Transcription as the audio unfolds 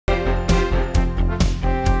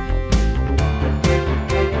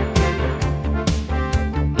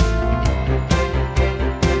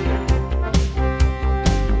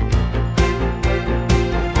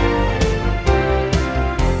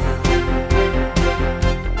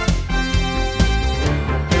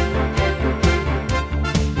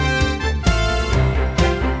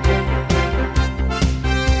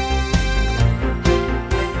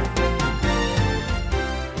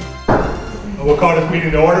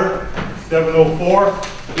meeting to order. 7:04.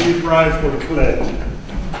 Please rise for the pledge.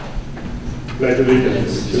 Pledge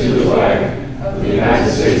allegiance to the flag of the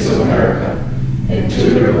United States of America and to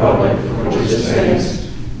the republic for which it stands,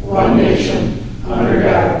 one nation, under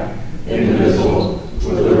God, indivisible,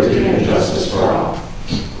 with liberty and justice for all.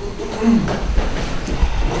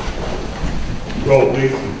 Roll,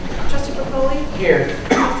 please. Trustee Bercoli? Here.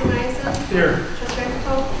 Trustee Myson? Here. Trustee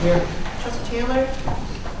Vanderpool? Here. Trustee Chandler?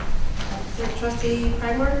 Trustee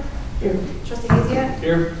Primer? Here. Trustee Hezia?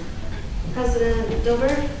 Here. President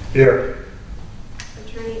Dilbert? Here.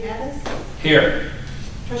 Attorney Addis? Here.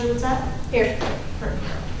 Treasurer Woodsett? Here.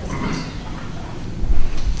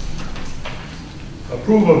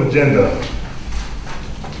 Approval of agenda.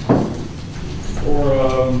 For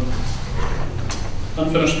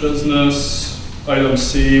unfinished business, item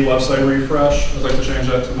C, website refresh, I'd like to change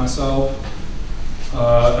that to myself.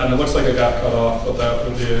 And it looks like it got cut off, but that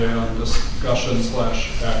would be a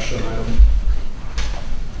discussion/action item.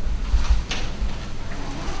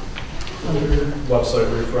 Website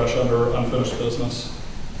refresh under unfinished business.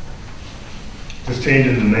 Just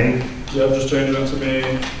changing the name. Yep, just changing it to me.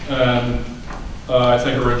 And I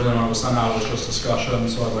think originally when it was sent out, it was just discussion,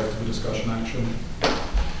 so I'd like to do discussion action.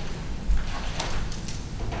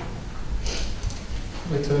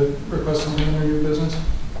 I'd like to request something under new business.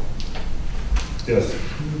 Yes.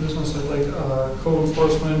 New business, I'd like code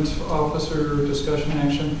enforcement officer discussion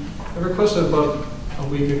action. I requested about a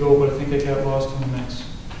week ago, but I think it got lost in the mix.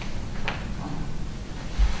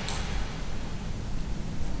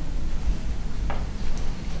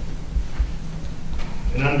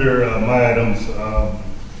 And under my items,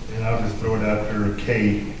 and I'll just throw it after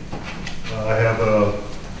K, I have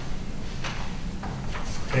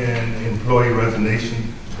an employee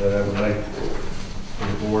resignation that I would like for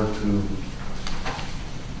the board to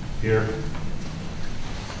hear.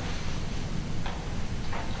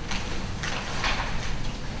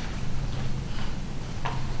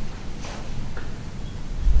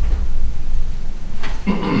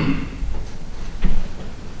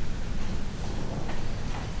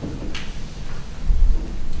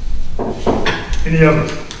 Any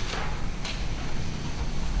others?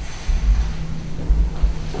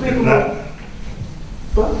 Make If a not,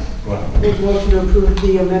 What? go on. Make a motion to approve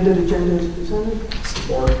the amended agenda as presented.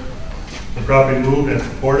 Support. Been properly moved and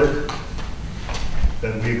supported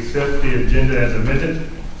that we accept the agenda as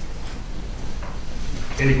amended.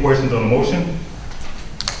 Any questions on the motion?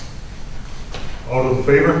 All those in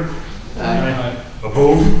favor? Aye.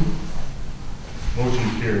 Opposed?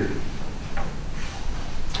 Motion carried.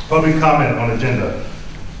 Public comment on agenda.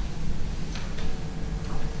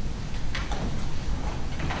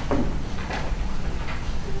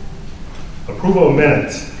 Approval of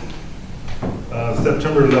minutes,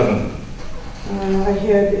 September 11th. I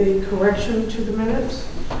had a correction to the minutes.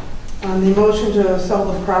 On the motion to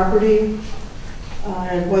sell the property,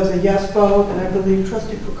 it was a yes vote, and I believe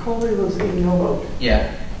trustee Picoli was a no vote.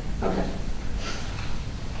 Yeah. Okay.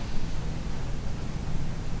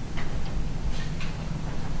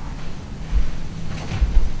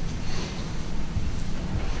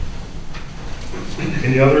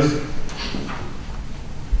 Any others?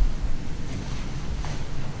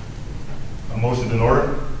 A motion in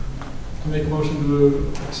order? I make a motion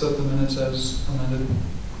to accept the minutes as amended.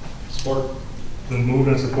 Support. Been moved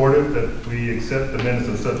and supported that we accept the minutes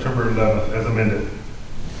of September 11th as amended.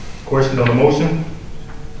 Question on the motion?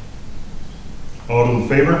 All those in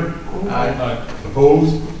favor? Aye.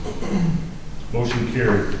 Opposed? Motion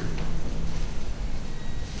carried.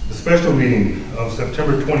 The special meeting of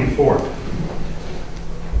September 24th.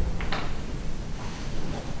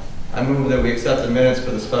 I move that we accept the minutes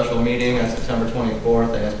for the special meeting on September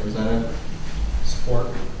 24th as presented. Support.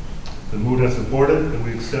 Been moved and supported that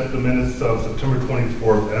we accept the minutes of September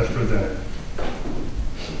 24th as presented.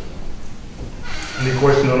 Any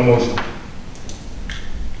question on the motion?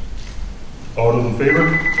 All those in favor?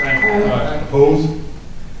 Aye. Opposed?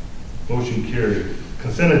 Motion carried.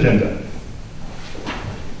 Consent agenda.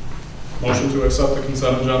 Motion to accept the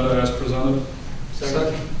consent agenda as presented.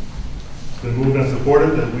 Second. Been moved and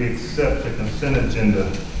supported that we accept the consent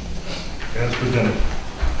agenda as presented.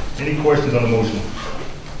 Any questions on the motion?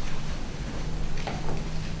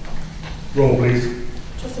 Roll, please.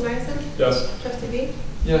 Trustee Myson? Yes. Trustee B?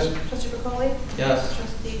 Yes. Trustee Bercoli? Yes.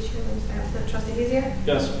 Trustee Chairman's absent. Trustee Hezia?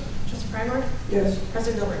 Yes. Trustee Primer? Yes.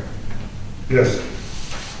 President Dilbert? Yes.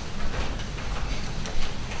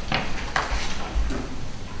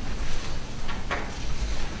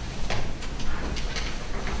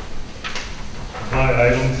 My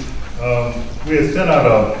items. We had sent out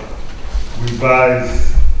a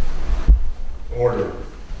revised order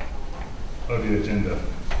of the the agenda.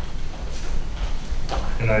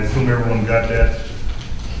 And I assume everyone got that.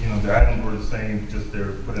 You know, the items were the same, just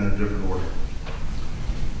they're put in a different order.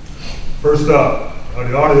 First up,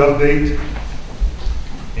 the audit update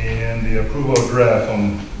and the approval of draft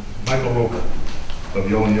from Michael Roker of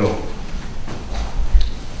Yo and Yo.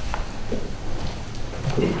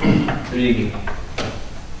 Good evening.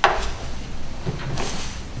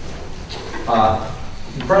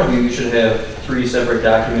 In front of you, you should have 3 separate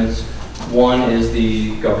documents. One is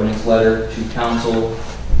the governance letter to council.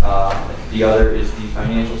 The other is the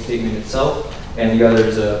financial statement itself. And the other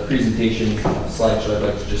is a presentation slideshow I'd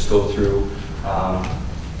like to just go through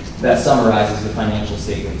that summarizes the financial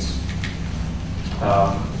statements.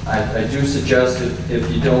 I do suggest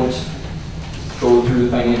if you don't go through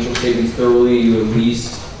the financial statements thoroughly, you at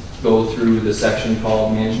least go through the section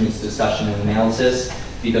called Management's Discussion and Analysis,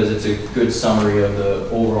 because it's a good summary of the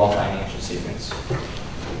overall financial statements.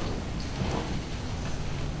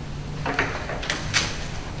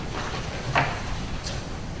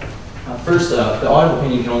 First up, the audit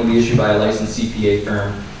opinion can only be issued by a licensed CPA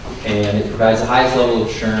firm, and it provides the highest level of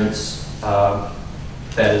assurance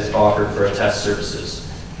that is offered for test services.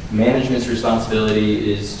 Management's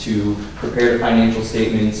responsibility is to prepare the financial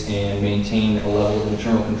statements and maintain a level of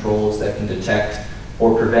internal controls that can detect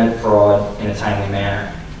or prevent fraud in a timely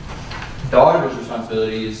manner. The auditor's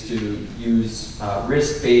responsibility is to use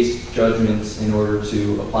risk-based judgments in order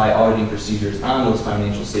to apply auditing procedures on those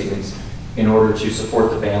financial statements in order to support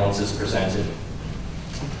the balances presented.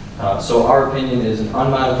 So our opinion is an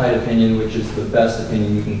unmodified opinion, which is the best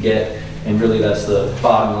opinion you can get, and really that's the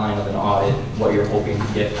bottom line of an audit, what you're hoping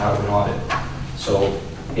to get out of an audit. So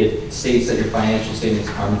it states that your financial statements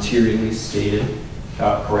are materially stated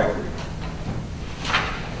correctly.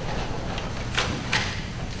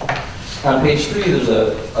 On page 3, there's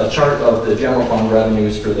a chart of the general fund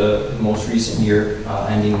revenues for the most recent year,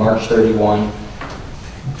 ending March 31,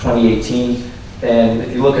 2018. And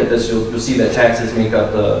if you look at this, you'll see that taxes make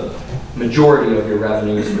up the majority of your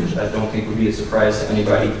revenues, which I don't think would be a surprise to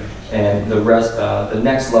anybody. And the rest, the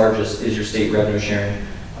next largest is your state revenue sharing.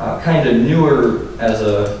 Kind of newer as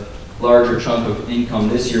a larger chunk of income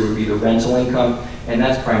this year would be the rental income, and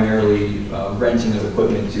that's primarily renting of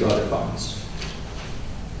equipment to other funds.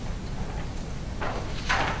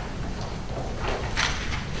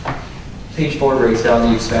 Page 4 breaks down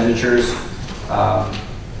the expenditures.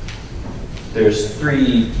 There's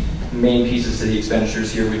 3 main pieces to the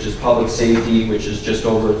expenditures here, which is public safety, which is just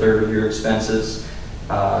over 1/3 of your expenses,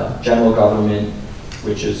 general government,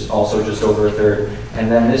 which is also just over 1/3,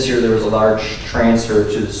 and then this year there was a large transfer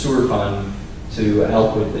to the sewer fund to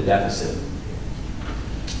help with the deficit.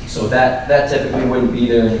 So that typically wouldn't be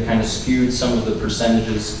there, and it kind of skewed some of the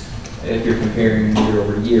percentages if you're comparing year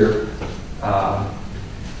over year,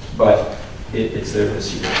 but it's there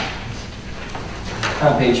this year.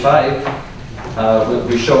 On page 5,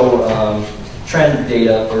 we show trend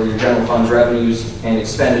data for your general funds revenues and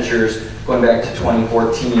expenditures going back to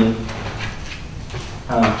 2014.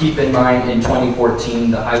 Keep in mind, in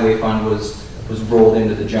 2014, the highway fund was rolled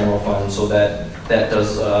into the general fund, so that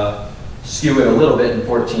does skew it a little bit in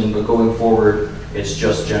 14, but going forward, it's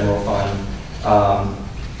just general fund.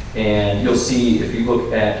 And you'll see, if you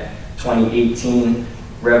look at 2018,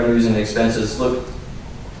 revenues and expenses look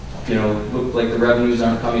like the revenues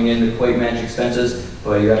aren't coming in to quite match expenses,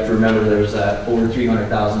 but you have to remember there's that over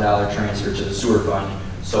 $300,000 transfer to the sewer fund,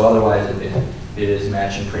 so otherwise it is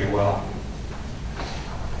matching pretty well.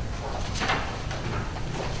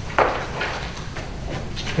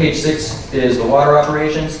 Page 6 is the water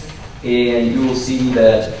operations, and you will see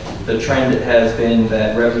that the trend has been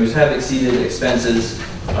that revenues have exceeded expenses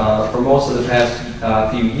for most of the past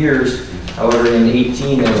few years. However, in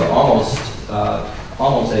 18, they were almost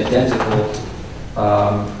identical.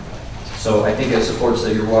 So I think it supports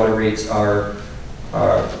that your water rates are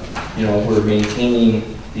we're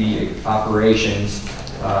maintaining the operations,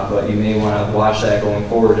 but you may want to watch that going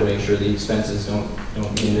forward to make sure the expenses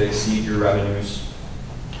don't begin to exceed your revenues.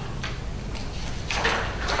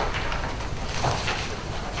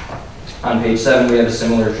 On page 7, we have a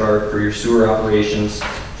similar chart for your sewer operations,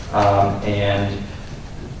 and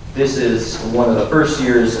this is one of the first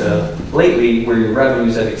years lately where your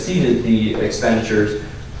revenues have exceeded the expenditures,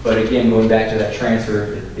 but again, going back to that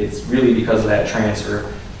transfer, it's really because of that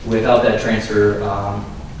transfer. Without that transfer,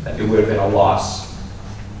 it would have been a loss,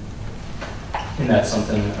 and that's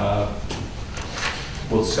something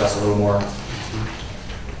we'll discuss a little more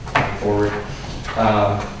going forward.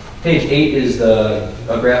 Page 8 is a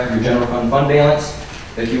graph of your general fund balance.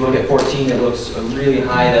 If you look at 14, it looks really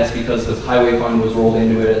high. That's because the highway fund was rolled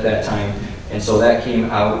into it at that time. And so that came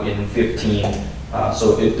out in 15.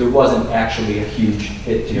 So there wasn't actually a huge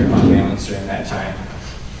hit to your fund balance during that time.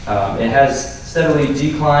 It has steadily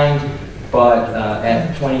declined, but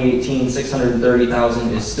at 2018,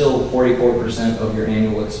 $630,000 is still 44% of your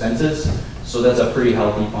annual expenses. So that's a pretty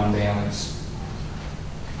healthy fund balance.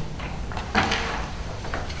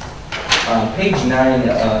 Page 9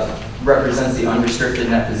 represents the unrestricted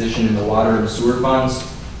net position in the water and sewer funds.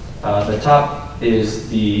 The top is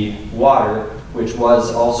the water, which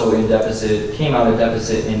was also in deficit, came out of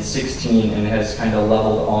deficit in 16 and has kind of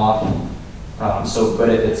leveled off. But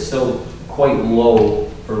it's still quite low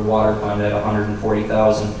for water fund at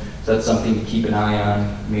 140,000. So that's something to keep an eye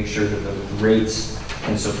on, make sure that the rates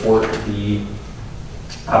can support the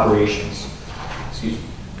operations. Excuse me.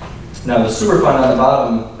 Now the sewer fund on the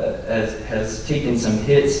bottom has taken some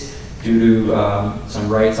hits due to some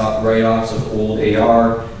write-offs of old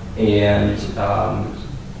AR and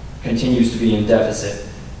continues to be in deficit.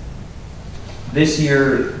 This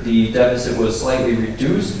year, the deficit was slightly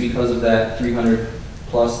reduced because of that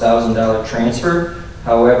 $300,000+ transfer.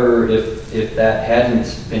 However, if that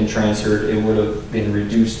hadn't been transferred, it would have been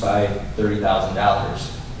reduced by $30,000.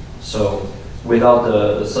 So without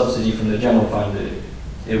the subsidy from the general fund,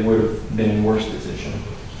 it would have been in worse position.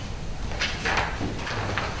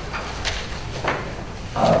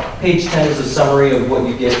 Page 10 is a summary of what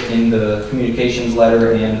you get in the communications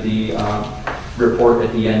letter and the report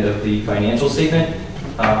at the end of the financial statement.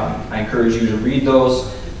 I encourage you to read those.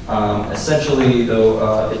 Essentially,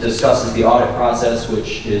 though, it discusses the audit process,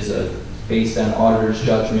 which is based on auditor's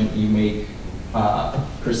judgment. You make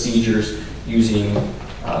procedures using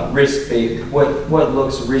risk-based. What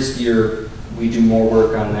looks riskier, we do more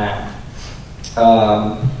work on that.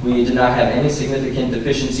 We did not have any significant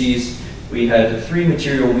deficiencies. We had 3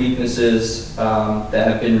 material weaknesses that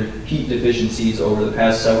have been repeat deficiencies over the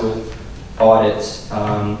past several audits.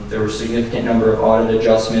 There were a significant number of audit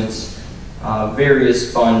adjustments.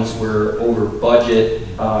 Various funds were over budget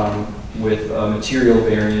with material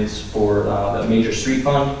variance for the major street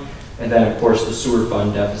fund, and then of course the sewer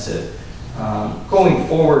fund deficit. Going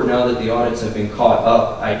forward, now that the audits have been caught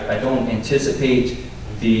up, I don't anticipate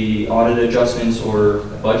the audit adjustments or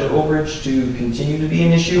budget overage to continue to be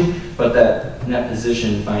an issue, but that net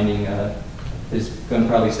position finding is going to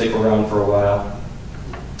probably stick around for a while.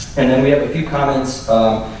 And then we have a few comments.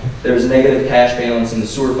 There's a negative cash balance in the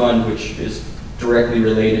sewer fund, which is directly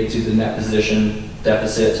related to the net position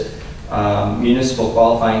deficit. Municipal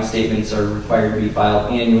qualifying statements are required to be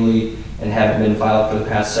filed annually and haven't been filed for the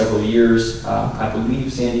past several years. I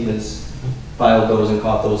believe Sandy has filed those and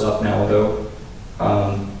caught those up now, though.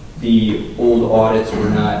 The old audits were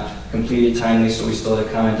not completed timely, so we still had a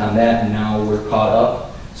comment on that, and now we're caught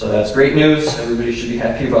up. So that's great news. Everybody should be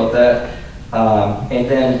happy about that. And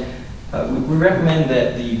then we recommend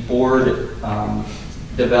that the board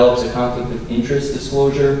develops a conflict of interest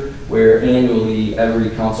disclosure, where annually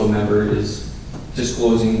every council member is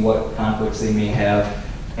disclosing what conflicts they may have,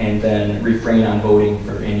 and then refrain on voting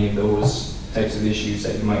for any of those types of issues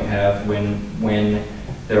that you might have when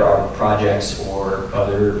there are projects or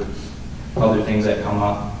other things that come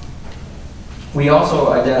up. We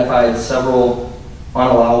also identified several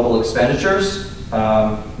unallowable expenditures.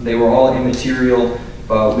 They were all immaterial,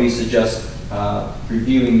 but we suggest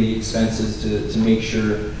reviewing the expenses to make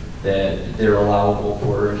sure that they're allowable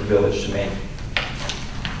for the village to make.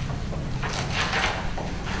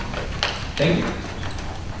 Thank you.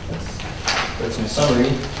 That's my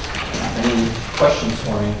summary. Any questions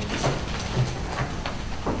for me?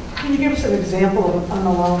 Can you give us an example of an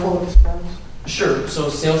unallowable expense? Sure. So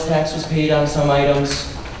sales tax was paid on some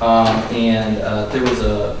items, and there was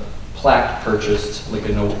a plaque purchased, like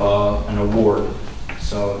an award.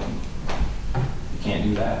 So you can't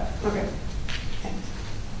do that. Okay.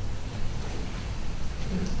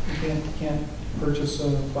 You can't purchase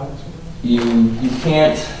plaques? You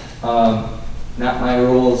can't. Not my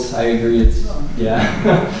rules. I agree. It's yeah.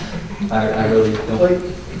 I really don't. Like,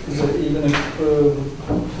 is it even if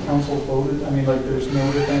council voted? I mean, like, there's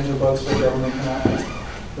no defense or buts, the government cannot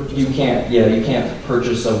purchase? You can't. Yeah, you can't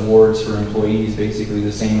purchase awards for employees. Basically,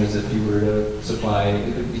 the same as if you were to supply,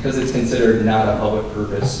 because it's considered not a public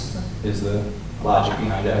purpose. Is the logic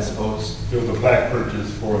behind it, I suppose. There was a plaque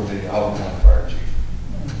purchase for the Allentown Fire Chief.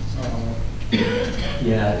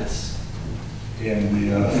 Yeah, it's.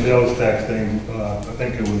 And the sales tax thing, I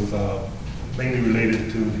think it was mainly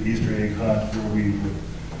related to the Easter egg hunt, where we would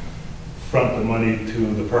front the money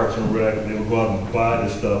to the Parks and Rec, and they would go out and buy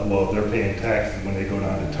this stuff while they're paying taxes when they go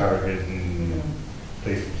down to Target and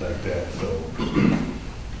places like that. So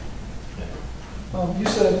You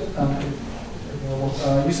said,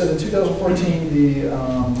 You said in 2014, the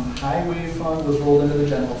highway fund was rolled into the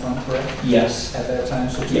general fund, correct? Yes, At that time,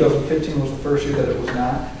 so 2015 was the first year that it was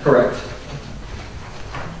not. correct.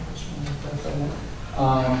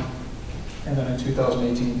 And then in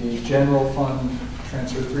 2018, the general fund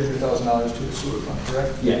transferred $300,000 to the sewer fund,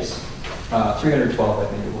 correct? Yes. 312, I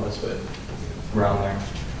think it was, but around there.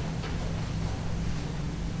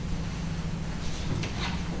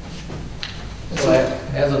 So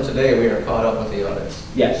as of today, we are caught up with the audits.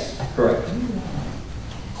 Yes, correct.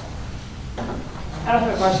 I don't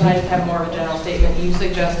have a question, I just have more of a general statement. You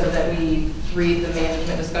suggested that we read the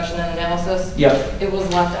management discussion and analysis. Yep, It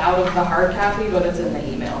was left out of the hard copy, but it's in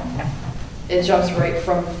the email. It jumps right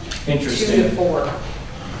from 2 interesting. to 4.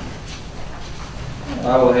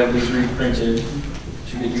 I will have these reprinted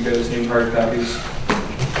to get you guys new hard copies.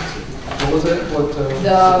 What was it? What?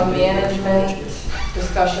 The management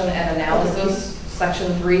discussion and analysis,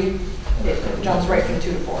 section 3, it jumps right from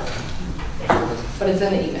 2 to 4. But it's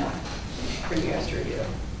in the email for you guys to review.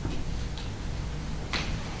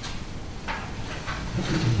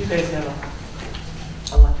 You guys have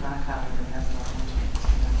an electronic copy that has all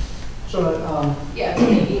So, Yeah, it's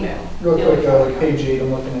in the email. real The quick, electronic page 8,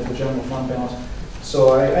 I'm looking at the general fund balance.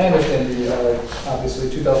 So I understand the, obviously,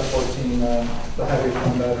 2014, the highway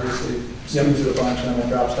fund obviously skews it a bunch and then it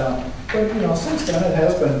drops down. But, since then, it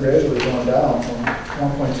has been gradually going down from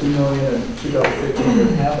 1.2 million in 2015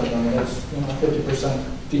 to half a million. That's,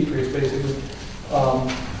 50% decrease, basically.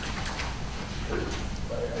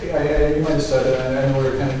 You might have said it, I know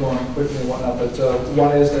we're kind of going quickly and whatnot, but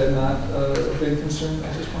why is that not a big concern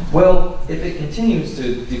at this point? Well, if it continues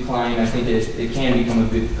to decline, I think it can become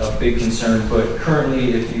a big concern, but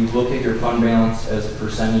currently, if you look at your fund balance as a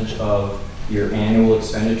percentage of your annual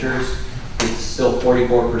expenditures, it's still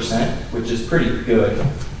 44%, which is pretty good.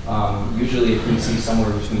 Usually, if you see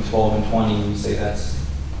somewhere between 12 and 20, you say that's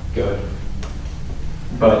good.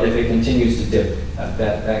 But if it continues to dip,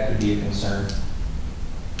 that could be a concern.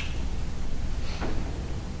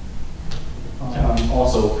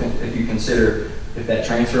 Also, if you consider if that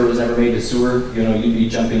transfer was ever made to sewer, you'd be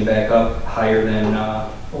jumping back up higher than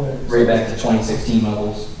right back to 2016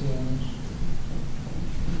 levels.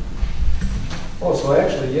 Oh, so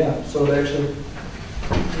actually, yeah, so it actually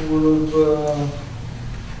would have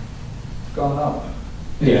gone up.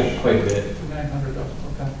 Yeah, quite a bit. To 900,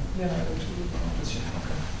 okay. Yeah, it actually would have gone up this year,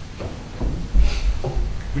 okay.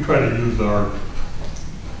 We try to use our,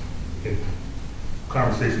 in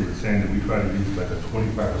conversation with Sandy, we try to use like a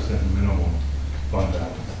 25% minimum fund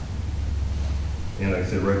balance. And like I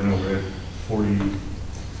said, right now we're at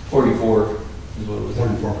 44 is what it was.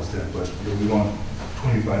 44%, but we want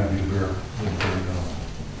 25 to be the bare minimum.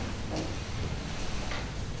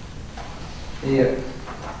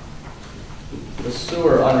 The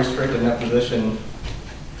sewer unrestricted net position,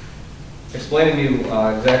 explain to me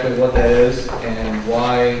exactly what that is and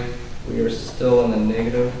why we are still in the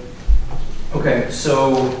negative. Okay,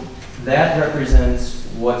 so that represents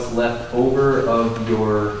what's left over of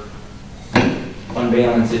your fund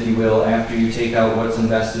balance, if you will, after you take out what's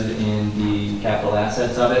invested in the capital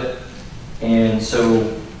assets of it. And so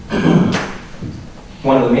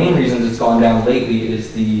one of the main reasons it's gone down lately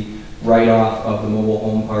is the write-off of the mobile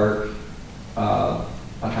home park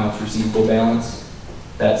accounts receivable balance.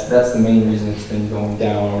 That's the main reason it's been going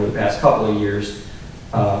down over the past couple of years.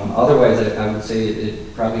 Otherwise, I would say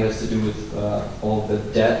it probably has to do with all of the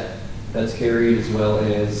debt that's carried, as well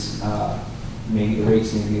as maybe the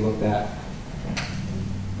rates need to be looked at.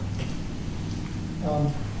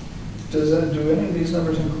 Do any of these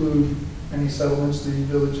numbers include any settlements the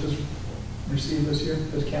village has received this year,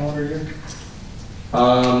 this calendar year?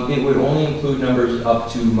 It would only include numbers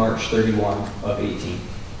up to March 31 of 18.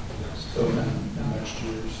 So next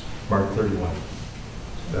year's. Mark 31.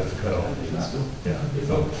 That's the cutoff. Yeah.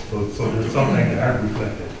 So there's something that aren't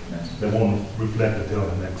reflected, that won't reflect until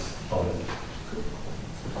the next audit.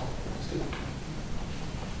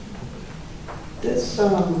 This,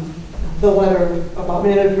 the letter about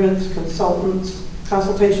management's consultants,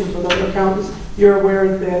 consultations with other accountants, you're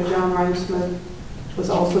aware that John Ryan Smith was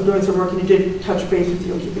also doing some work, and he did touch base with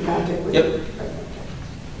you and keep in contact with you? Yep.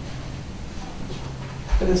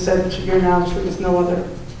 But it said, to your knowledge, there was no other,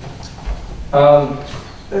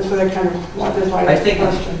 that's what I kind of, that's why I I asked the think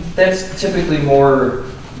question. that's typically more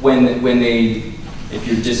when they, if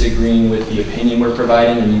you're disagreeing with the opinion we're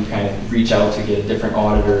providing, and you kind of reach out to get a different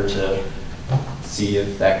auditor to see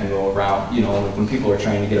if that can go around, when people are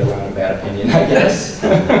trying to get around a bad opinion, I guess.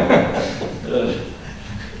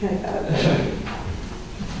 Okay,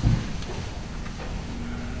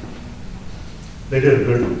 They did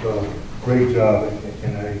a great job,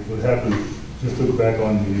 and I would have to Just look back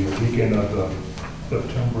on the weekend of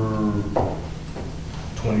September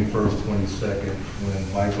 21st, 22nd,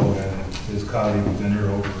 when Michael and his colleague was in here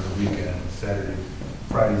over the weekend,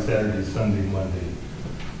 Friday, Saturday, Sunday, Monday.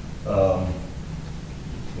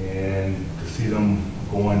 And to see them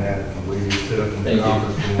going at it the way they sit up in the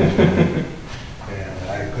conference room. And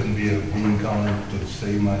I couldn't be a bean counter to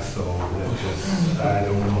save my soul. That just, I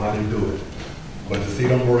don't know how they do it. But to see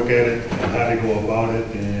them work at it and how they go about it,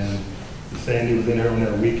 and Sandy was in there on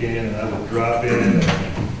that weekend, and I would drop in,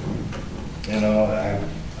 and I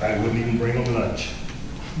wouldn't even bring them lunch,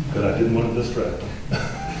 because I didn't want to distract them.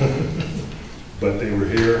 But they were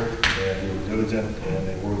here, and they were diligent, and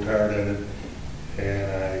they worked hard at it,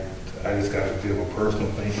 and I just got to give a personal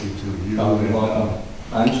thank you to you. You're welcome.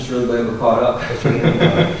 I'm just really glad we're caught up.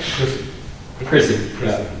 Chrissy.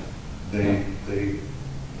 Yeah. They,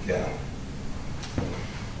 yeah.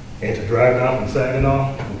 And to drive down from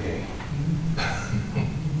Saginaw, okay.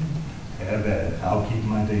 Have that. I'll keep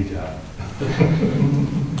my day job.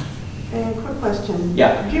 And quick question.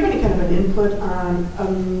 Yeah. Do you have any kind of an input on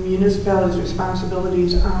a municipality's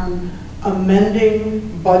responsibilities on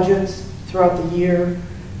amending budgets throughout the year?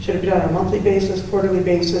 Should it be done on a monthly basis, quarterly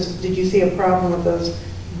basis? Did you see a problem with us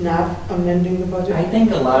not amending the budget? I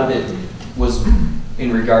think a lot of it was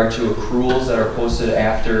in regard to accruals that are posted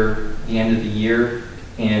after the end of the year,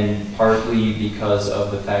 and partly because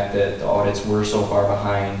of the fact that the audits were so far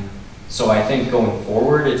behind. So I think going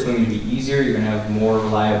forward, it's going to be easier. You're going to have more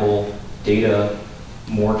reliable data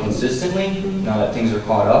more consistently now that things are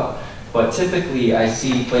caught up. But typically, I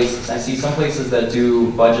see some places that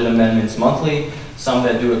do budget amendments monthly, some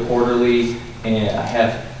that do it quarterly, and I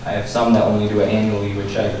have some that only do it annually,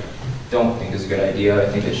 which I don't think is a good idea.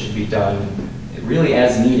 I think it should be done really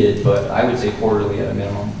as needed, but I would say quarterly at a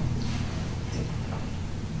minimum.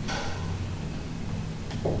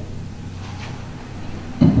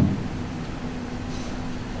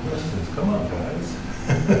 Come on, guys.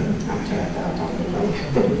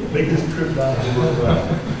 Make this trip down to work.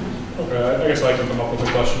 Okay, I guess I can come up with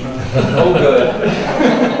a question now. Oh, good.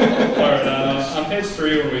 All right, on page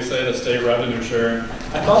 3, when we say the state revenue sharing,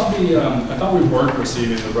 I thought we weren't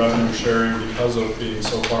receiving the revenue sharing because of being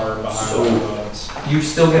so far behind on the audits. You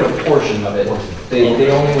still get a portion of it.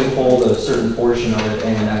 They only withhold a certain portion of it,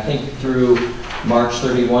 and I think through March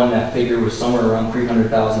 31, that figure was somewhere around $300,000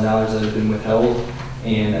 that has been withheld.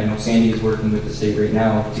 And I know Sandy is working with the state right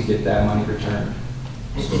now to get that money returned.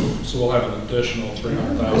 So we'll have an additional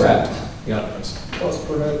 $300,000. Correct. Yeah. Plus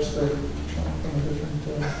perhaps they're from a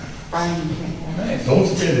different, Brian, you can't have it. Don't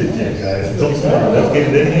spend it yet, guys. Don't spend it. Let's get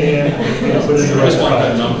it in hand. Let's put it in the I just want right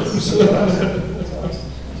that spot.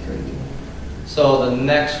 numbers. So the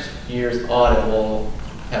next year's audit will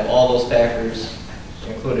have all those factors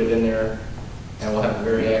included in there, and we'll have a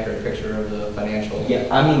very accurate picture of the financial. Yeah,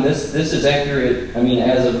 I mean, this is accurate, I mean,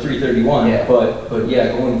 as of 3/31, Yeah. but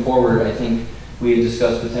yeah, going forward, I think we had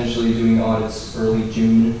discussed potentially doing audits early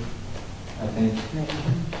June, I think,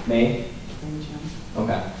 May?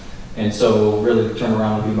 Okay, and so really the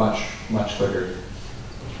turnaround would be much, much quicker.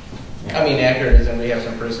 Yeah. I mean, accurate is, and we have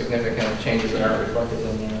some pretty significant changes that aren't reflected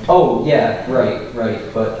in there. Oh, yeah,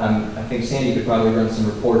 right, but I think Sandy could probably run some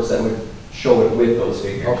reports that would show it with those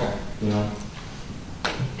figures. Okay. You know?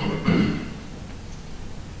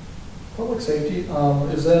 Public safety,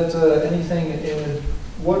 is that anything in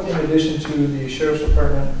addition to the sheriff's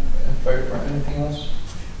department and fire department, anything else?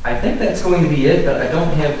 I think that's going to be it, but I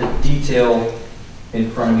don't have the detail in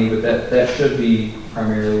front of me, but that should be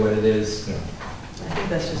primarily what it is. I think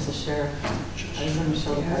that's just the sheriff. I was going to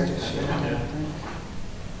show the fire department.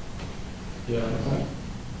 Yeah.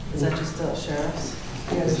 Is that just the sheriff's?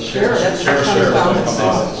 Yeah, the Sheriff sheriff. doesn't come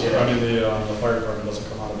out, Yeah. I mean, the fire department doesn't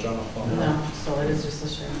come out of general fund. No, so it is just the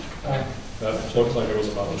sheriff. That looked like it was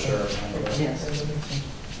about the sheriff's. Yes.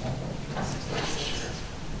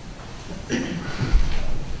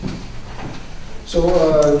 So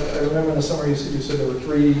I remember in the summer you said there were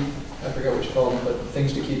 3, I forgot what you called them, but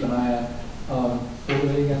things to keep an eye on. What were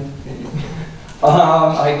they again?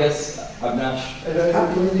 I guess, I'm not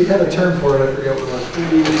You had a term for it, I forgot what it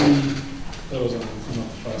was. That was in the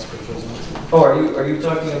last page, wasn't it? Oh, are you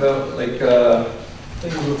talking about like,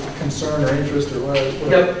 Things of concern or interest or whatever.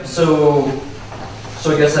 yep, so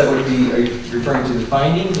I guess that would be, are you referring to the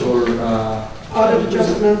findings or, Audit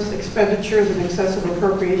adjustments, expenditures, and excessive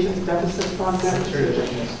appropriations, deficit fund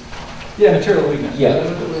deficit. Yeah, material weakness. Yeah.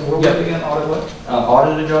 Where were we again, audit what?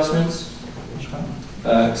 audit adjustments,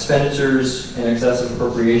 expenditures and excessive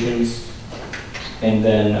appropriations, and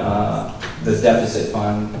then, the deficit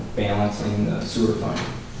fund balancing the sewer fund.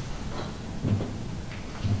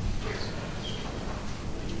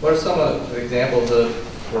 What are some of the examples of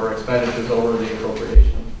where expenditures over the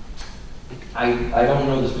appropriation? I don't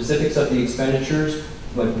know the specifics of the expenditures,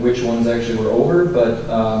 like which ones actually were over, but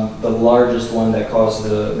the largest one that caused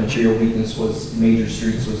the material weakness was major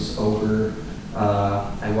streets was over,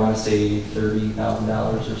 I want to say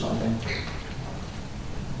 $30,000 or something.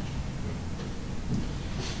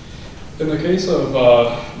 In the case of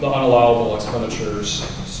the unallowable expenditures,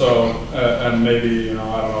 so, and maybe, you know,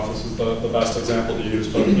 I don't know if this is the best example to use,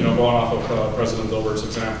 but, you know, going off of President Dilbert's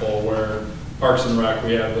example where Parks and Rec,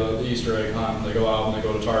 we have the Easter egg hunt, they go out and they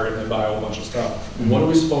go to Target and they buy a whole bunch of stuff. Mm-hmm. What are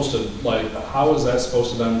we supposed to, like, how is that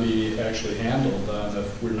supposed to then be actually handled then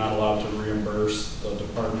if we're not allowed to reimburse the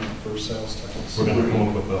department for sales tax? We're gonna come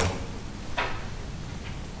up with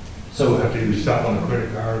so we'll have to either shop on a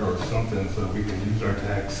credit card or something so that we can use our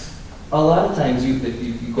tax. A lot of times, if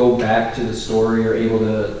you go back to the store, you're able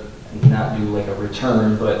to not do like a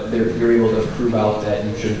return, but you're able to prove out that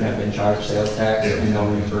you shouldn't have been charged sales tax and they'll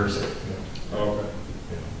reimburse it. Oh, okay.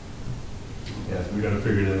 Yes, we gotta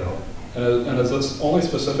figure that out. And is this only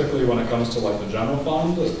specifically when it comes to like the general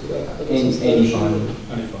fund? Any fund.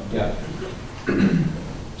 Any fund? Yeah.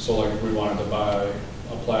 So like if we wanted to buy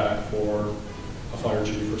a plaque for a fire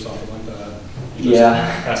chief or something like that? It just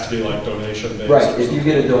has to be like donation based. Right, if you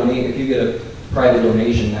get a private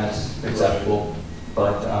donation, that's acceptable,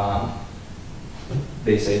 but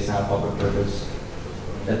they say it's not a public purpose.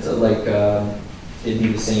 That's it'd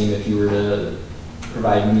be the same if you were to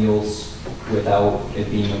provide meals without it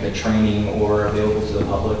being like a training or available to the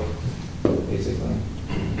public, basically.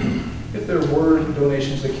 If there were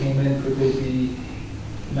donations that came in, could they be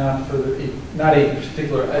not a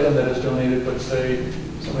particular item that is donated, but say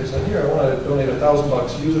somebody said, here, I want to donate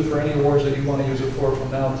 $1,000, use it for any awards that you want to use it for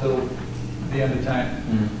from now till the end of time.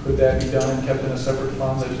 Mm. Could that be done and kept in a separate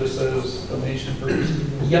fund that just says donation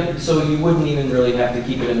purposes? Yep, so you wouldn't even really have to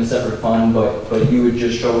keep it in a separate fund, but you would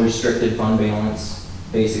just show restricted fund balance,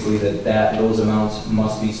 basically that those amounts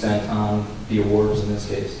must be spent on the awards in this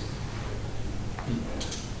case.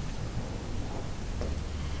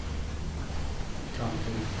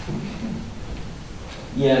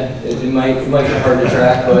 Yeah, it might be hard to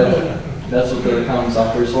track, but that's what the accounting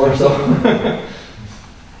software is for, so.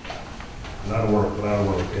 A lot of work.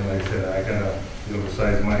 And like I said, I gotta, you know,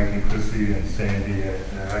 besides Mike and Chrissy and Sandy, and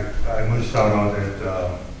I must shout out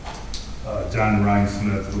at John Ryan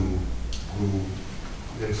Smith, who,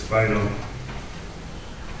 in spite of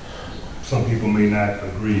some people may not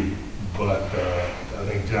agree, but I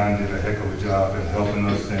think John did a heck of a job in helping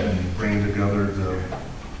us and bringing together the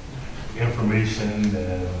information,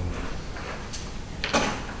 and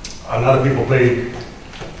a lot of people played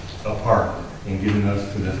a part in getting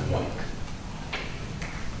us to this point.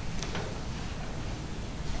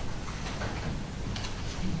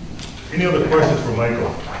 Any other questions for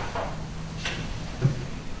Michael?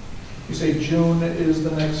 You say June is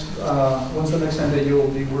the next, when's the next time that you'll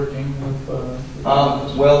be working with?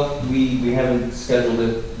 Well, we haven't scheduled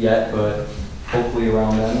it yet, but hopefully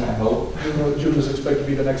around then, I hope. June is expected to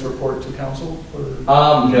be the next report to council? Or?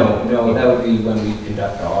 No, that would be when we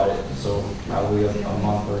conduct the audit, so probably a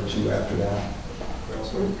month or two after that.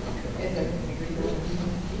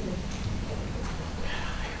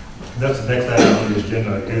 That's the next item on the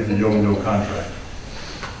agenda, is the Yo-Yo contract.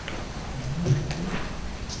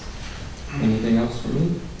 Anything else for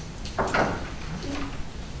me?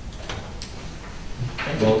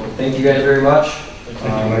 Well, thank you guys very much. Thank you,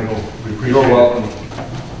 Michael. We appreciate it. You're welcome.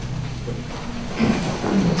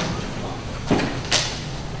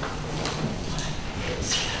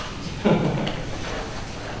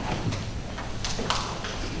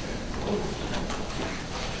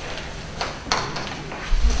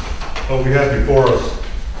 Well, we have before us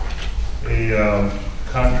a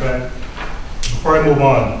contract. Before I move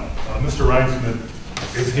on, Mr. Rhinesmith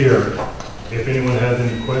is here. If anyone has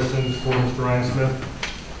any questions for Mr. Rhinesmith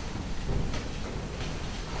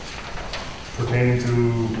pertaining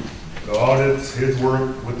to the audits, his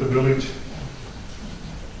work with the village.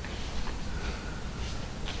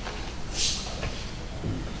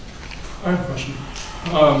 I have a question.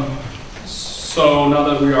 So now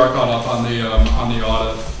that we are caught up on the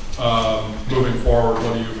audit, moving forward,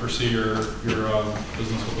 what do you foresee your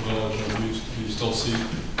business with the village? And do you still see a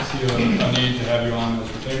need to have you on as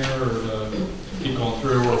retainer, or to keep going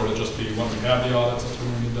through, or would it just be when we have the audits that's when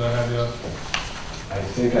we need to have you? I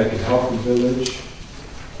think I can help the village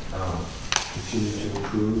continue to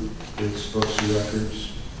improve its books and records,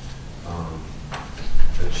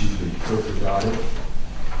 achieve a perfect audit,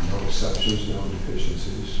 no exceptions, no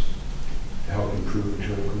deficiencies, help improve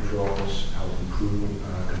internal controls, help improve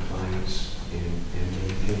compliance, and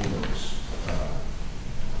maintain those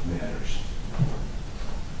matters.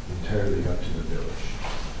 Entirely up to the village.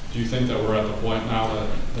 Do you think that we're at the point now that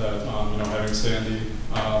you know, having Sandy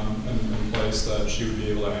in place, that she would be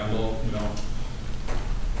able to handle, you know,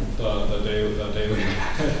 the daily,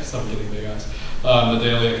 stop getting big eyes, the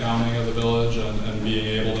daily accounting of the village and being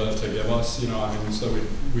able to give us, you know, I mean, so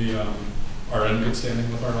we are in good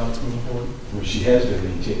standing with our audits moving forward? Well, she has been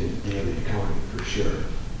maintaining daily accounting for sure.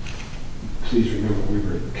 Please remember, we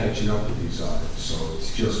were catching up with these audits, so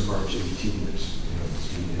it's just March 18 that's, you know, that's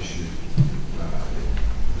being issued.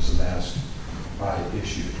 It was the last audit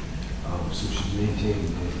issued. So she's maintaining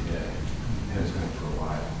day-to-day, has been for a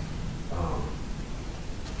while.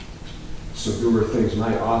 So there were things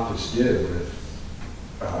my office did with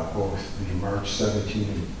both the March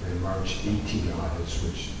 17 and March 18 audits,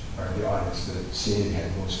 which are the audits that Sandy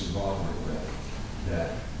had most involvement with,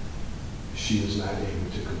 that she was not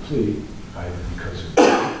able to complete, either because of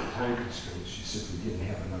time constraints, she simply didn't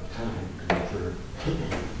have enough time to go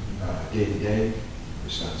for day-to-day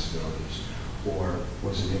responsibilities, or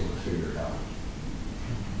wasn't able to figure it out.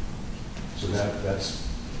 So that's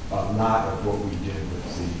a lot of what we did with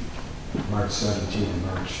the March 17 and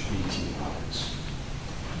March 18 audits.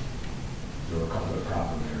 There were a couple of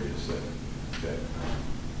problem areas that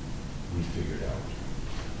we figured out.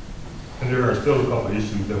 And there are still a couple of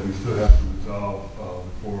issues that we still have to resolve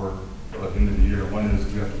before the end of the year. One is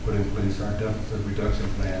we have to put in place our deficit reduction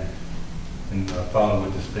plan and follow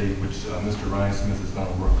with the state, which Mr. Ryan Smith is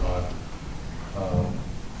going to work on.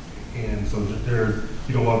 And so there,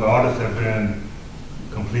 you know, while the audits have been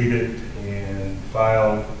completed and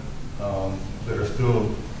filed, there are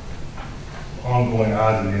still ongoing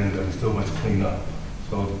odds and ends that we still must clean up.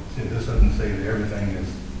 So this doesn't say that everything is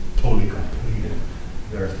totally completed.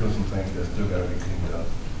 There are still some things that still got to be cleaned up.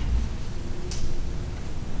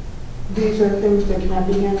 These are things that cannot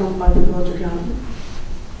be handled by the village accountant.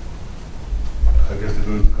 I guess the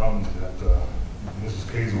village accountant that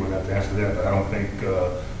Mrs. Kaiser would have to answer that, but I don't think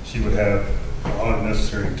she would have all the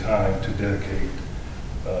necessary time to dedicate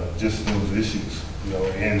just those issues, you know,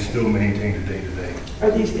 and still maintain the day-to-day.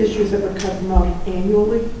 Are these issues that we're cutting up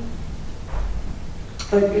annually?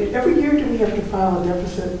 Like every year, do we have to file a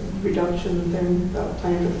deficit reduction thing,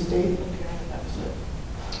 plan for the state?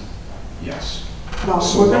 Yes. Well,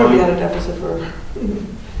 So we're going to be long- at a deficit for.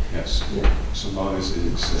 Yes. Yeah. So long as it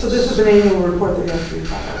exists. So this is an annual report that has to be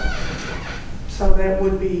filed. So that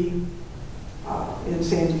would be in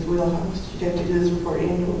Sandy's wheelhouse. You'd have to do this report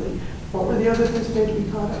annually. What were the other things that had to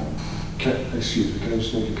be caught up? Excuse me, can I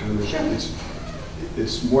just make a comment? Sure.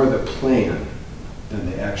 It's more the plan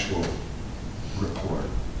than the actual report.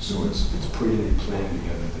 So it's putting a plan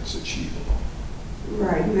together that's achievable.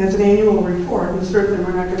 Right, and that's an annual report, and certainly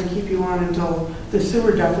we're not going to keep you on until the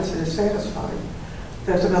sewer deficit is satisfied.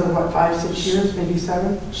 That's another, what, 5, 6 years, maybe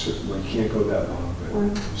 7? Certainly, you can't go that long, but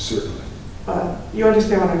Right. certainly. But you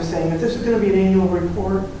understand what I'm saying. If this is going to be an annual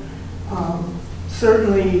report,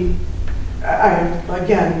 certainly,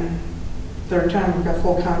 again, third time we've got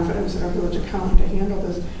full confidence in our village accountant to handle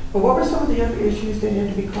this. But what were some of the other issues that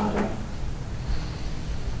had to be caught up?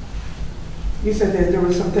 You said that there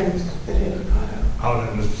were some things that had to be caught up. I'll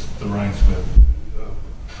let Mr. Ryan Smith.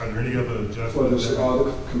 Are there any other adjustments? Well, there's all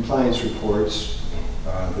the compliance reports.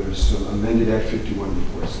 There's some amended Act 51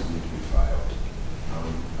 reports that need to be filed.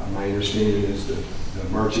 My understanding is that the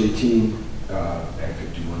March 18 Act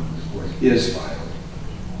 51 report is filed.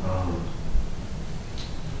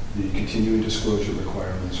 The continuing disclosure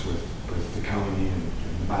requirements with the county and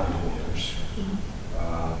the bondholders.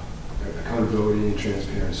 Accountability and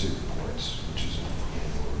transparency reports, which is an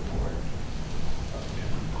annual report.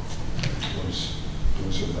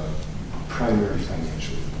 Those are the primary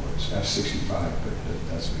financial reports. F-65, but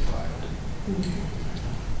that's been filed.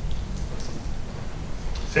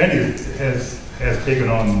 Sandy has taken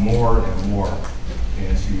on more and more,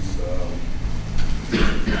 and she's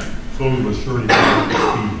slowly but surely getting up to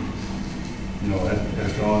speed, you know,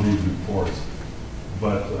 as to all these reports.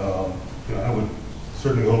 But you know, I would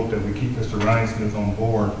certainly hope that we keep Mr. Ryan Smith on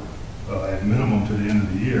board at minimum to the end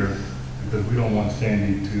of the year, because we don't want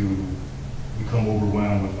Sandy to become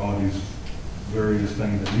overwhelmed with all these various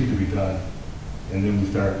things that need to be done, and then we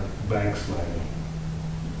start backsliding.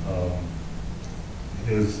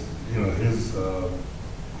 His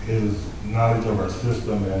knowledge of our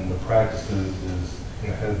system and the practices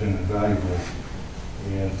has been invaluable,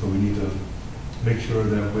 and so we need to make sure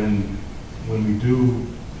that when we do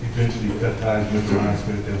eventually cut ties with Mr. Ryan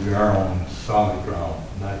Smith, that we are on solid ground,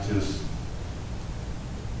 not just,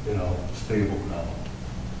 you know, stable ground.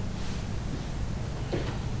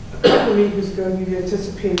 The meeting was going to be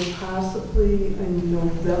anticipated possibly in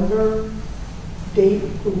November. date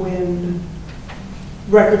when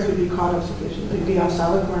records would be caught up sufficiently, be on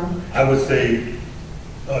solid ground? I would say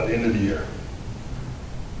the end of the year.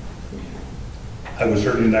 I would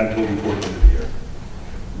certainly not go before the end of the year.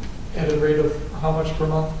 At a rate of how much per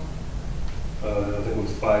month? I think it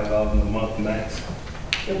was 5,000 a month max.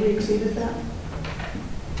 Have we exceeded that?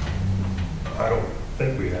 I don't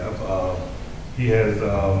think we have. He has,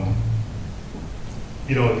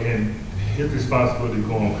 and his responsibility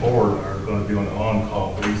going forward are going to be on an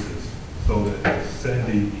on-call basis, so that if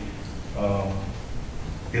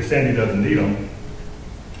Sandy doesn't need him,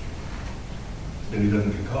 then he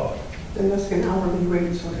doesn't get caught. Then that's an hourly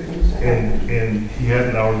rate sort of thing. And he has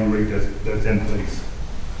an hourly rate that's in place.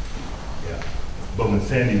 Yeah. But when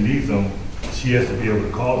Sandy needs him, she has to be able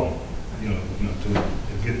to call him, to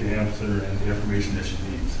get the answer and the information that she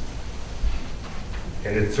needs.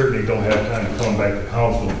 And it certainly don't have time to come back to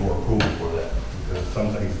council for approval for that, because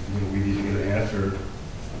some things, we need to get an answer,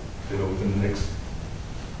 within the next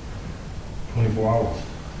 24 hours.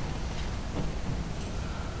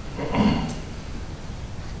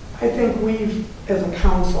 I think we've, as a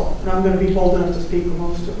council, and I'm going to be bold enough to speak for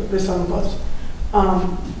most of it, some of us,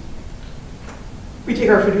 we take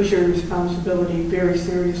our fiduciary responsibility very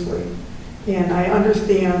seriously. And I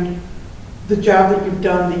understand the job that you've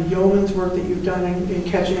done, the yeoman's work that you've done in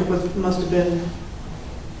catching it must have been a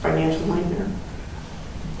financial nightmare.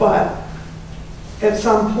 But at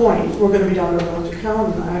some point, we're going to be down to a village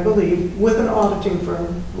accountant, I believe, with an auditing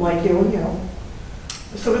firm like you.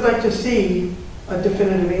 So we'd like to see a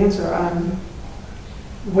definitive answer on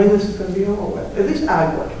when this is going to be over with. At least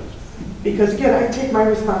I would. Because again, I take my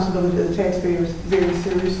responsibility to the taxpayers very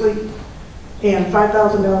seriously. And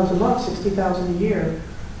 $5,000 a month, $60,000 a year,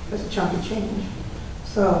 that's a chunk of change.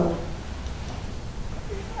 So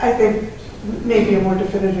I think maybe a more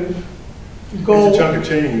definitive goal. It's a chunk of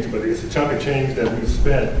change, but it's a chunk of change that we've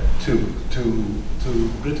spent to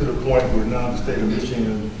get to the point where now the state of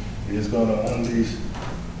Michigan is going to unleash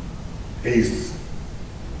a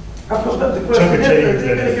chunk of change.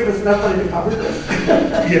 They're going to give us enough money to cover this.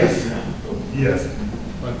 Yes.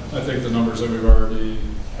 I think the numbers that we've already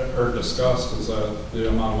heard discussed is that the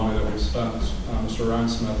amount of money that we've spent, Mr.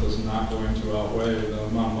 Ryan-Smith is not going to outweigh the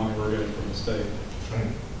amount of money we're getting from the state.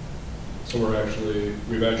 Right. So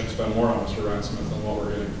we've actually spent more on Mr. Ryan-Smith than what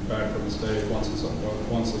we're getting back from the state once it's.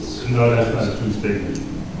 No, that's not a true statement.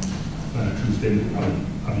 Not a true statement.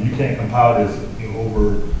 I mean, you can't compile this over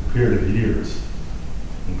a period of years.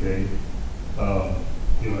 Okay.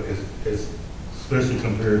 It's especially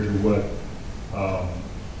compared to what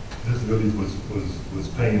disabilities was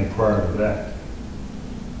paying prior to that.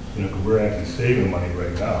 Because we're actually saving money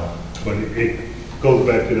right now. But it goes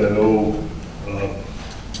back to that old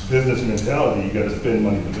business mentality. You got to spend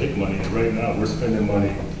money to make money. And right now we're spending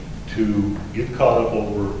money to get caught up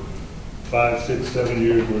over 5, 6, 7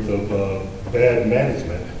 years worth of bad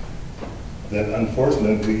management that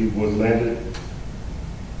unfortunately was landed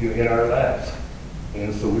in our laps.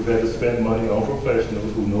 And so we've had to spend money on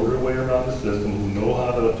professionals who know their way around the system, who know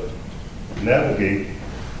how to navigate,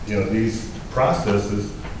 these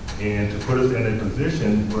processes, and to put us in a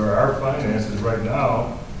position where our finances right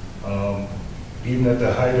now, even at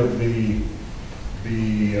the height of the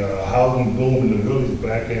housing boom in the village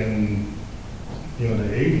back in, the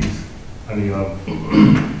 80s,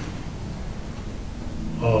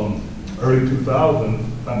 early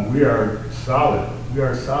 2000s, we are solid. We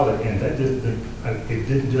are solid, and that it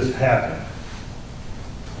didn't just happen.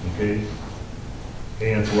 Okay,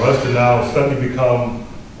 and for us to now suddenly become,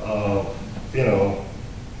 I don't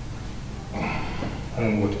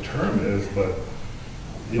know what the term is, but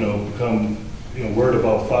become worried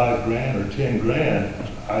about $5,000 or $10,000,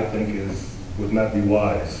 I think would not be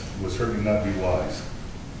wise. Would certainly not be wise.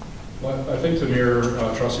 Well, I think to mirror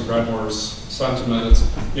Trustee Bradmore's sentiment, it's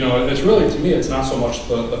really, to me, it's not so much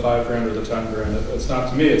the $5,000 or the $10,000. It's not,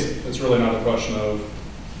 to me, it's really not a question of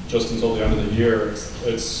just until the end of the year.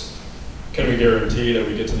 It's can we guarantee that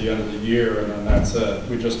we get to the end of the year and then that's it?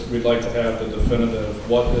 We'd like to have the definitive,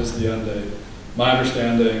 what is the end date? My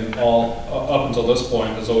understanding up until this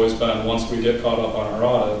point has always been once we get caught up on our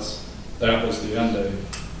audits, that was the end date.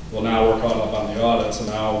 Well, now we're caught up on the audits and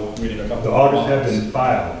now we need a couple of months. The audits have been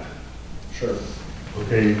filed. Sure.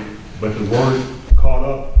 Okay, but the word caught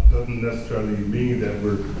up doesn't necessarily mean that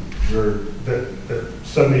that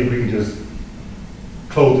suddenly we can just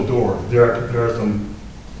close the door. There are some,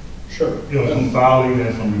 some filing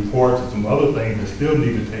and some reports and some other things that still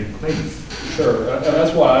need to take place. Sure, and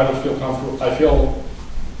that's why I would feel comfortable. I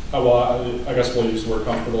guess we'll use the word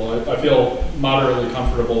comfortable. I feel moderately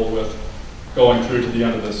comfortable with going through to the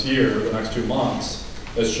end of this year, the next 2 months.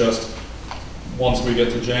 It's just once we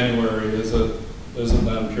get to January, isn't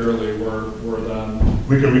then purely, we're then,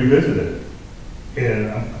 We can revisit it.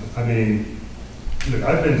 And, I mean, look,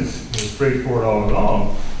 I've been straightforward all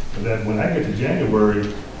along, that when I get to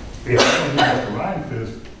January, if I don't need Mr.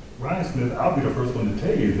 Ryan Smith, I'll be the first one to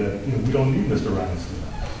tell you that, we don't need Mr. Ryan Smith.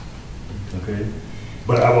 Okay?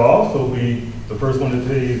 But I will also be the first one to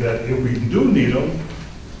tell you that if we do need them,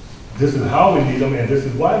 this is how we need them and this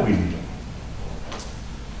is why we need them.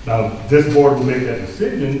 Now, this board will make that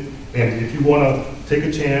decision, and if you want to take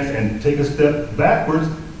a chance and take a step backwards,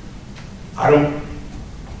 I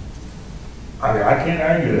can't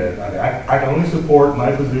argue that. I can only support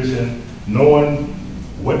my position knowing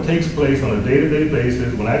what takes place on a day-to-day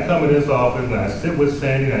basis. When I come in this office and I sit with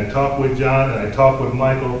Sandy and I talk with John and I talk with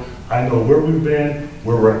Michael, I know where we've been,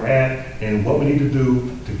 where we're at, and what we need to do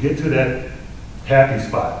to get to that happy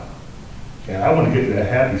spot. And I want to get to that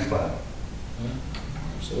happy spot.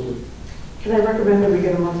 absolutely. Can I recommend that we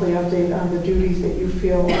get a monthly update on the duties that you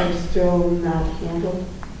feel are still not handled?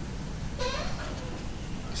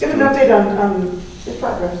 Get an update on the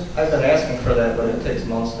progress. I've been asking for that, but it takes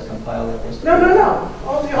months to compile that list. No.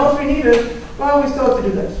 All we need is, well, we still have to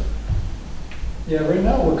do this. Yeah, right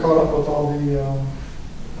now, we're caught up with all the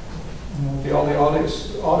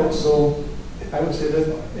audits, so I would say that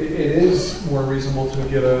it is more reasonable to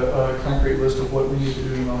get a concrete list of what we need to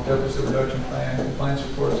do, deficit reduction plan, compliance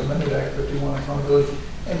reports, amended Act 51, accountability.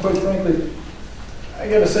 And quite frankly, I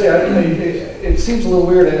gotta say, it seems a little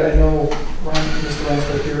weird. I know Mr.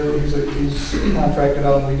 Lansford here, he's contracted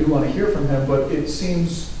out, and we do want to hear from him, but it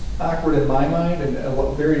seems awkward in my mind and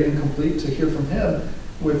very incomplete to hear from him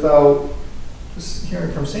without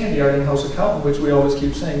hearing from Sandy, our in-house accountant, which we always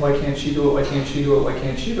keep saying, why can't she do it, why can't she do it, why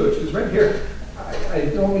can't she do it? She's right here. I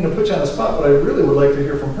don't mean to put you on the spot, but I really would like to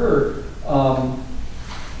hear from her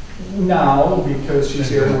now, because she's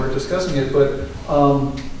here and we're discussing it, but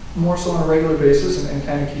more so on a regular basis and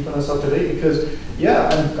kind of keeping us up to date, because, yeah,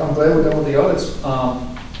 I'm glad we're done with the audits.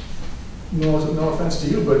 No offense to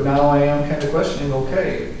you, but now I am kind of questioning,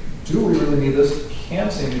 okay, do we really need this? Can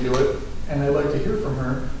Sandy do it? And I'd like to hear from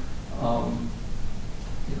her.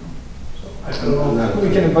 So I don't know if we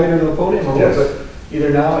can invite her to the podium or what, but either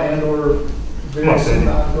now and or very soon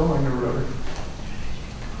ongoing or whatever.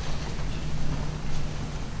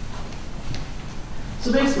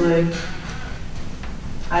 So basically,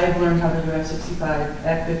 I've learned how to do Act 65,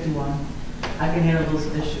 Act 51. I can handle those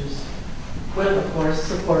issues. With, of course,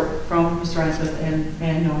 support from Mr. Ryan Smith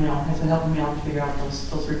and O'Neill has been helping me out to figure out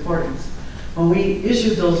those reportings. When we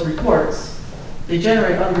issued those reports, they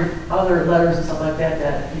generate other letters and stuff like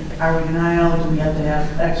that, are we denial, do we have to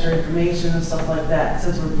have extra information and stuff like that.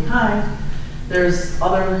 Since we're behind, there's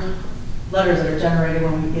other letters that are generated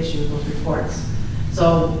when we issue those reports.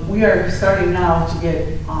 So we are starting now to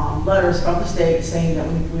get letters from the state saying that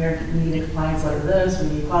we need a compliance letter to this, we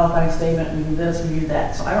need a qualifying statement, we need this, we need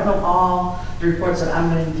that. So I don't know all the reports that I'm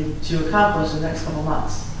going to accomplish in the next couple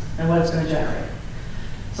months and what it's going to generate.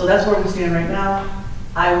 So that's where we stand right now.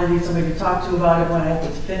 I will need somebody to talk to about it when I have to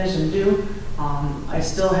finish and do. I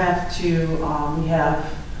still have to, we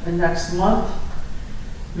have the next month,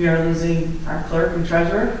 we are losing our clerk and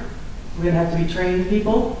treasurer. We're going to have to be training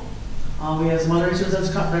people. We have some other issues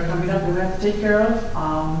that are coming up we're going to have to take care of.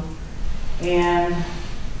 And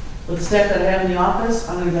with the staff that I have in the office,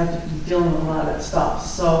 I'm going to have to be dealing with a lot of that stuff.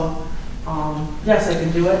 So, yes, I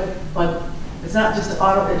can do it, but it's not just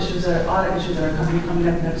audit issues that are coming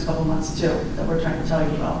up in the next couple months too, that we're trying to tell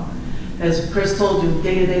you about. As Chris told you,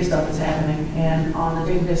 day-to-day stuff is happening, and the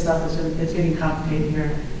day-to-day stuff is getting complicated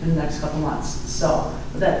here in the next couple months. So,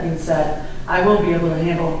 with that being said, I will be able to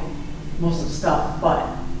handle most of the stuff,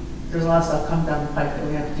 but there's a lot of stuff coming down the pipe that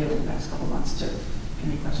we have to deal with in the next couple months too.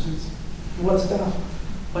 Any questions? What stuff?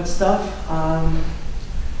 What stuff?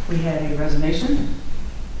 We had a resignation.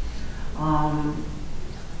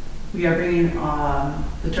 We are bringing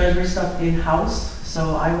the treasury stuff in-house,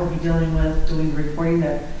 so I will be dealing with doing the reporting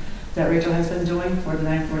that Rachel has been doing for the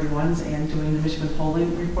 941s and doing the Michigan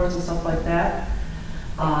polling reports and stuff like that.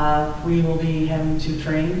 We will be having to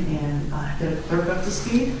train and get a clerk up to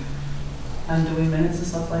speed on doing minutes and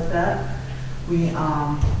stuff like that. We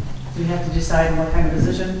have to decide what kind of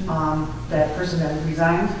position that person that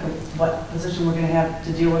resigned, what position we're going to have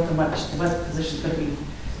to deal with, and what position is going to be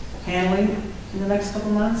handling in the next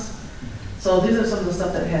couple months. So these are some of the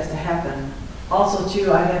stuff that has to happen. Also,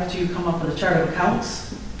 too, I have to come up with a chart of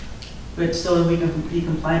accounts, which so that we can be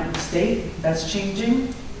compliant with the state. That's changing.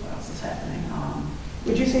 What else is happening?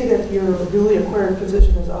 Would you say that your newly acquired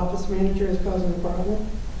position as office manager is causing a problem?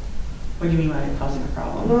 What do you mean by causing a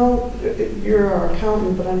problem? Well, you're our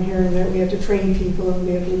accountant, but I'm hearing that we have to train people and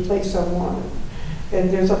we have to replace someone. And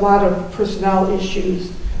there's a lot of personnel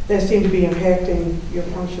issues that seem to be impacting your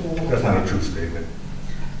function. That's not a true statement.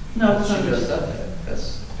 No, it's not She just true. said that.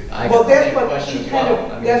 That's, I Well, got the that's same what question she as kind well.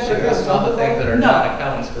 of- I mean, that's she what lists all the things that are No. not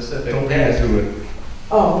accounting specific. Don't get into it.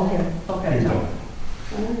 Oh, okay. Okay, Please no.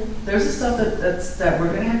 don't. There's the stuff that we're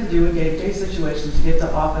gonna have to do in day-to-day situations to get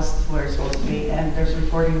to office where it's supposed to be, and there's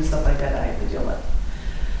reporting and stuff like that I have to deal with.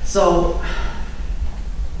 So,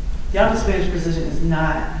 the office manager position is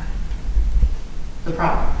not the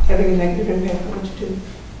problem. Having a negative impact on what you do.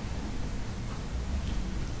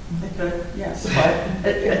 It could, yes,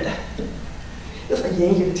 but It's like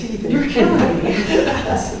yanking your teeth. you're killing me.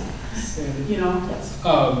 You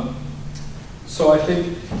know, So I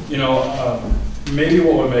think, you know, maybe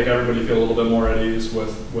what would make everybody feel a little bit more at ease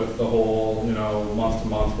with the whole, you know, month to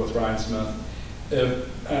month with Ryan Smith,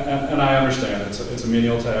 and I understand it's a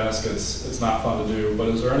menial task, it's not fun to do, but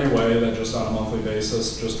is there any way that just on a monthly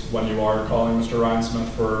basis, just when you are calling Mr. Ryan Smith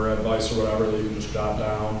for advice or whatever, that you can just jot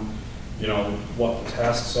down, you know, what the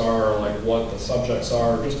tasks are, or like what the subjects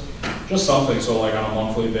are, just something, so like on a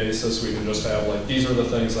monthly basis, we can just have like, these are the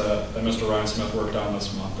things that Mr. Ryan Smith worked on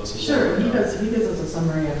this month. This is what sure, we're doing. he gives us a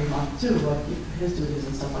summary every month too, like his duties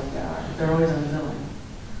and stuff like that. They're always on the billing.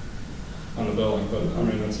 On the billing, but I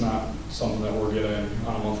mean, it's not something that we're getting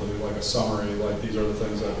on a monthly, like a summary, like these are the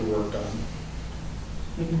things that we worked on.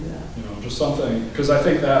 We can do that. You know, just something, because I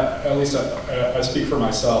think that, at least I speak for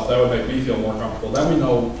myself, that would make me feel more comfortable. Then we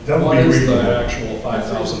know That would what be is reasonable. the actual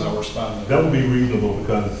 5,000 that we're spending. That would be reasonable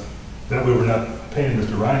because that way we're not paying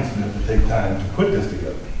Mr. Ryan Smith to take time to put this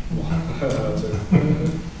together. That's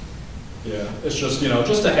it. Yeah, it's just, you know,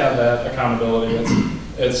 just to have that accountability,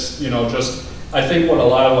 it's, you know, just, I think what a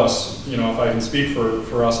lot of us, you know, if I can speak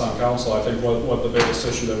for us on council, I think what the biggest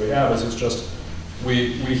issue that we have is it's just, we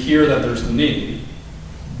hear that there's the need,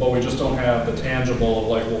 but we just don't have the tangible of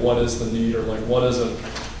like, well, what is the need, or like, what is it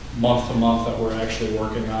month to month that we're actually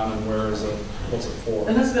working on, and where is it, what's it for?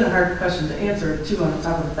 And that's been a hard question to answer too, on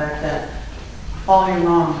top of the fact that all year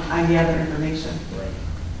long, I gather information. Right.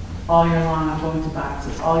 All year long, I'm going to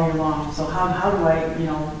boxes, all year long. So how do I, you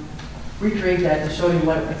know, recreate that to show you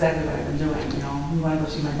exactly what I've been doing, you know? You want to go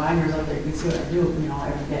see my binders up there, you can see what I do, you know,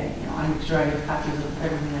 every day. You know, I make sure I get copies of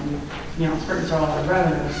everything that you know, it's pertinent to all our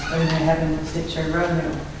revenues, everything that happened with state share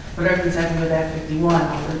revenue, but everything's happening with Act 51,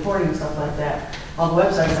 all the reporting and stuff like that, all the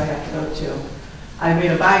websites I have to go to. I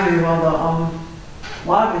made a binder of all the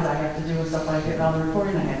logins I have to do and stuff like that, and all the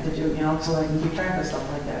reporting I have to do, you know, so I can keep track of stuff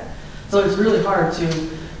like that. So it's really hard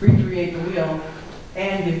to recreate the wheel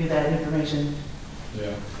and give you that information Yeah.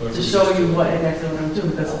 but if to we show just you do- what exactly what I'm doing,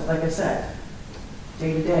 because like I said,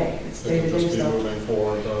 day to day, it's It day could to day just be stuff. moving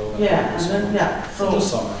forward though. Yeah, and then, yeah, so Just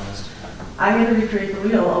summarized. I had to recreate the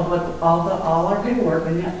wheel of what all our paperwork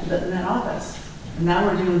in that office. And now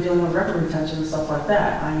we're dealing with record retention and stuff like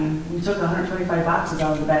that. I mean, we took 125 boxes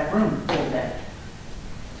out of the back room the other day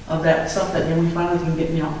of that stuff that we finally can get,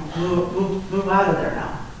 you know, move out of there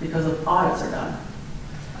now because of audits are done.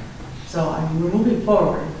 So, I mean, we're moving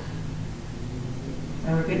forward.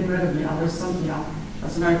 And we're getting rid of, you know, there's some, you know,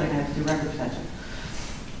 that's another thing I have to do, record retention.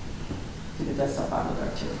 To get that stuff out of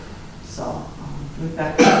there too. So, we've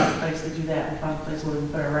got a place to do that. We found a place where we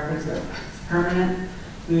put our records that are permanent.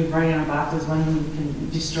 We write in our boxes when we can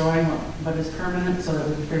destroy what is permanent so that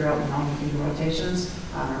we can figure out how we can do rotations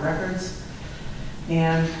on our records.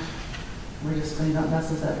 And we're just cleaning up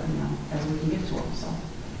messes that, you know, as we can get to them. So,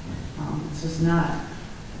 it's just not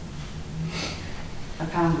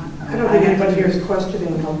accounting. I don't think anybody here is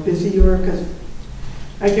questioning how busy you are, because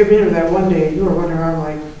I came in with that one day, you were running around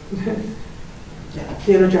like Yeah,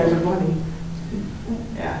 the Energizer Bunny.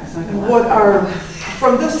 yeah, it's not gonna last. What are,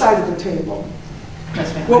 from this side of the table,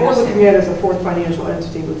 That's fine. what I we're looking understand. at is a fourth financial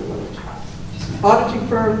entity with the village. Auditing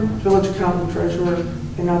firm, village accountant, treasurer,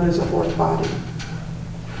 and now there's a fourth body.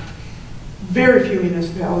 Very few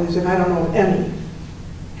municipalities, and I don't know of any,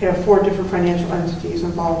 have 4 different financial entities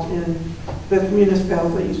involved in the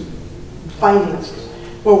municipalities' finances.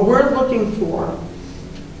 What we're looking for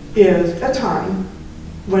is a time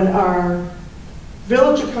when our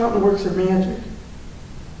village accountant works their magic.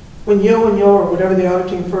 When Yo and Yo, or whatever the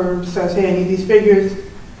auditing firm says, hey, I need these figures,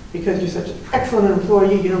 because you're such an excellent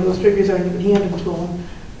employee, you know, those figures aren't even handed to them.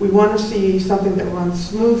 We want to see something that runs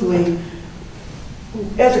smoothly.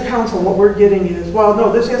 As a council, what we're getting is, well,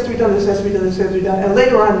 no, this has to be done, this has to be done, this has to be done, and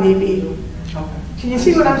later on, maybe. Okay. Can you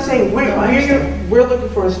see what I'm saying? No, I understand. We're looking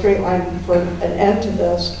for a straight line, for an end to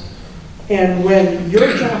this. And when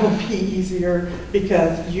your job will be easier,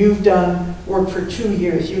 because you've done work for 2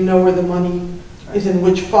 years, you know where the money is in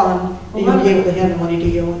which fund, and you'll be able to hand the money to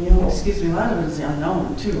yellow and yellow. Excuse me, a lot of it is the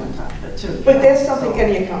unknown too on top of it too. But that's something So-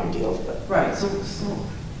 any accountant deals with. Right, so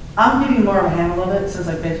I'm getting more of a handle of it since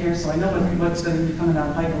I've been here, so I know what's going to be coming down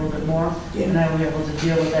the pipe a little bit more. Yeah. And I will be able to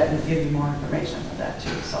deal with that and give you more information on that too,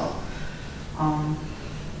 so.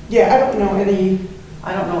 Yeah, I don't know any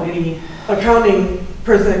I don't know any, accounting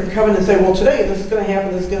person that can come in and say, well, today this is gonna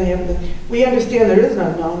happen, this is gonna happen. We understand there is an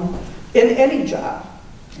unknown in any job.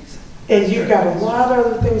 And you've got a lot of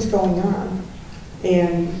other things going on.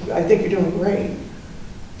 And I think you're doing great.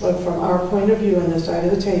 But from our point of view on this side of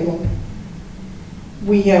the table,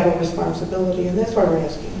 we have a responsibility, and that's why we're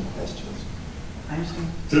asking questions. I understand.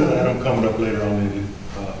 There's an item coming up later on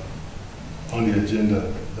the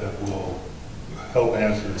agenda that will help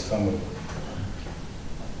answer some of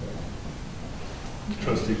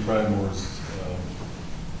Trustee Pridemore's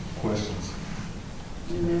questions.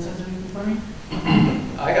 Anybody else have anything for me?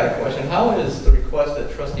 I got a question. How is the request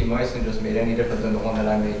that Trustee Meisen just made any different than the one that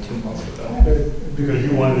I made 2 months ago? Because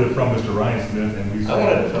you wanted it from Mr. Ryan Smith, and we I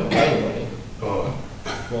wanted it said, from anybody. Well,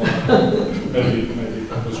 maybe,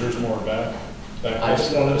 was yours more back? I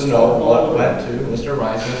just wanted to know what went to Mr.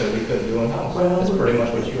 Reisman that we could do in-house. Well- That's pretty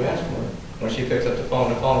much what you asked for. When she picks up the phone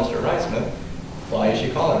to call Mr. Reisman, why is she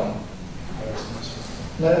calling him?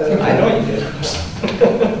 I know you did.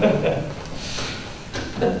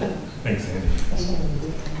 thanks, Andy.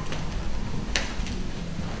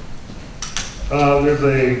 There's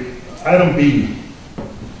a item B.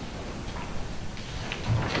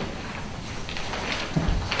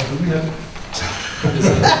 Oh, do we have-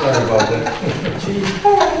 Sorry about that.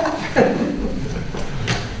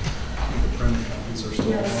 These are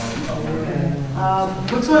still on.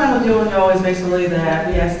 What's going on with Yo is basically that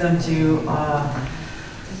we asked them to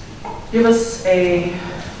give us a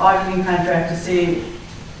auditing contract to see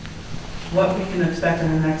what we can expect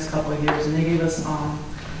in the next couple of years. And they gave us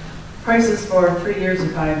prices for 3 years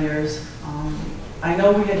and 5 years. I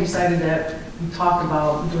know we had decided that we talked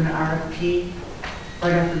about doing an RFP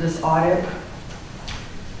right after this audit.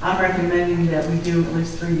 I'm recommending that we do at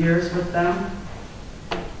least 3 years with them.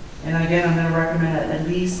 And again, I'm going to recommend at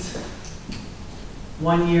least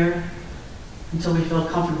 1 year until we feel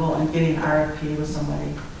comfortable in getting an RFP with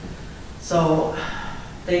somebody. So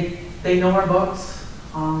they know our books.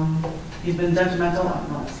 He's been detrimental,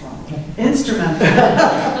 no, it's wrong. Instrumental.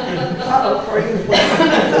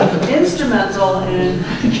 Instrumental in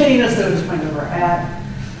getting us to the point where we're at.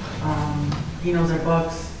 He knows our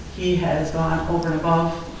books. He has gone over and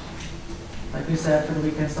above, like we said, for the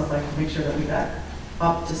weekend stuff, like to make sure that we got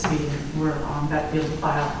up to speed. We're got to be able to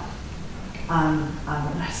file on the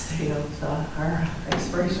last day of our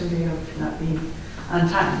expiration date of not being on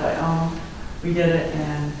time. But we did it,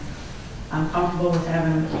 and I'm comfortable with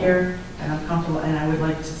having him here, and I'm comfortable, and I would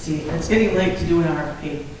like to see, it's getting late to do an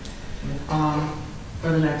RFP for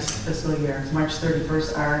the next fiscal year. It's March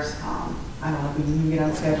 31st, ours. I don't know if we can get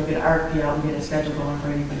on schedule, get an RFP out, and get a schedule going for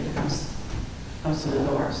anybody that comes to the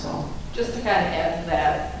door, so. Just to kind of add to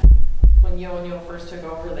that, when Yo first took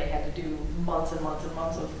over, they had to do months and months and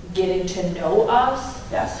months of getting to know us.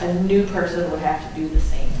 Yes. A new person would have to do the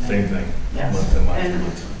same thing. Same thing. Yes. Months and months and And-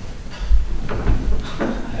 months.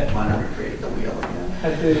 I want to recreate the wheel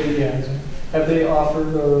again. Have they offered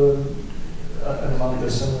an amount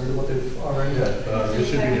that's similar to what they've already got? It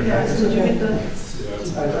should be in your Yes, package. did you get the?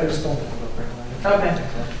 I just don't have it right now. Okay.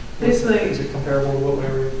 Basically, Is it comparable to what we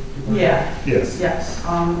were? yeah. Yes. Yes,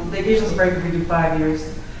 they gave us a break if we do 5 years.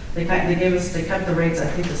 They kept the rates, I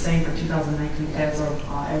think, the same for 2019 as of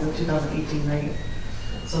 2018 rate.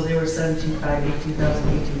 So they were 17.5, 18,000,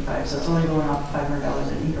 18.5, so it's only going up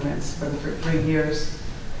 $500 in increments for the 3 years.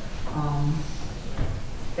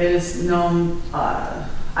 It is known, I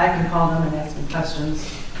can call them and ask them questions.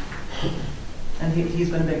 And he's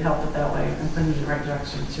been a big help with that way and put me in the right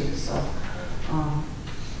direction too, so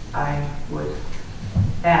I would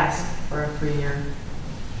ask for a 3-year.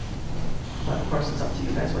 But of course, it's up to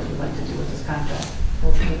you guys what you'd like to do with this contract.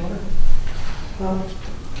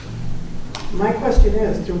 My question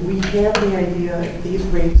is, do we have any idea if these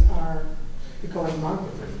rates are the going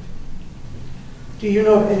market rate? Do you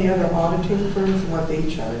know of any other auditing firms and what they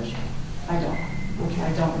charge? I don't. Okay.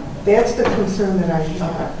 I don't know. That's the concern that I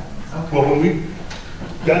have. Okay. Well, when we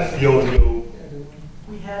got Yo,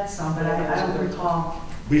 We had some, but I don't recall.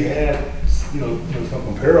 we had, some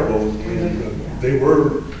comparables, and they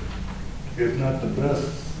were, if not the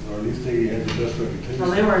best, or at least they had the best reputation.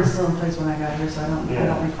 Well, they were still in place when I got here, so I don't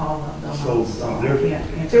recall them. So, So I they're- can't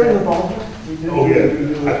answer They're in the that. ballpark? Oh,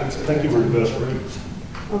 yeah, I think they were the best rates.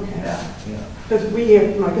 Okay. Yeah. Yeah. Because we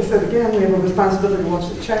have, like I said again, we have a responsibility to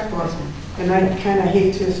watch the checkbook. And I kind of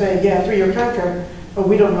hate to say, yeah, 3-year contract, but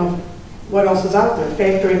we don't know what else is out there.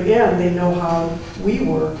 Factoring in, they know how we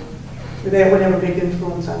work. That would have a big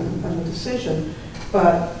influence on the decision.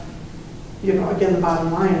 But, you know, again, the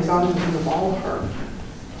bottom line is I'm in the ballpark.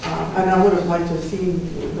 And I would have liked to have seen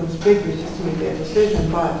those figures just to make that decision.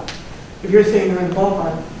 But if you're saying they're in the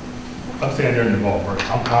ballpark, I'm saying they're in the ballpark.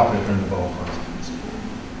 I'm confident they're in the ballpark.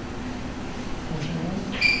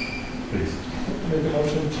 Please. Make a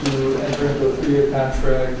motion to enter into a 3-year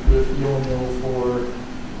contract with Yo for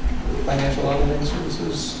financial auditing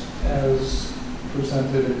services as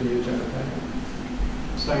presented in the agenda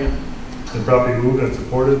packet. Second. It's properly moved and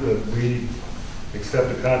supported that we accept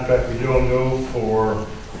the contract with Yo for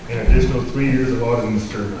an additional 3 years of auditing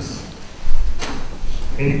service.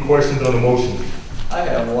 Any questions on the motion? I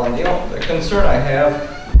have one. The concern I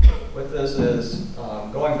have with this is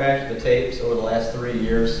going back to the tapes over the last 3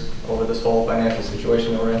 years over this whole financial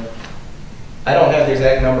situation that we're in. I don't have the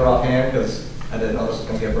exact number offhand because I didn't know this was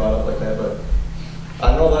going to get brought up like that, but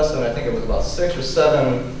on no less than I think it was about 6 or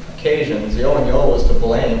 7 occasions, Yo was to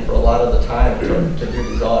blame for a lot of the time to do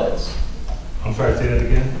these audits. I'm sorry, say that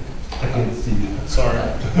again? I can't see you. Sorry.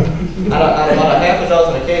 On about a half a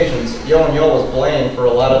dozen occasions, Yo was blamed for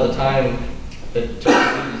a lot of the time it took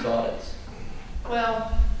to do these audits.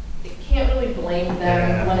 Well, you can't really blame them.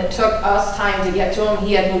 Yeah. When it took us time to get to him,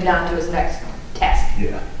 he had moved on to his next task.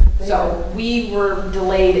 Yeah. So we were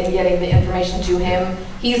delayed in getting the information to him.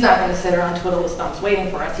 He's not going to sit around twiddle his thumbs waiting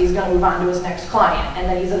for us. He's going to move on to his next client, and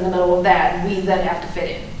then he's in the middle of that. We then have to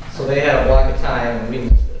fit in. So they had a block of time and we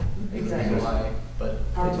missed it. Exactly. Why, but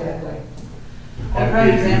Exactly. And prime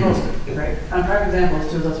examples, right, and prime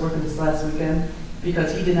examples too, is us working this last weekend,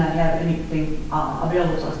 because he did not have anything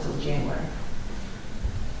available to us till January.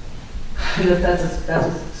 That's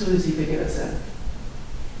as soon as he could get us in.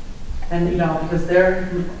 And, you know, because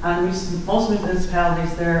most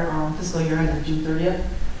municipalities, their fiscal year ended June 30th,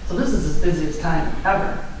 so this is his busiest time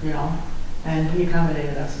ever, you know, and he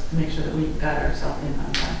accommodated us to make sure that we got ourselves in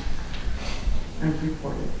on time and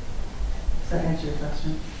reported. Does that answer your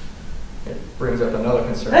question? it brings up another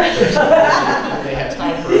concern. They have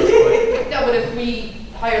time for us, No, but if we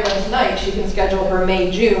hire them tonight, she can schedule her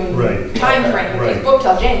May, June Right. timeframe. If Right. he's booked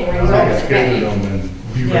till January, I he's can always schedule May. them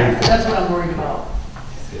and be Yeah, ready for that's what I'm worried about.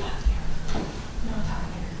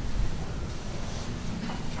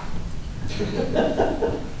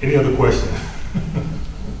 Any other questions?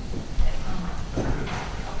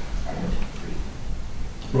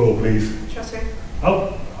 Roll, please. Trustee,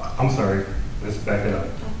 Oh, I'm sorry. Let's back it up.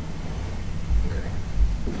 Okay.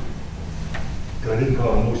 'Cause I didn't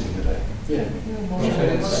call a motion, did I? but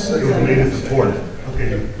It was made and supported.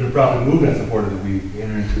 Okay, been properly moved and supported that we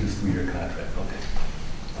enter into this 3-year contract. Okay.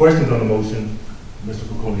 Questions on the motion? Mr.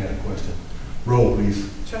 Pacoli had a question. Roll, please.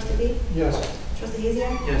 Trustee B? Yes. Trustee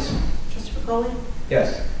Hezier? yes. Trustee Pacoli?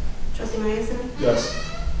 Yes. Trustee Myerson? Yes.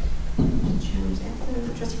 Chairman's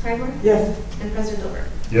absent. Trustee Kreidler? yes. And President Dolbert.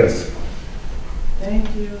 Yes.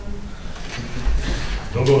 Thank you.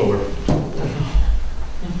 Don't go nowhere.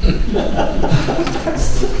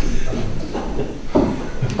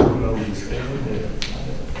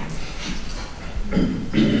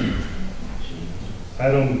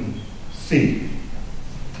 Item C.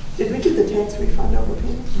 Did we get the tax refund over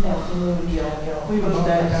here? We moved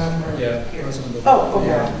that down. Yeah. Oh,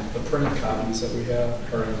 okay. The printed copies that we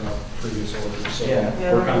have are in the previous order, so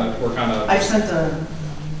Yeah. we're kind of. I sent a,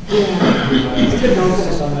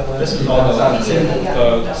 This is all that's on the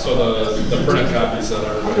table. So the printed copies that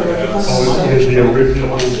everybody has. Oh, is the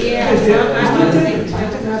original?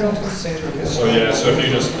 So yeah, so if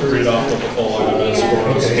you just read off what the full item is for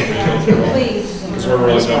us, when we go through them. Please. Because we're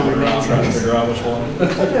really jumping around trying to figure out which one.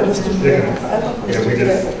 Yeah, we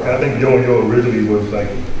just, I think Yo originally was like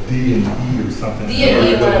D and E or something. D and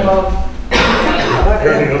E went above.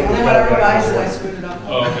 Everything else was then when I revised it, I back. screwed it up.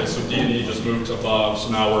 Oh, okay, so D and E just moved to above, so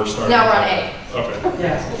now we're starting. Now we're on A. Okay,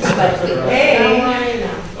 Yes. Hey.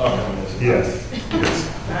 okay, Yes, yes.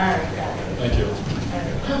 thank you.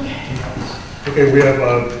 Okay, we have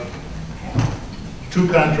 2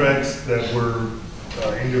 contracts that were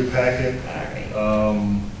in your packet.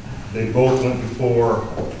 They both went before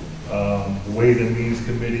the Ways and Means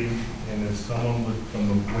Committee, and if someone from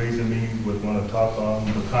the Ways and Means would want to talk on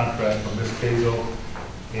the contract for Ms. Cazo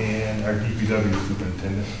and our DPW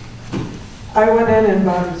superintendent. I went in and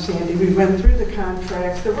Bob and Sandy, we went through the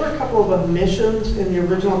contracts. There were a couple of omissions in the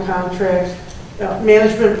original contracts,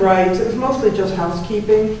 management rights, it was mostly just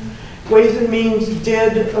housekeeping. Ways and Means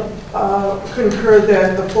did concur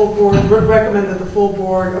that the full board, recommend that the full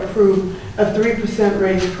board approve a 3%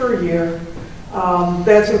 raise per year.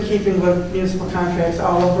 That's in keeping with municipal contracts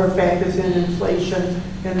all over, factors in inflation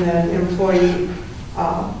and then employee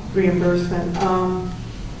reimbursement.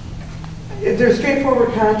 They're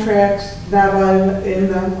straightforward contracts, not a lot in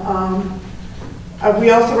them. We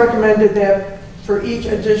also recommended that for each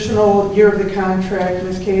additional year of the contract,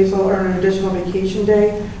 Ms. Kays will earn an additional vacation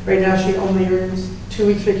day. Right now, she only earns 2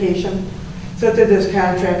 weeks vacation. So after this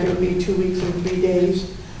contract, it would be 2 weeks and 3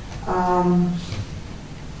 days.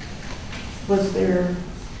 Was there?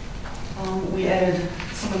 We added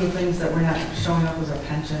some of the things that were not showing up as a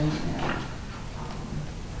pension and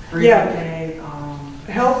free Yeah. day.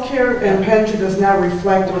 Healthcare and pension does not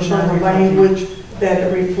reflect or show the language that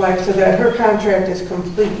it reflects, so that her contract is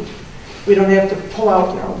complete. We don't have to pull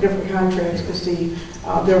out, different contracts to see.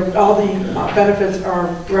 All the benefits are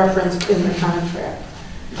referenced in the contract.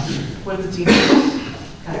 With the teachers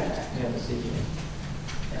contract. Yeah, the CPA.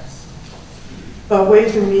 Yes. But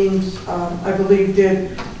Ways and Means, I believe,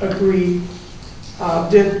 did agree,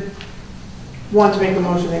 did want to make a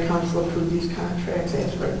motion that council approve these contracts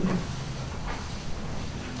as written.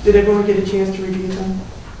 Did everyone get a chance to review them?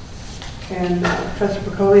 And Trustee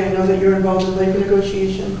Pacoli, I know that you're involved in labor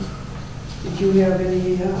negotiations. Did you have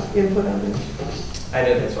any input on this? I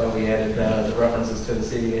did, that's why we added the references to the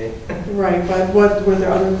CDA. Right, but what were there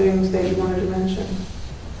other things that you wanted to mention?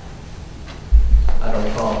 I don't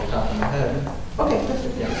recall off the top of my head. Okay, that's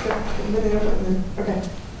it. Yeah. Okay.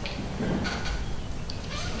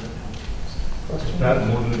 That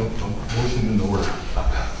motion in order.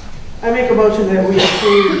 I make a motion that we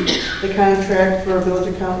approve the contract for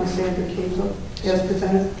Village Accountant Sandra Kazel as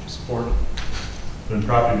presented. Support. Been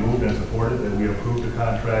properly moved and supported that we approve the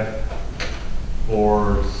contract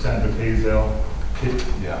for Sandra Kazel.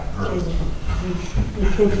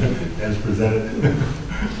 As presented.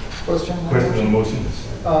 Question? Question on the motion?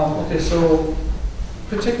 Okay, so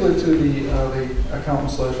particular to the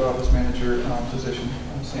accountant / office manager position,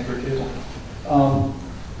 Sandra Kazel.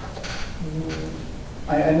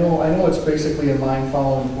 I know it's basically in line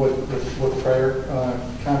following what the prior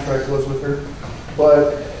contract was with her,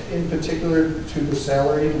 but in particular to the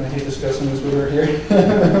salary, and I hate discussing this with her here,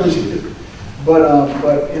 but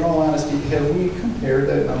in all honesty, have we compared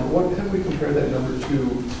that number? What have we compared that number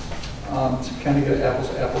to kind of get apples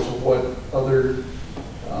to apples of what other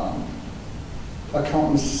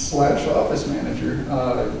accountants / office manager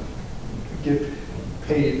get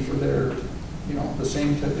paid for their, the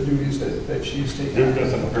same type of duties that she's taking? There's been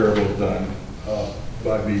some comparables done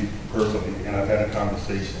by me personally, and I've had a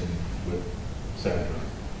conversation with Sandra.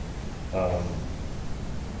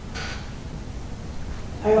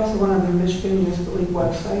 I also went on the Michigan Municipal League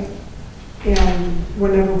website, and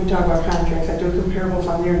whenever we talk about contracts, I do comparables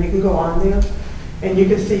on there, and you can go on there, and you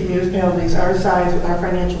can see municipalities our size with our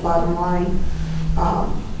financial bottom line,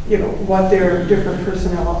 what their different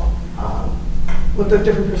personnel, what the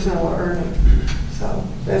different personnel are earning. So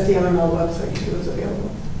that's the MML website too, is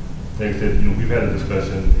available. Like I said, we've had a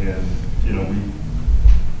discussion, and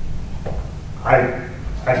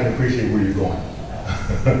I can appreciate where you're going,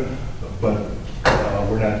 but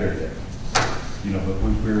we're not there yet. But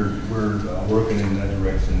we're working in that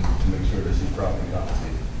direction to make sure that she's properly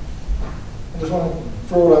compensated. I just want to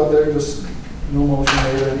throw it out there, just no motion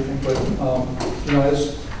made or anything, but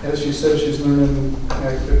as she said, she's learned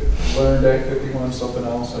Act 51, something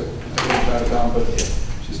else. I didn't jot it down, but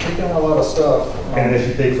she's taking on a lot of stuff. And as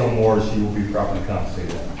she takes on more, she will be properly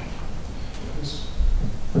compensated.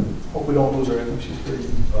 Hope we don't lose her. I think she's pretty.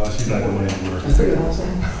 She's not going anywhere. That's pretty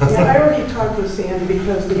awesome. Yeah, I already talked with Sandy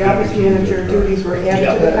because the office manager duties were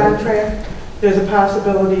added to the contract. There's a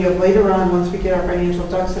possibility of later on, once we get our financial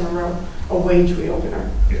ducks in a row, a wage reopener.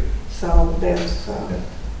 Yeah. So that's,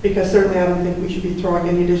 because certainly I don't think we should be throwing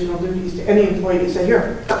any additional duties to any employee to say,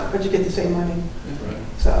 here, but you get the same money. Right.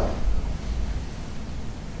 So.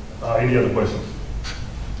 Any other questions?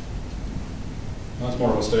 That's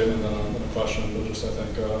more of a statement than a question, but just I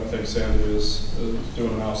think Sandy is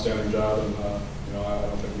doing an outstanding job, and I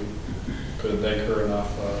don't think we could thank her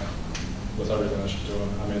enough with everything that she's doing.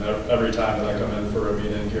 I mean, every time that I come in for a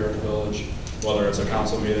meeting here at the village, whether it's a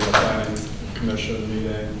council meeting, a planning commission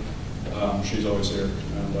meeting, she's always here,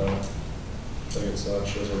 and I think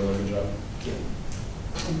she does a really good job.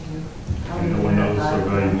 Thank you. And no one knows so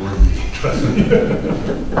valuable as me, trust me.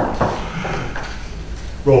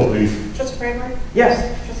 Roll, please. Trustee Craig? Yes.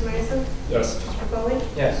 Trustee Madison? Yes. Trustee Pacoli?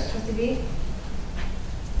 Yes. Trustee B?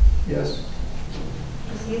 Yes.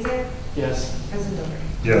 Trustee Ezek? Yes. President Dover?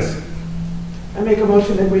 Yes. I make a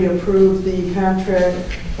motion that we approve the contract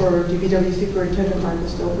for DPW Superintendent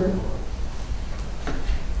Marcus Dilbert.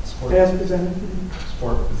 Support. As presented.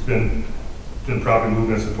 Support. It's been Been properly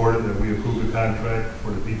moved and supported that we approve the contract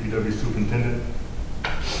for the DPW superintendent.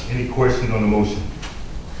 Any questions on the motion?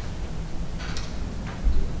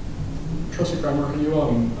 Trustee Kramer, can you,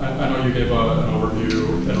 I know you gave an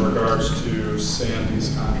overview in regards to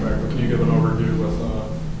Sandy's contract, but can you give an overview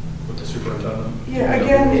with the superintendent? Yeah,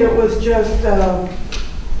 again, it was just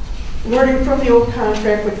wording from the old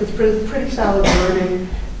contract, which was pretty solid wording.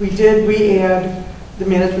 We did re-add the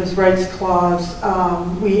management's rights clause.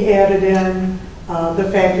 We added in the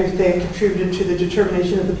factors that contributed to the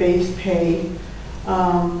determination of the base pay.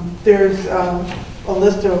 There's a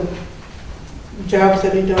list of jobs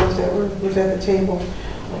that he does that was at the table.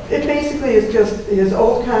 It basically is just his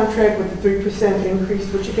old contract with the 3% increase,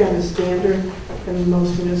 which again is standard in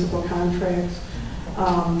most municipal contracts.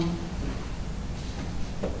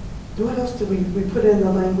 What else did we put in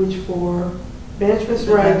the language for? Management's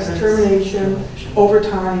rights, termination,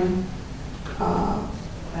 overtime,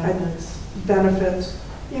 benefits.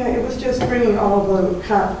 Yeah, it was just bringing all of the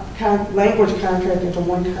language contract into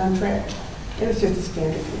one contract. It was just a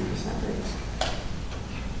standard 3% raise.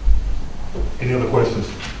 Any other questions?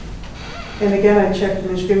 And again, I checked the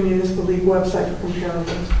Michigan Municipal League website for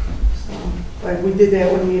comparables. So, like we did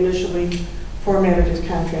that when we initially formatted his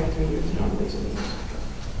contract 3 years ago.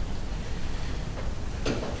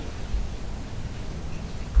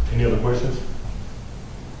 Any other questions?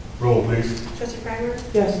 Roll, please. Trustee Primer?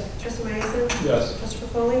 Yes. Trustee Myerson? Yes. Trustee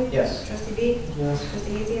Foley? Yes. Trustee B? Yes.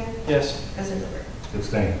 Trustee Etienne? Yes. President Lippert?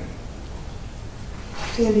 Abstain.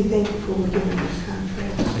 Sandy, thank you for giving this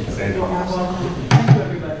contract. Thank you, Sandy. You're welcome. Thank you,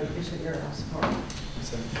 everybody. Appreciate your support.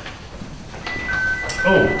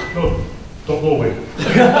 Oh, no, don't go away.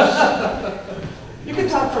 You can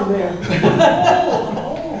talk from there.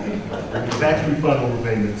 Tax refund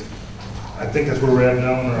overpayments. I think that's where we're at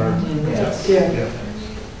now in our. Yes. Yeah.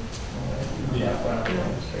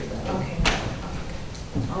 Okay.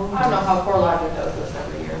 I don't know how CoreLogic does this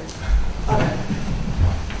every year.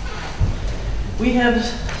 We have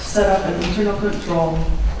set up an internal control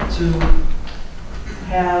to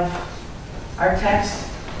have our tax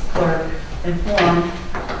clerk inform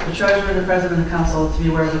the treasurer and the president of the council to be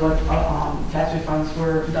aware of what tax refunds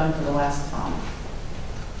were done for the last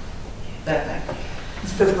that thing.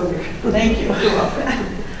 It's fiscal year. Thank you.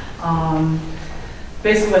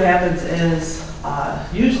 Basically what happens is,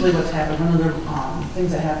 usually what's happened, one of the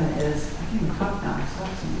things that happen is, I can't even talk now,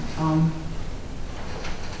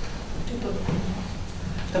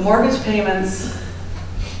 the mortgage payments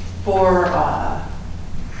for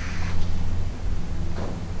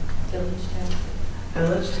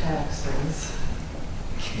village taxes.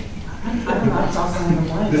 I don't know, it's also in the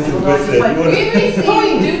blank. This is I don't know, it's good. like- We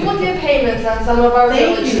received duplicate payments on some of our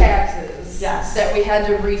Thank village you. taxes. Yes. That we had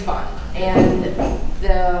to refund. And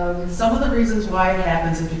Some of the reasons why it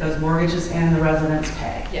happens is because mortgages and the residents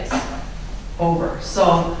pay yes. over.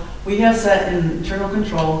 So we have set an internal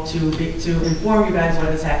control to inform you guys what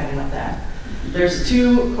is happening with that. There's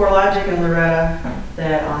two, CoreLogic and Loretta,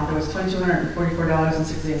 that there was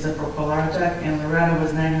 $2,244.68 for CoreLogic, and Loretta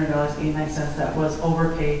was $900.89 that was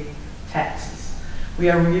overpaid taxes. We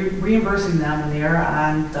are reimbursing them, and they are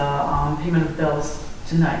on the payment of bills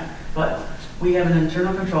tonight. But we have an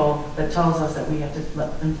internal control that tells us that we have to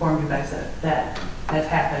inform you guys that has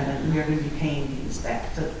happened, and we are going to be paying these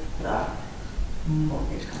back to the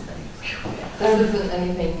mortgage company. This isn't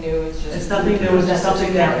anything new, it's just. It's nothing new, it's just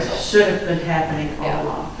something that should have been happening all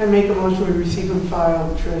along. I make a motion to receive and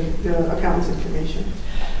file the accountant's information.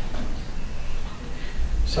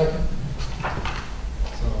 Second.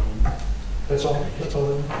 That's all. That's all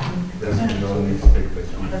that needs to take place.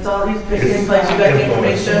 That's all these things in place, you got the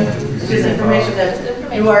information, it's just information that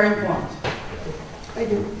you are informed. I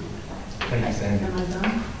do. Thank you, Sandy. Am I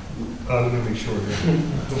done? Let me make sure that,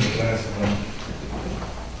 put my glasses on.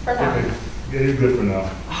 For now. Okay, yeah, you're good for now.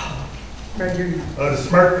 Fred, you're next. The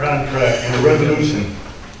SMART contract and the resolution.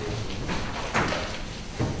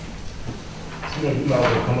 Someone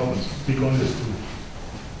will come up and speak on this too.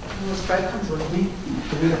 Unless Fred comes with me.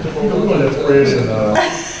 I'm going to Fred and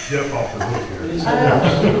Jeff off the hook here.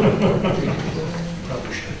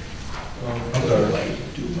 I'm sorry.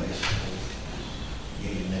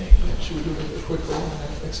 Should we do it quickly,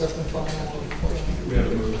 accept and file? We have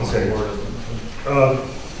to move Okay. forward.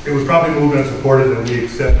 It was probably moved and supported that we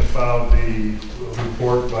accept and file the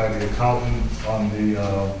report by the accountant on the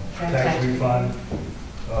tax refund.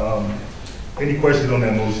 Any questions on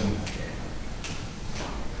that motion?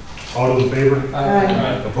 All those in favor?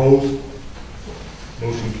 Aye. Opposed?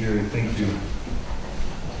 Motion carried. Thank you.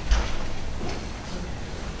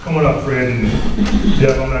 Come on up, Fred and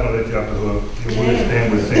Jeff. I'm not going to let you off the hook. You're going to stand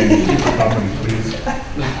with Sandy. Keep the company, please.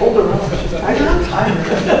 Hold her up. I got time.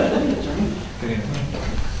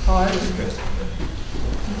 Oh, I was good.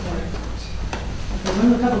 One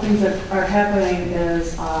of the couple things that are happening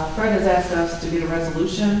is Fred has asked us to get a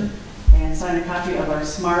resolution and sign a copy of our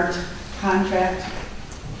SMART contract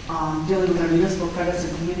dealing with our municipal credits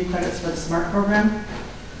and community credits for the SMART program.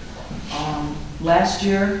 Last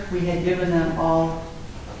year, we had given them all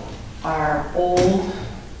our old,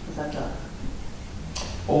 was that the?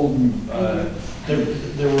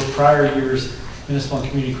 There were prior years municipal and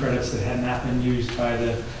community credits that had not been used by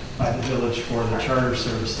the village for the charter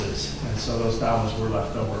services, and so those dollars were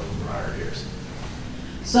left over from prior years.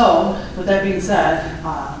 So, with that being said,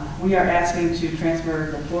 we are asking to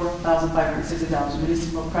transfer the $4,560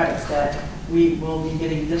 municipal credits that we will be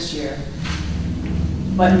getting this year.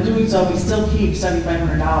 But in doing so, we still keep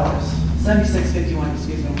 $7,500, $76.51,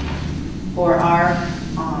 excuse me, for our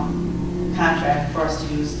contract for us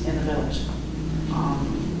to use in the village.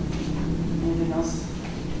 Anything else?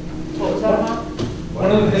 What was that amount?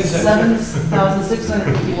 One of the things that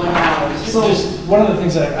 $7,651. So just one of the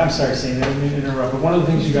things I'm sorry, Sandy, I didn't mean to interrupt, but one of the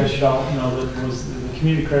things you guys should all know that was the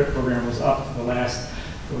community credit program was up to the last.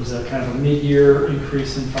 It was a kind of a mid-year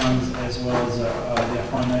increase in funds as well as the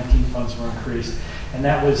FY19 funds were increased, and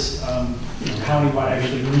that was countywide,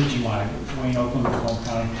 actually region-wide, Wayne, Oakland, Macomb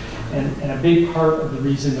County. And a big part of the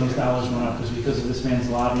reason those dollars went up was because of this man's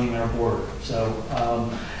lobbying our board. So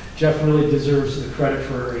Jeff really deserves the credit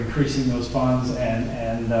for increasing those funds,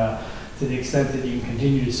 and to the extent that you can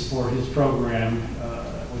continue to support his program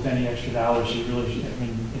with any extra dollars, you really, I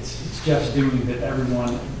mean, it's Jeff's doing that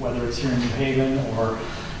everyone, whether it's here in New Haven or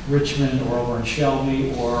Richmond or over in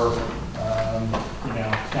Shelby or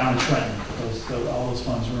down in Trenton, all those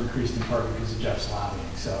funds were increased in part because of Jeff's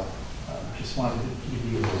lobbying. So just wanted to give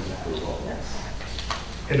you a little of that as well. Yes.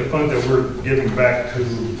 And the funds that we're giving back to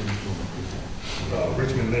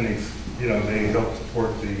Richmond Lennox, they help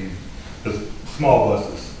support the small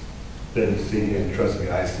buses that you see, and trust me,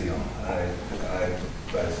 I see them. I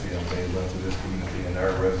see them. They run through this community, and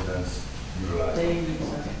our residents utilize them.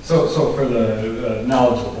 So for the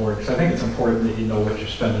knowledge of the board, because I think it's important that you know what you're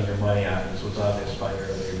spending your money on, as was obvious by your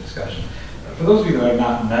earlier discussion. For those of you that have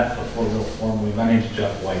not met before real formally, my name is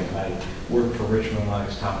Jeff White, and I work for Richmond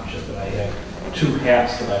Lennox Township, and I have two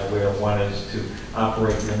hats that I wear. One is to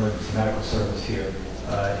operate the emergency medical service here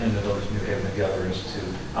in the village of New Haven. The other is to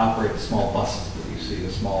operate the small buses that you see,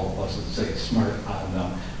 the small buses that say SMART on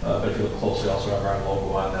them, but if you look closely, also have our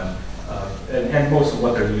logo on them. And most of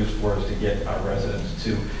what they're used for is to get our residents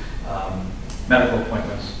to medical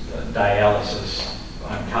appointments, dialysis,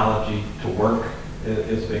 oncology, to work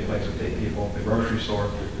is a big place we take people. The grocery store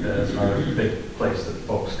is another big place that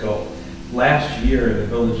folks go. Last year, in the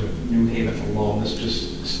village of New Haven alone, this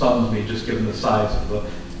just stuns me, just given the size of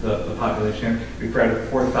the population here, we provided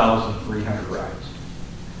 4,300 rides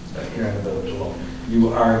here in the village alone. You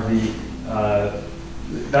are the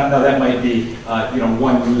now that might be,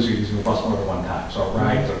 one user using the bus more than one time. So a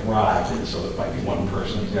ride's a ride, so it might be one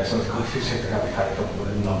person. Yeah, so if you say they're having kind of come up with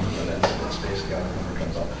a number, but that's basically how the number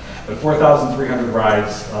comes up. But 4,300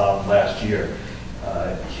 rides last year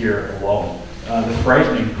here alone. The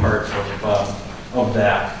frightening part of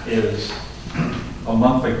that is a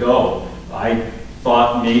month ago, I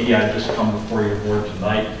thought maybe I'd just come before your board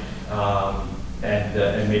tonight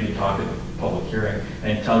and maybe talk at the public hearing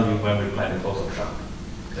and tell you when we plan to close up shop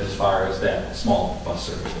as far as that small bus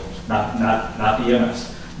service goes. Not the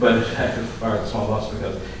EMS, but as far as the small bus,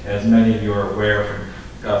 because as many of you are aware from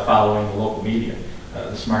following the local media,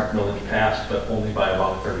 the Smart Village passed, but only by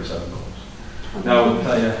about 37 votes. Now, I will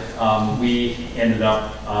tell you, we ended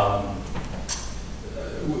up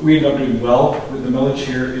doing well with the millage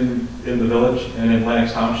here in the village and in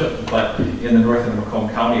Lennox Township, but in the north end of Macomb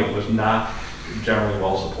County, it was not generally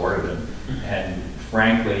well supported. And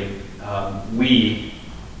frankly,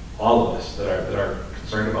 all of us that are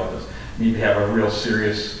concerned about this, need to have a real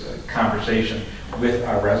serious conversation with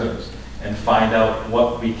our residents and find out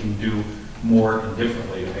what we can do more and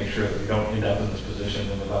differently to make sure that we don't end up in this position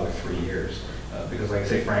in another 3 years. Because like I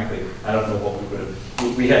say, frankly, I don't know what we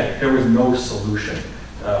would have, there was no solution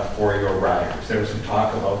for your riders. There was some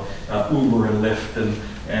talk about Uber and Lyft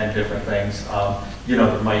and different things.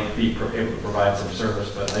 That might be able to provide some service,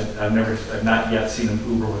 but I've not yet seen an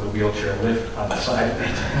Uber with a wheelchair lift on the side of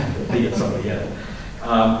it to get somebody in it.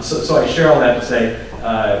 So I share all that to say,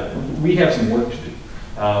 we have some work to do.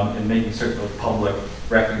 and making certain the public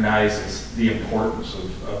recognizes the importance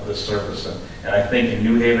of this service. And I think in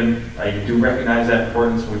New Haven, you do recognize that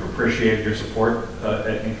importance. We've appreciated your support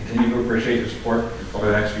and continue to appreciate your support over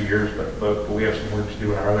the next few years, but we have some work to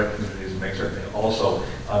do in our other communities to make certain they also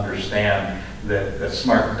understand that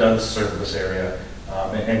SMART does serve this area,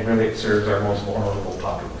 and really it serves our most vulnerable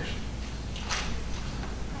population.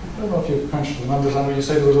 I don't know if you crunched the numbers on it. You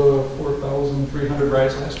said there was over 4,300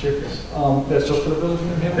 rides last year. That's just for the village of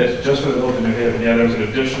New Haven? That's just for the village of New Haven. Yeah, there's an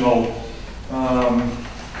additional,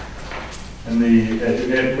 and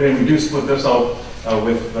we do split this out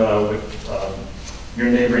with your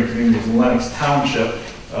neighboring communities. In Lennox Township,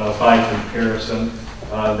 by comparison,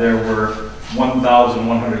 there were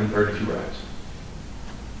 1,132 rides.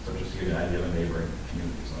 So just to give you an idea of the neighboring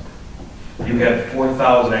communities number. You had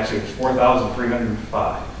 4,000, actually it was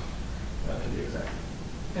 4,305 to be exact.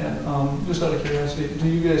 And just out of curiosity, do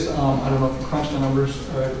you guys, I don't know if you crunched the numbers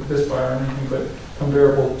this far or anything, but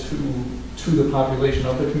comparable to the population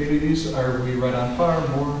of the communities, are we right on par,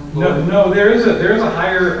 more? No, there is a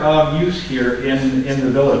higher use here in the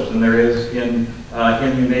village than there is in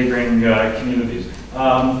your neighboring communities.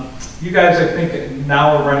 You guys, I think,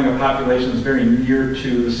 now are running a population that's very near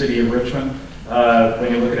to the city of Richmond.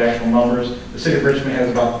 When you look at actual numbers, the city of Richmond has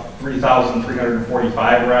about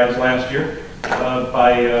 3,345 rides last year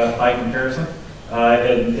by comparison.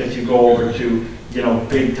 And if you go over to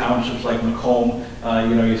big townships like Macomb,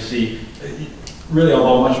 you see really,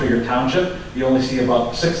 although a much bigger township, you only see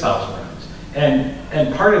about 6,000 rides.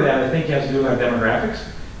 And part of that I think has to do with our demographics.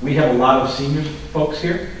 We have a lot of senior folks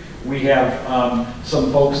here. We have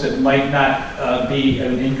some folks that might not be at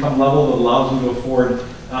an income level that allows them to afford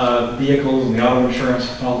vehicles and the auto insurance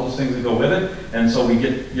and all those things that go with it. And so we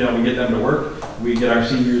get them to work. We get our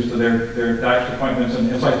seniors to their doctor's appointments.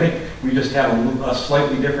 And so I think we just have a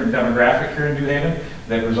slightly different demographic here in New Haven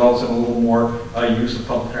that results in a little more use of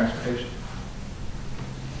public transportation.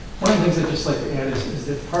 One of the things I'd just like to add is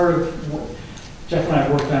that part of what Jeff and I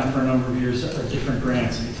have worked on for a number of years are different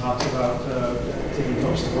grants. And he talks about taking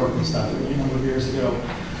folks to work and stuff. A number of years ago,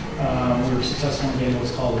 we were successful in getting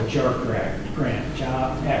what's called a JARC grant,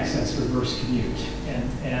 Job Access Reverse Commute.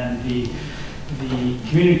 And the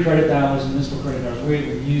community credit dollars and municipal credit dollars, we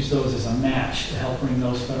use those as a match to help bring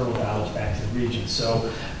those federal dollars back to the region.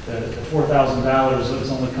 So the $4,000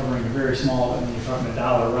 is only covering a very small, I mean, you're talking $1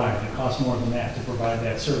 a ride. It costs more than that to provide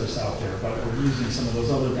that service out there. But we're using some of those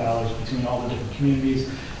other dollars between all the different communities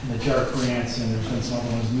and the JARC grants, and there's been some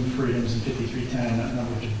other ones, New Freedoms and 5310, and a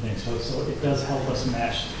number of different things. So it does help us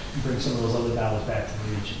match and bring some of those other dollars back to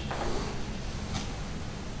the region.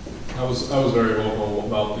 I was very vocal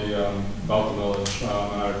about the village, and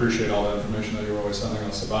I appreciate all the information that you're always sending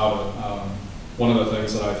us about it. One of the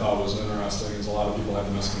things that I thought was interesting is a lot of people have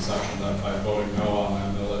the misconception that by voting no on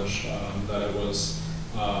that village, that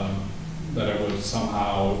it would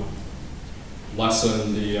somehow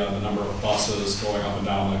lessen the number of buses going up and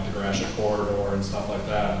down like the Gratiot corridor and stuff like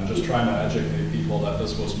that, and just trying to educate people that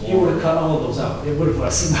this was more. You would have cut all of those out. It would have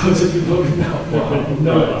lessened those if you voted no.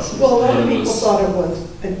 No buses. Well, a lot of people thought it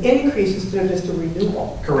was an increase instead of just a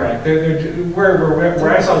renewal. Correct.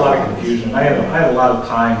 Where I saw a lot of confusion, I had a lot of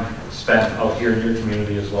time spent out here in your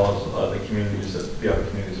community as well as the other communities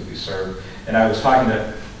that we serve, and I was talking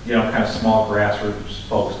to kind of small grassroots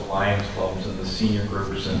folks, the Lions clubs and the senior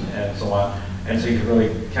groups and so on. And so you could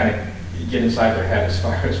really kind of get inside their head as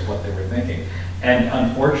far as what they were thinking. And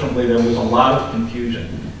unfortunately, there was a lot of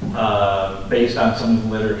confusion based on some of the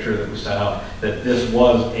literature that was sent out that this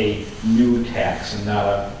was a new tax and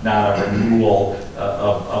not a renewal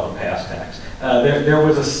of a past tax. There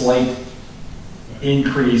was a slight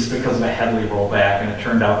increase because of a Headley rollback, and it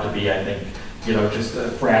turned out to be, I think, just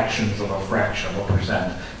fractions of a fraction of a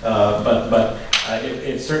percent. But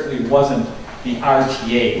it certainly wasn't the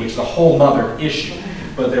RTA, which is a whole nother issue.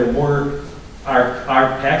 But there were our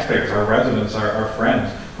taxpayers, our residents, our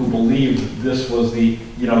friends who believed this was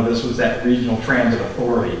this was that regional transit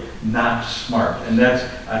authority, not SMART. And that's,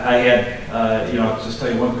 I had, I'll just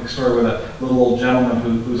tell you one quick story with a little old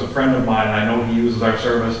gentleman who's a friend of mine, and I know he uses our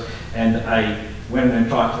service, and I went in and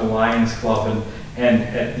talked to the Lions Club, and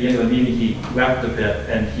at the end of the meeting, he wept a bit,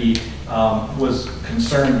 and he was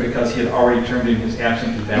concerned because he had already turned in his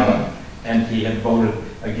absentee ballot, and he had voted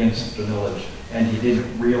against the village, and he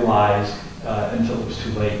didn't realize until it was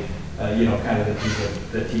too late, kind of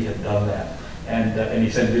that he had done that, and he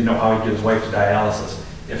said he didn't know how he'd get his wife to dialysis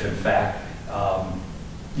if in fact,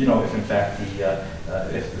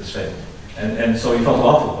 if this failed, and so he felt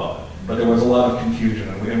awful about it. But there was a lot of confusion,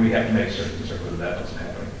 and we have to make certain that doesn't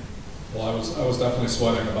happen. Well, I was definitely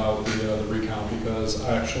sweating about the recount because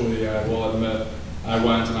I will admit, I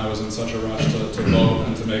went and I was in such a rush to vote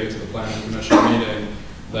and to make it to the planning commission meeting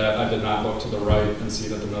that I did not look to the right and see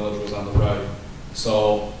that the millage was on the right.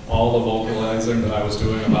 So all the vocalizing that I was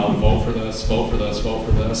doing about vote for this, vote for this, vote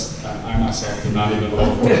for this, I myself did not even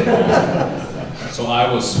vote for it. So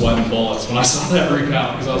I was sweating bullets when I saw that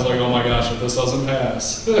recount, because I was like, oh my gosh, if this doesn't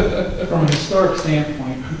pass. From a historic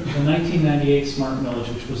standpoint, the 1998 smart millage,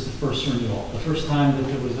 which was the first renewal, the first time that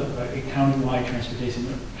there was a countywide transportation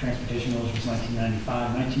millage was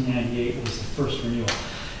 1995. 1998 was the first renewal.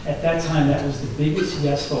 At that time, that was the biggest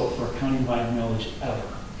yes vote for a countywide millage ever.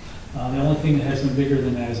 The only thing that has been bigger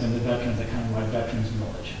than that has been the veterans, the countywide veterans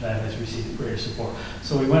millage. That has received greater support.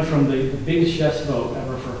 So we went from the biggest yes vote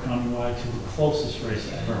ever for countywide to the closest race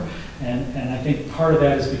ever. And I think part of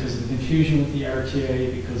that is because of the confusion with the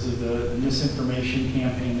RTA, because of the misinformation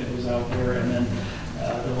campaign that was out there, and then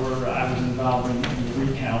I was involved in the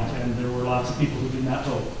recount, and there were lots of people who did not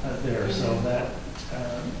vote there. So that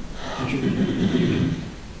contributed to the confusion.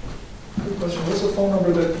 Good question. What's the phone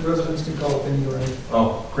number that residents can call if they need a ride?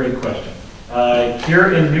 Oh, great question.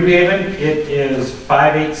 Here in New Haven, it is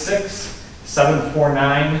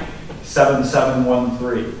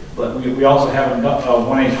 586-749-7713. But we also have a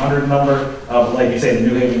 1-800 number, like you say, the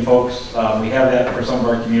New Haven folks. We have that for some of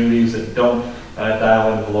our communities that don't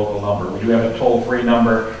dial into the local number. We do have a toll-free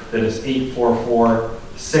number that is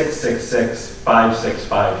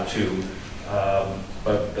 844-666-5652.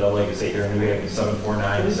 But like I say, here in New Haven,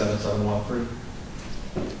 749-7713.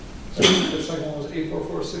 So the second one was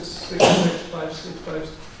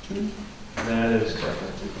 844-666-5652? That is correct.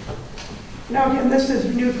 Now, again, this is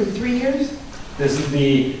renewed for 3 years? This is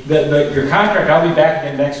your contract. I'll be back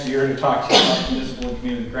again next year to talk to you about municipal and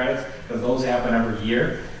community credits, because those happen every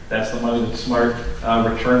year. That's the money that SMART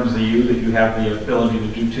returns to you, that you have the ability to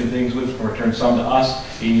do two things with. Return some to us.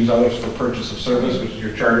 You use others for purchase of service, which is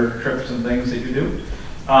your charter trips and things that you do.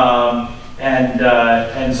 And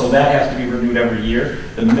so that has to be renewed every year.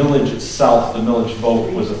 The millage itself, the millage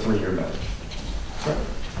vote, was a 3-year millage.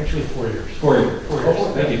 Actually, 4 years. 4 years. 4 years.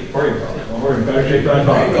 Thank you. 4 years. Well, we're in better shape than I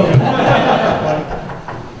thought.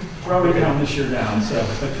 We're already counting this year down, so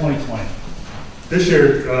by 2020. This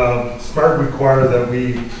year, SMART requires that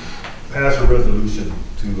we pass a resolution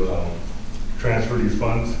to transfer these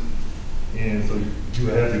funds. And so you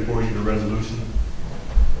have before you the resolution.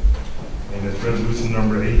 And it's resolution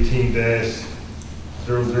number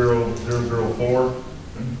 18-00004.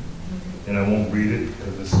 And I won't read it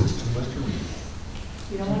because this is too much to read.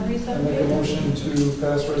 You don't want to read I make a motion to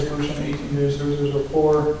pass resolution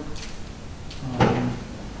 18-0004.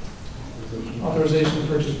 Authorization to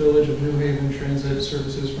purchase Village of New Haven Transit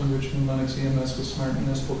services from Richmond Lennox EMS with smart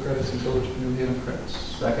municipal credits and Village of New Haven credits.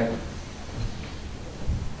 Second.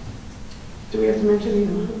 Do we have to mention the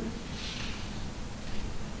amount?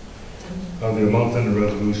 The amount in the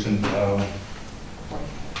resolution,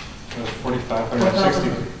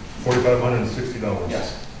 $4,560.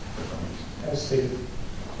 Yes. As stated.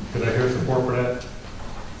 Could I hear support for that?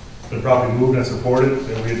 Been properly moved and supported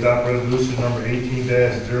that we adopt resolution number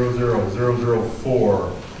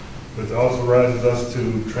 18-00004, which authorizes us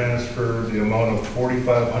to transfer the amount of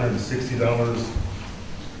 $4,560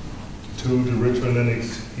 to the Richmond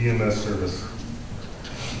Lennox EMS service.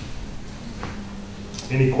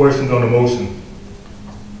 Any questions on the motion?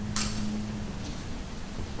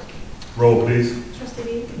 Roll, please. Trustee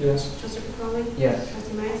Reed? Yes. Trustee Capoli? Yes.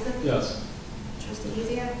 Trustee Madison? Yes. Trustee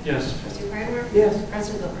Kezia? Yes. Trustee Breimer? Yes.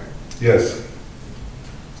 President Gilbert? Yes.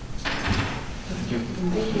 Thank you.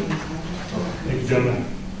 Thank you, gentlemen.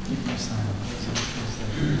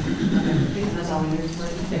 That's all we need for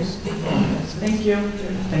it. Thank you.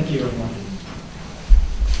 Thank you, everyone.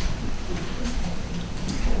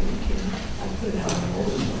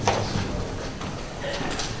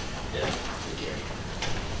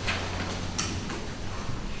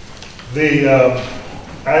 The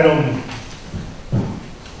item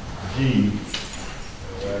G,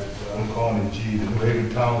 I'm calling it G, the New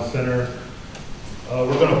Haven Town Center.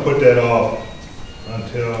 We're going to put that off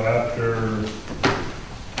until after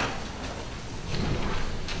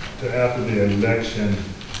the election.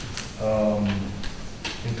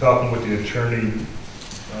 In talking with the attorney,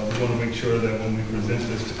 we want to make sure that when we present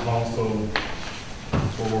this to council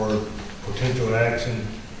for potential action,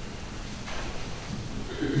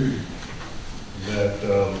 that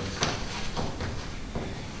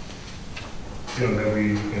that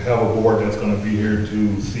we can have a board that's going to be here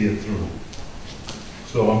to see it through.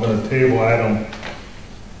 So I'm going to table item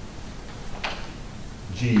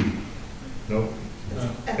G. Nope.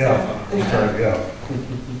 F. I'm sorry, F.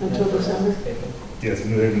 Until December? Yes,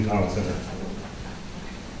 New Haven Town Center.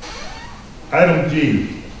 Item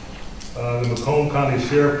G, The Macomb County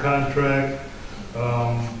Sheriff contract,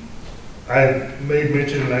 I made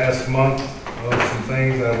mention last month of some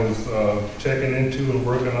things I was checking into and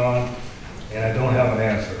working on, and I don't have an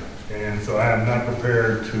answer. And so I am not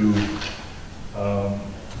prepared to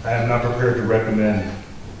recommend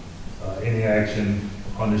any action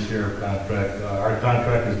on the sheriff contract. Our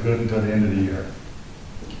contract is good until the end of the year.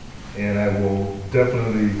 And I will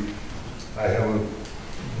definitely, I have a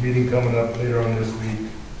meeting coming up later on this week,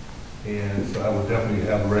 and so I will definitely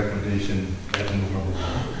have a recommendation at the November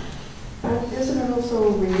board. Isn't it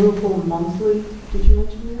also renewable monthly? Did you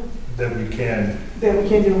mention that? That we can, That we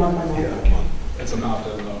can do month by month? yeah, It's an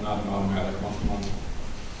opt-in, though, not an automatic month-to-month.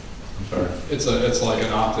 I'm sorry. It's like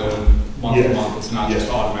an opt-in month-to-month, Yes. it's not Yes.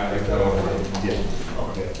 just automatic. Yeah. Okay, Yeah.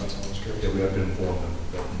 that's all I was curious. Yeah, we have to inform them.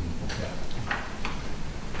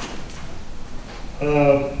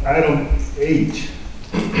 Item H,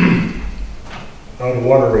 the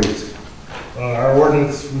water rates. Our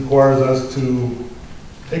ordinance requires us to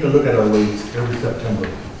take a look at our rates every September.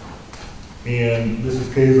 And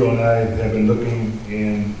Mrs. Kazo and I have been looking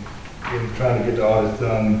and trying to get the audits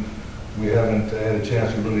done. We haven't had a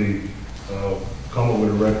chance to really come up with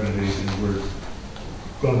a recommendation. We're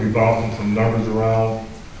going to be bouncing some numbers around.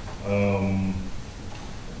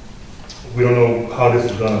 We don't know how this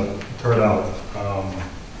is going to turn out.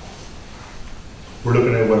 We're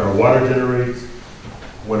looking at what our water generates,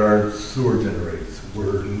 what our sewer generates.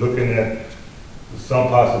 We're looking at some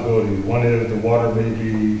possibilities. One is the water may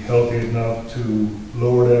be healthy enough to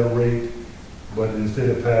lower that rate, but instead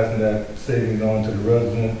of passing that savings on to the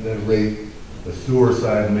resident, that rate, the sewer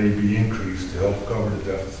side may be increased to help cover the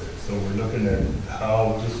deficit. So we're looking at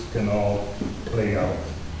how this can all play out.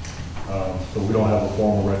 So we don't have a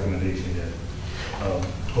formal recommendation yet.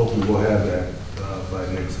 Hopefully we'll have that by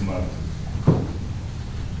next month.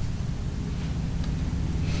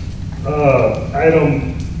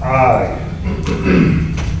 Item I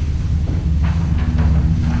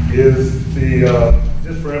is the,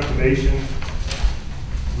 just for information,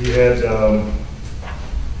 we had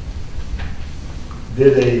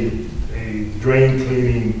did a drain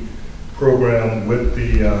cleaning program with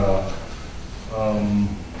the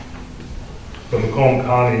Macomb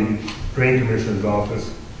County Drain Commissioner's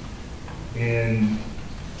office, and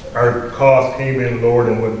our cost came in lower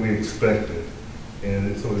than what we expected.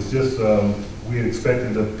 And so it's just, we had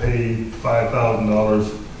expected to pay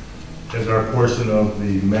 $5,000 as our portion of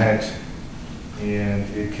the match, and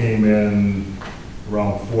it came in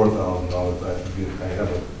around $4,000. I forget, I have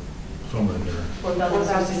it somewhere in there.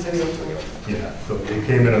 4,066. Yeah, so it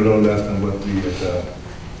came in a little less than what we had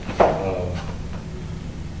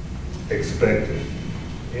expected.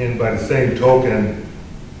 And by the same token,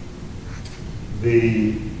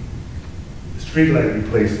 the streetlight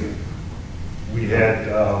replacement, we had,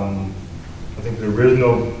 I think the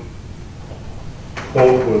original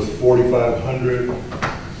quote was $4,500.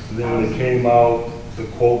 Then when it came out, the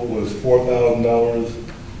quote was $4,000.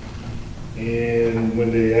 And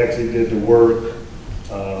when they actually did the work,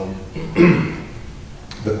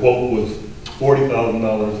 the quote was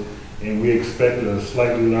 $40,000, and we expected a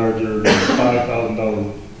slightly larger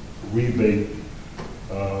 $5,000 rebate.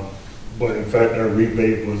 But in fact, our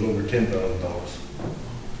rebate was over $10,000.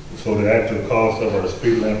 So the actual cost of our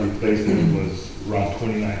street lamp replacement was around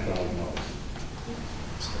 $29,000.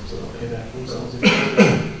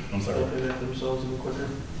 I'm sorry. Pay that themselves even quicker?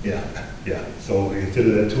 Yeah, yeah. So instead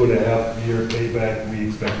of that 2.5-year payback, we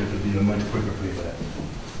expected to be a much quicker payback.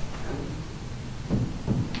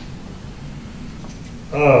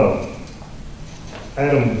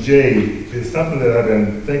 Item J is something that I've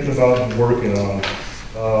been thinking about and working on.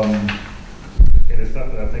 And it's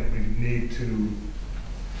something I think we need to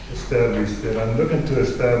establish. That I'm looking to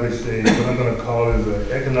establish what I'm going to call is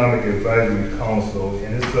an economic advisory council,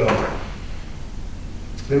 and it's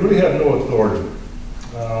they really have no authority.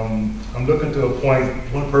 I'm looking to appoint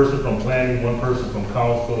one person from planning, one person from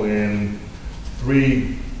council, and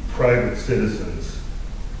 3 private citizens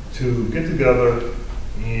to get together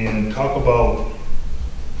and talk about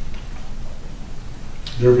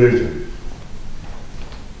their vision.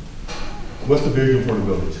 What's the vision for the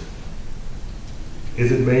village?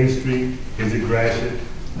 Is it Main Street? Is it Gratiot?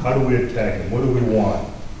 How do we attack it? What do we want?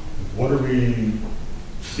 What are we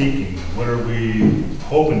seeking? What are we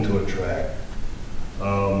hoping to attract?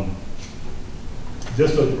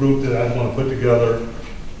 Just a group that I want to put together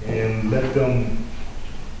and let them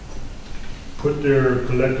put their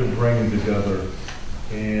collective brains together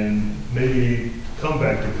and maybe come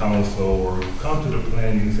back to council or come to the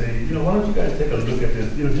planning and say, why don't you guys take a look at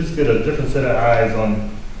this? Just get a different set of eyes on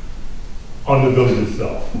on the village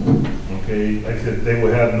itself. Okay, like I said, they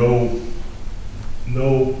will have no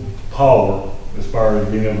power as far as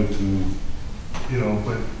being able to,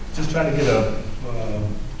 but just trying to get a,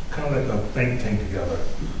 kind of like a think tank together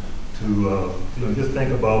to, just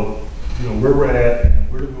think about, where we're at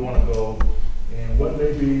and where do we want to go and what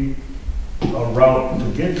may be a route to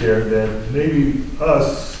get there that maybe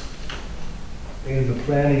us and the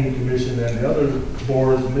planning commission and the other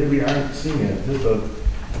boards maybe aren't seeing it. Just a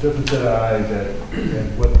different set of eyes at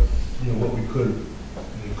what, what we could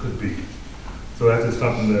be. So that's just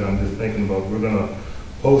something that I'm just thinking about. We're gonna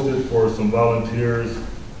post it for some volunteers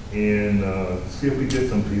and see if we get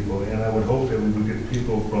some people. And I would hope that we would get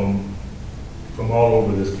people from all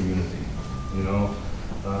over this community.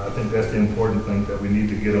 I think that's the important thing, that we need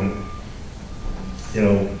to get them,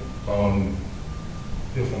 from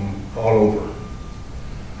all over.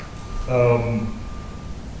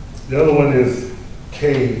 The other one is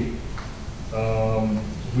K.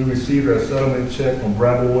 We received our settlement check from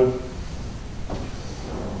Bramblewood.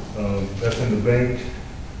 That's in the bank.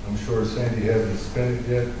 I'm sure Sandy hasn't spent it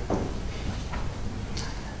yet.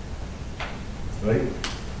 Right?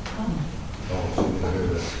 Oh, she didn't hear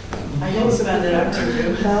that. I didn't spend it up to you.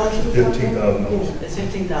 $15,000. It's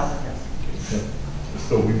 15,000, yes. Yeah.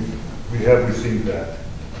 So we have received that.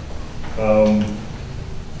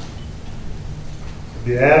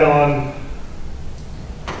 The add-on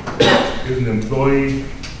is an employee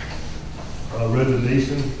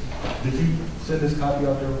resignation. Did you send this copy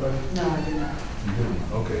out to everybody? No, I did not. You didn't?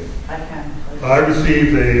 Okay. I can. I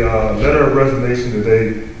received a letter of resignation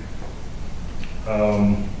today,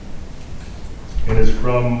 and it's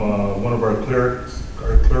from one of our clerks,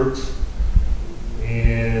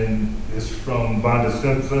 and it's from Vonda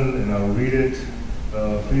Simpson, and I'll read it.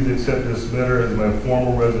 Please accept this letter as my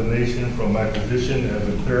formal resignation from my position as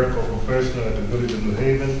a clerical professional at the Village of New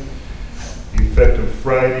Haven, effective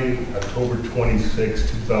Friday, October 26,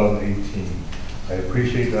 2018. I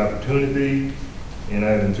appreciate the opportunity, and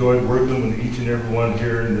I've enjoyed working with each and every one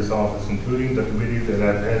here in this office, including the committees that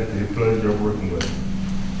I've had the pleasure of working with.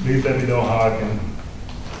 Please let me know how I can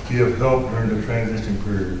be of help during the transition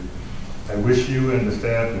period. I wish you and the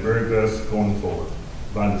staff the very best going forward.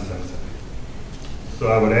 Vonda Simpson. So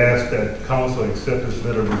I would ask that council accept this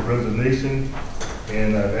letter of resignation,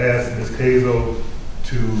 and I've asked Ms. Kazo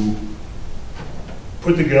to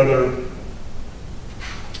put together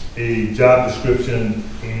a job description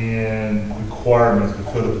and requirements to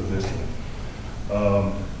fill the position.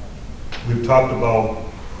 We've talked about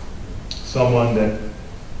someone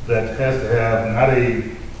that has to have not a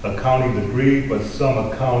accounting degree, but some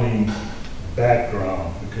accounting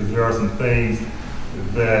background, because there are some things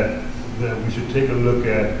that we should take a look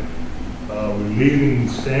at. Relieving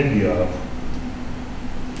Sandy of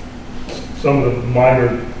some of the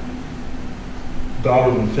minor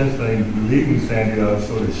dollars and cents things, relieving Sandy of,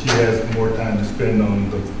 so that she has more time to spend on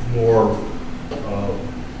the more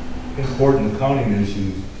important accounting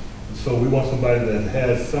issues. So we want somebody that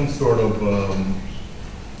has some sort of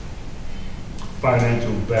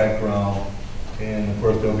financial background, and of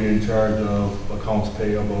course they'll be in charge of accounts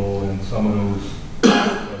payable and some of those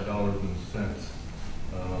dollars and cents.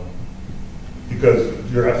 Because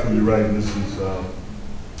you're absolutely right, and this is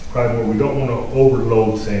probably where we don't want to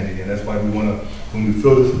overload Sandy, and that's why we want to, when we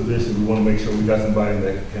fill this position, we want to make sure we got somebody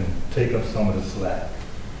that can take up some of the slack,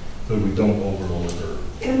 so we don't overload her.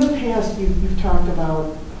 In the past, you've talked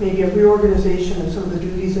about maybe a reorganization of some of the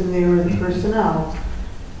duties in there and the personnel.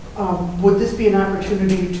 Would this be an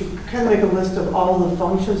opportunity to kind of make a list of all the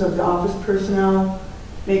functions of the office personnel,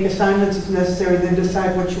 make assignments as necessary, then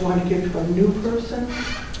decide what you want to give to a new person?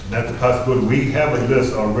 That's a possibility. We have a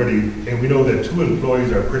list already, and we know that 2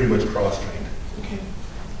 employees are pretty much cross-trained. Okay.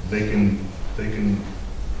 They can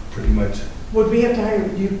pretty much. Would we have to hire,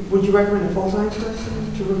 would you recommend a full-time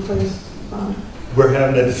person to replace? We're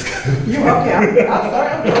having that discussion. Okay, I'm sorry,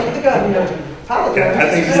 I'm jumping the gun here. Apologize. I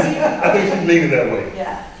think she's leaning that way.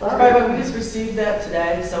 Yeah. Sorry. Right, but we just received that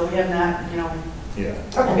today, so we have not, Yeah.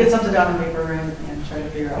 we'll get something down on paper and try to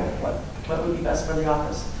figure out what would be best for the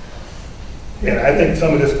office. And I think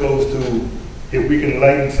some of this goes to, if we can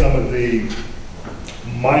lighten some of the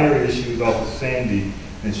minor issues off of Sandy,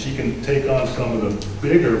 then she can take on some of the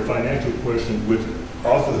bigger financial questions, which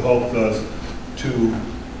also helps us to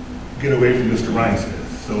get away from Mr. Reinsmith.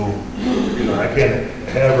 So, I can't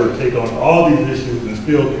have her take on all these issues and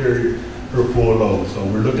still carry her full load. So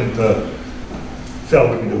we're looking to see how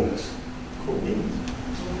we can do this. A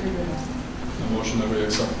motion that we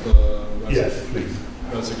accept the Yes, please.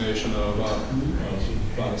 resignation of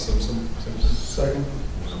Vonda Simpson. Second.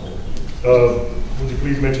 Would you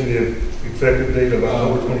please mention the effective date of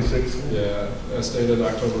October 26th? Yeah, as stated,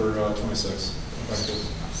 October 26th. Effective.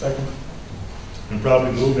 Second. And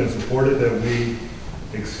probably moved and supported that we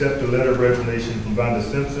accept the letter of resignation from Vonda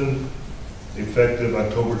Simpson, effective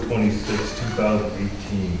October 26,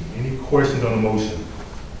 2018. Any questions on the motion?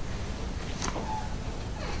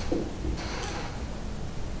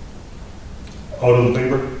 All those in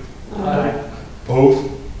favor? Aye.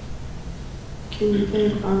 Opposed? Can you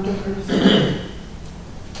thank Vonda for her service?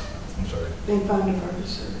 I'm sorry. Thank Vonda for her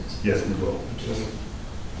service. Yes, we will.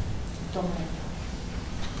 Don't mind.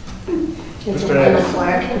 Mr. It's a little Adams.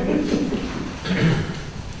 slack.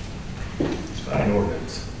 Sign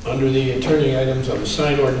ordinance. Under the attorney items on the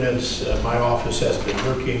sign ordinance, my office has been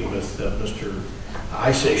working with Mr.,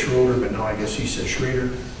 I say Schroeder, but now I guess he says Schrader.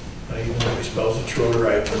 Even though he spells it Schroeder,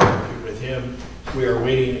 I've been working with him. We are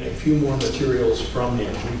waiting a few more materials from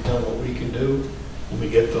him. We've done what we can do. When we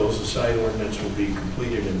get those, the sign ordinance will be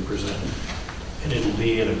completed and presented. And it'll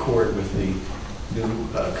be in accord with the new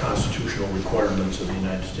constitutional requirements of the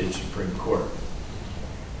United States Supreme Court.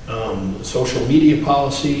 Social media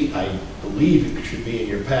policy, I believe it should be in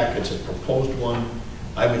your packets, a proposed one.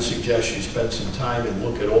 I would suggest you spend some time and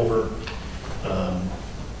look it over.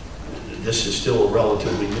 This is still a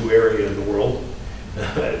relatively new area in the world.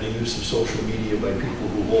 The use of social media by people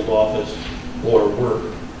who hold office or work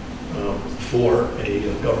for a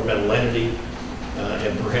governmental entity,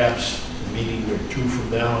 and perhaps a meeting or two from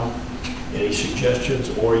now, any suggestions,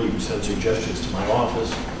 or you can send suggestions to my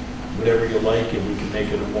office, whatever you like, and we can make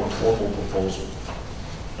it a more formal proposal.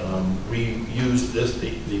 We used this,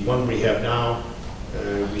 the one we have now,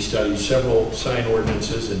 we studied several sign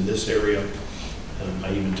ordinances in this area.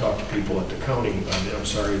 I even talked to people at the county, the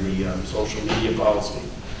social media policy.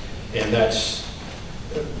 And that's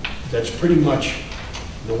pretty much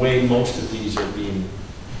the way most of these are being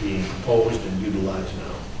proposed and utilized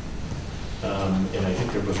now. And I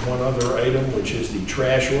think there was one other item, which is the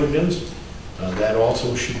trash ordinance. That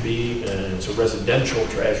also should be, it's a residential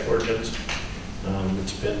trash ordinance.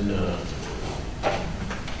 It's been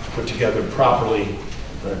put together properly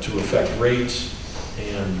to affect rates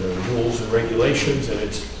and rules and regulations, and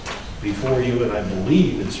it's before you, and I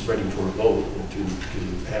believe it's ready for a vote to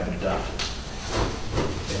have it adopted.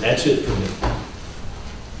 And that's it for me.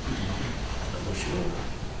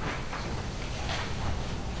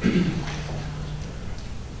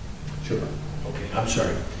 Sure. Okay, I'm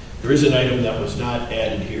sorry. There is an item that was not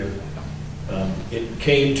added here. It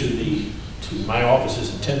came to my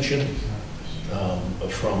office's attention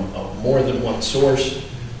from more than one source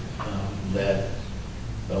that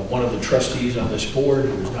one of the trustees on this board,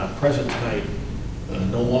 who is not present tonight,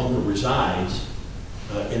 no longer resides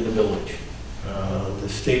in the village. The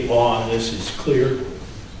state law on this is clear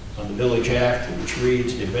on the Village Act, which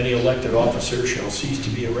reads, if any elected officer shall cease to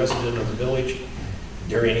be a resident of the village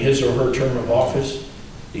during his or her term of office,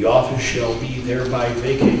 the office shall be thereby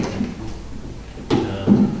vacated.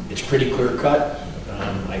 It's pretty clear cut.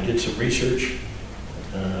 I did some research.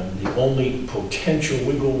 The only potential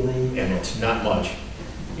wiggle room, and it's not much,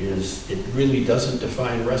 is it really doesn't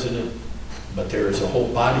define resident, but there is a whole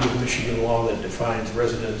body of Michigan law that defines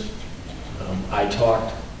residents. I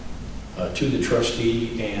talked to the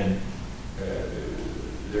trustee, and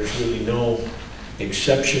there's really no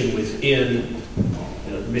exception within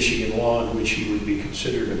Michigan law in which he would be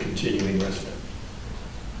considered a continuing resident.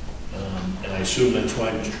 And I assume that's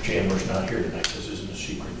why Mr. Chandler's not here tonight. This isn't a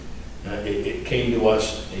secret. It came to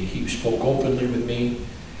us, he spoke openly with me,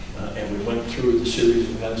 and we went through the series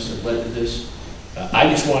of events that led to this. I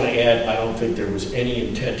just want to add, I don't think there was any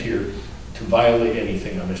intent here to violate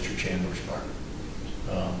anything on Mr. Chandler's part.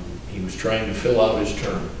 He was trying to fill out his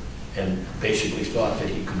term and basically thought that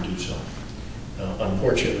he could do so.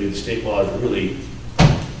 Unfortunately, the state law is really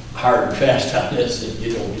hard and fast on this, and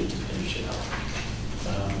you don't get to finish it out.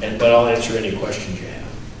 But I'll answer any questions you have.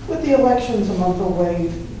 With the elections a month away,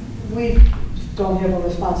 we don't have a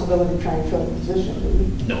responsibility to try and fill the position, do we?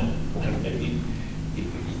 No.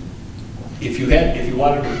 If you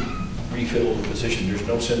wanted to refill the position, there's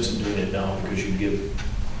no sense in doing it now because you give.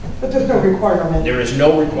 But there's no requirement. There is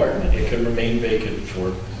no requirement. It can remain vacant for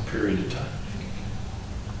a period of time.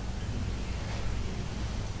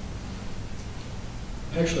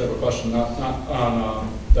 I actually have a question, not on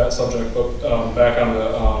that subject, but back on the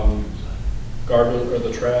garbage or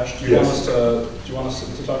the trash. Do you want us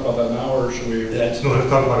to talk about that now, or should we? No, let's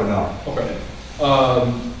talk about it now. Okay.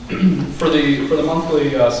 For the monthly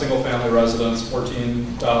single-family residence,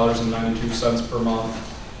 $14.92 per month.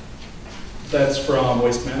 That's from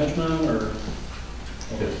Waste Management, or?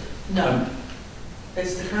 Yes. No,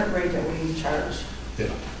 it's the current rate that we charge.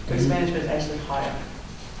 Yeah. Waste management is actually higher.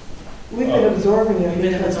 We've been absorbing it.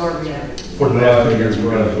 We've been absorbing it. For the last 2 years,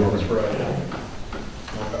 we're That's absorbing. right, yeah.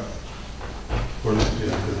 Okay.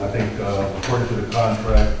 Because I think according to the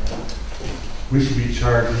contract, we should be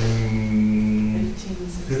charging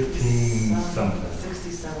 15 something.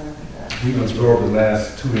 67, I think that. We've absorbed the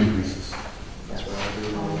last 2 increases. That's what I do.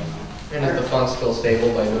 And is the fund still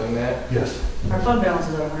stable by doing that? Yes. Our fund balance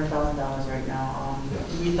is at $100,000 right now.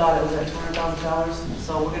 We thought it was at $200,000,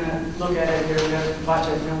 so we're gonna look at it here, we're gonna watch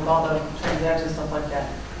it, with all the transactions, stuff like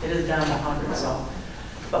that. It is down to 100, so,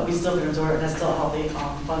 but we still can absorb it, and that's still a healthy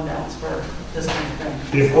fund balance for this kind of thing.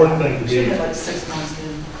 The important thing to Should me, have like 6 months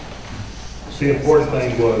in. the important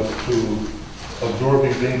thing was to absorb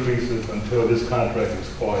these increases until this contract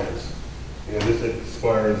expires. And this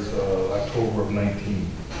expires October of 19.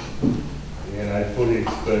 And I fully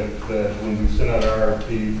expect that when we send out our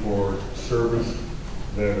RFP for service,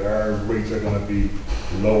 that our rates are going to be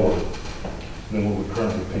lower than what we're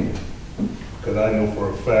currently paying. Because I know for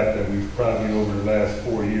a fact that we've probably over the last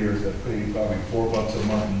 4 years have paid probably $4 a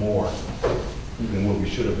month more than what we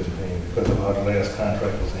should have been paying because of how the last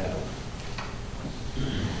contract was handled.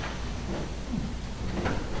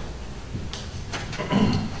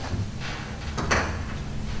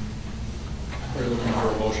 Are you looking for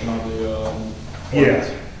a motion on the?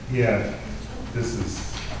 Yeah, this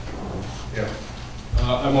is, yeah.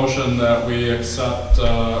 I motion that we accept,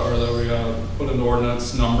 or that we put into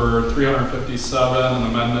ordinance number 357, an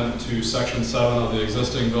amendment to section 7 of the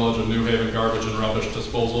existing Village of New Haven garbage and rubbish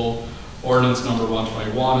disposal ordinance number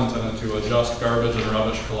 121, intended to adjust garbage and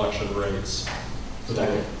rubbish collection rates.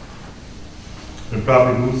 Second. Been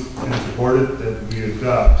properly moved and supported that we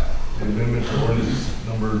adopt the amendment to ordinance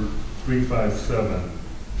number 357.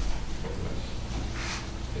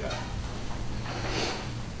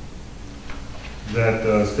 That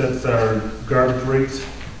sets our garbage rates.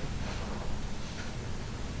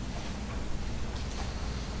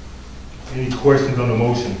 Any questions on the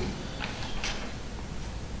motion?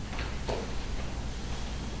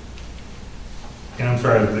 And I'm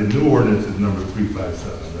sorry, the new ordinance is number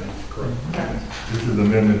 357, right? Correct. This is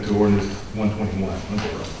amendment to ordinance 121.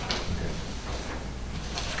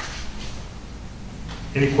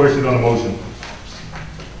 Okay. Any questions on the motion?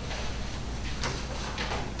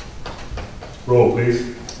 Roll,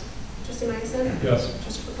 please. Trustee Magnuson? Yes.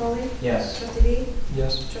 Trustee Capoli? Yes. Trustee B?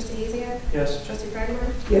 Yes. Trustee Haziak? Yes. Trustee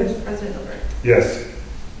Breidenbach? Yes. President Hilbert? Yes.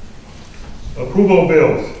 Approval of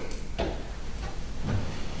bills.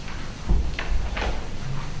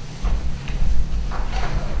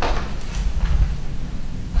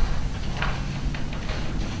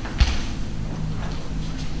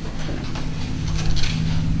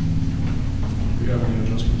 Do you have any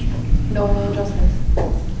adjustments? Ron? No adjustments.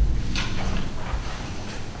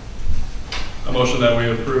 A motion that we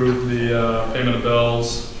approve the payment of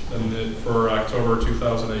bills for October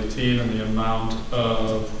 2018 in the amount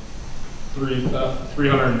of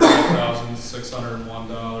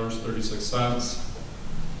 $305,601.36.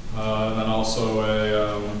 And then also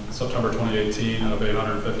a September 2018 of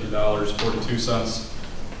 $850.42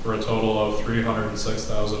 for a total of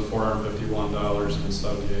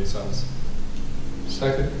 $306,451.78.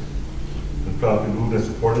 Second. Been properly moved and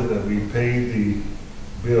supported that we pay the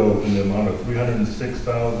bill in the amount of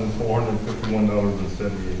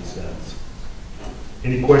 $306,451.78.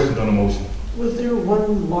 Any questions on the motion? Was there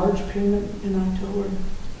one large payment in October?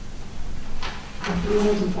 Of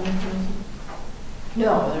 $305,000?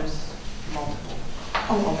 No, there's multiple.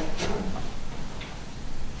 Oh,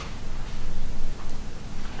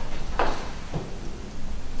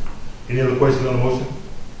 Any other questions on the motion?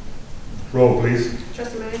 Roll, please.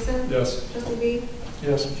 Trustee Magnuson? Yes. Trustee B?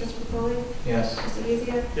 Yes. Trustee Capoli? Yes. Trustee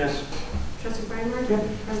Haziak? Yes. Trustee Breidenbach? Yep.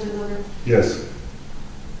 President Hilbert? Yes.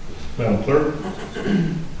 Madam Clerk?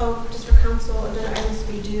 Oh, just for council, agenda items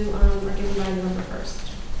to be due are given by November 1st.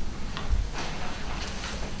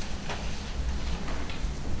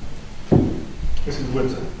 Mrs.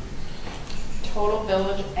 Whitson? Total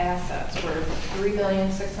village assets were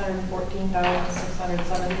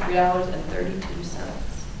 $3,614,673.32.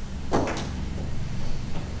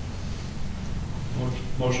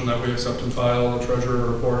 Motion that we accept and file the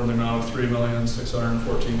treasurer report in the amount of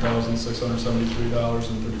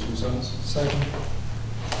 $3,614,673.32. Second.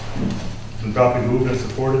 Been properly moved and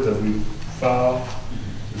supported that we file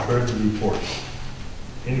the treasurer's report.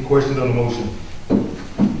 Any questions on the motion?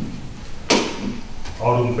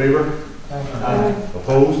 All those in favor? Aye.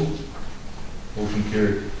 Opposed? Motion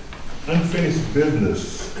carried. Unfinished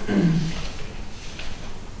business.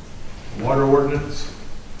 Water ordinance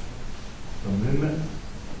amendment.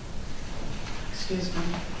 Excuse me.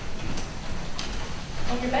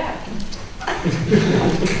 Oh, you're back.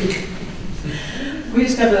 We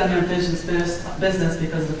just kept it under business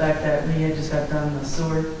because of the fact that we had just got done the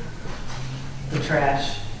sewer, the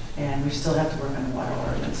trash, and we still have to work on the water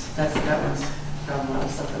ordinance. That one's got a lot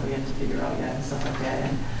of stuff that we have to figure out yet and stuff like that.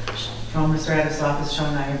 And from Mr. Addis' office,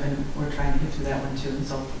 Sean and I we're trying to get through that one too. And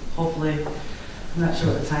so hopefully, I'm not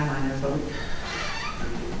sure what the timeline is, but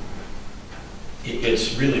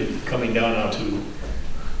It's really coming down now to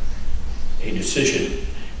a decision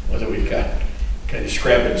whether we've got kind of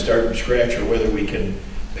scrap it and start from scratch, or whether we can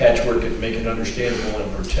patchwork it, make it understandable,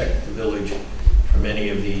 and protect the village from any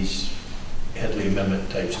of these Headley Amendment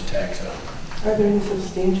types of tax on. Are there any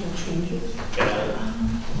substantial changes?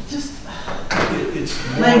 just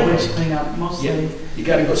It's language cleanup mostly. Yeah, you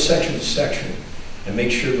got to go section to section and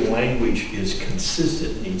make sure the language is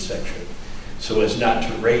consistent in each section, so as not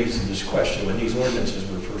to raise this question. When these ordinances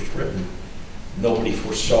were first written, nobody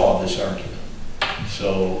foresaw this argument.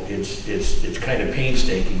 So it's kind of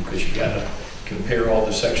painstaking, because you got to compare all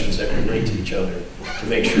the sections that relate to each other to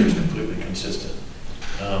make sure it's completely consistent.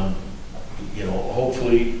 You know,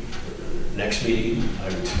 hopefully next meeting, I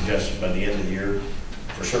would suggest by the end of the year,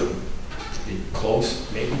 for certain.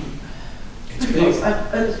 Close, maybe. It's big.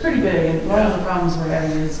 It's pretty big, and one of the problems we're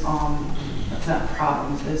having is, it's not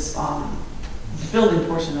problems, is the building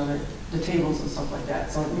portion of it, the tables and stuff like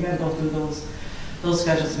that. So we got to go through those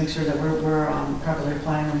schedules to make sure that we're properly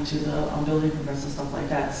applying them to the building permits and stuff like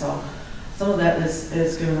that. So some of that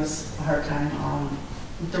is giving us a hard time.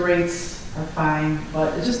 The rates are fine,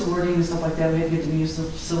 but it's just the wording and stuff like that. We have to get the use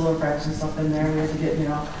of civil infraction stuff in there. We have to get,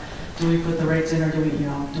 do we put the rates in, or do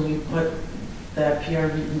we put the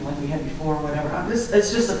PRV in like we had before, or whatever. It's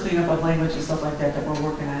just a cleanup of language and stuff like that that we're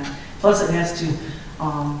working on. Plus, it has to,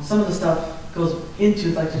 some of the stuff goes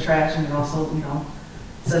into like the trash, and it also,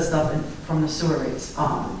 says stuff from the sewer rates,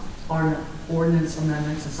 ordinance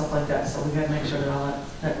amendments and stuff like that. So we got to make sure that all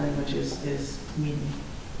that language is meeting.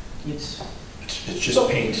 It's just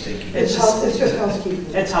painstaking. It's just housekeeping.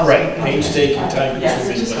 It's housekeeping. Right, painstaking, time Yes,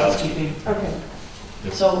 consuming, it's just but housekeeping. Okay.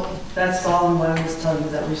 Yep. So that's all I'm going to tell you,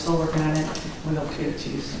 that we're still working on it. We hope to get it to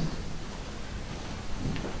you soon.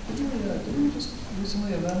 Did we just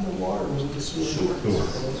recently amend the water, or was it the sewer?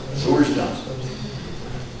 Sewer's done.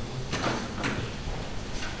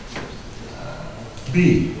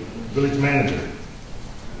 B, village manager.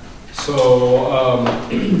 So,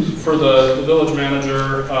 for the village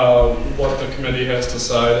manager, what the committee has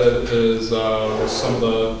decided is some of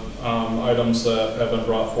the items that have been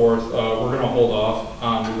brought forth, we're going to hold off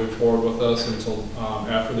on moving forward with this until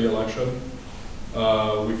after the election.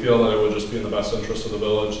 We feel that it would just be in the best interest of the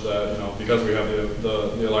village that, because we have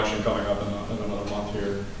the election coming up in another month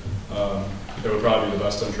here, it would probably be the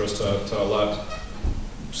best interest to let,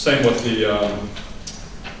 same with the,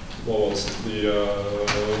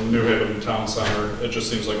 New Haven Town Center. It just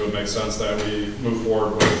seems like it would make sense that we move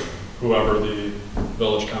forward with whoever the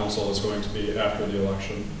village council is going to be after the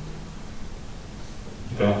election.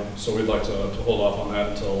 Okay. So we'd like to hold off on that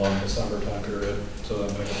until December time period to then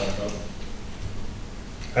pick it back up.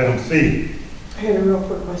 Item C. I had a real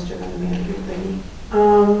quick question on the manager thing.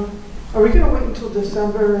 Are we going to wait until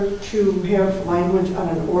December to have language on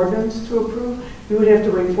an ordinance to approve? We would have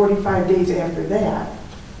to wait 45 days after that.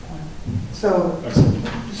 So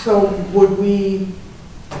would we,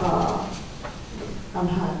 I'm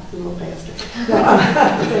hot, a little faster.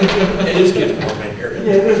 It is getting more here.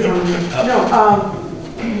 Yeah, it is more.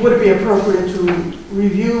 No, would it be appropriate to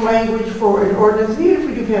review language for an ordinance? Even if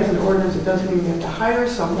we do pass an ordinance, it doesn't mean we have to hire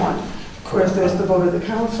someone. Of course, that's the vote of the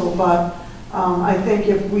council, but I think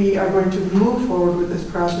if we are going to move forward with this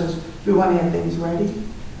process, we want to have things ready.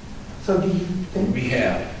 So do you think? We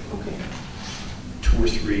have Okay. 2 or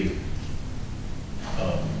 3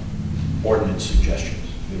 ordinance suggestions.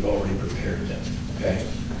 We've already prepared them, okay?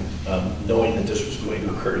 Knowing that this was going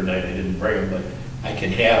to occur tonight, I didn't bring them, but I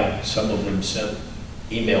can have some of them sent,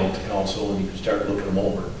 emailed to council, and you can start looking them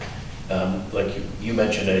over. Like you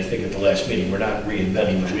mentioned, I think at the last meeting, we're not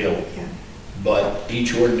reinventing the wheel, Yeah. but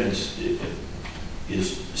each ordinance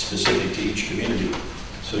is specific to each community.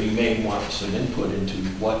 So you may want some input into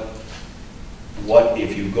what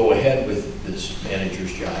if you go ahead with this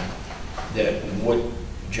manager's job, that what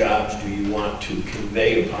jobs do you want to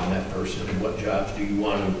convey upon that person, and what jobs do you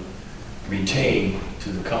want to retain to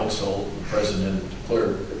the council, the president, the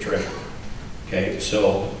clerk, the treasurer. Okay,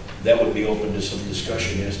 so that would be open to some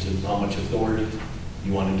discussion as to how much authority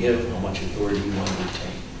you want to give, how much authority you want to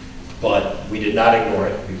retain. But we did not ignore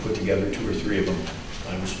it. We put together 2 or 3 of them.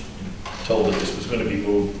 I was told that this was going to be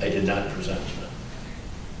moved. I did not present them.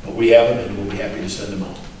 But we have them, and we'll be happy to send them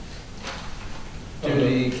out. Do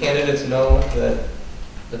the candidates know that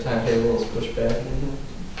the timetable is pushed back?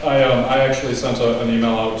 I actually sent an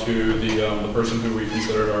email out to the person who we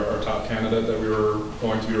considered our top candidate that we were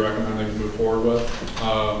going to be recommending to move forward with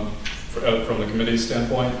from the committee's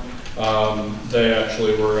standpoint. They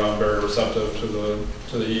actually were very receptive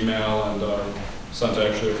to the email and sent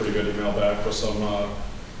actually a pretty good email back with some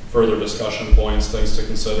further discussion points, things to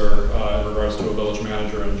consider in regards to a village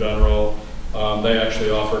manager in general. They actually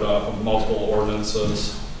offered multiple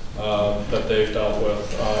ordinances that they've dealt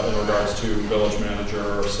with in regards to village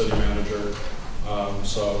manager or city manager.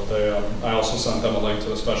 So I also sent them a link to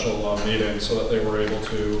the special meeting so that they were able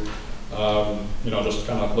to, just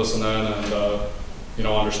kind of listen in and,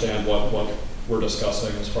 understand what we're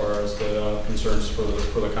discussing as far as the concerns for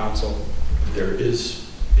the council. There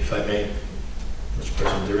is, if I may, Mr.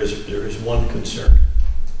 President, there is one concern.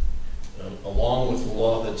 Along with the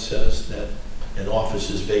law that says that an office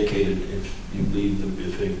is vacated if you leave,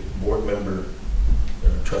 if a board member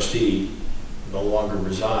or trustee no longer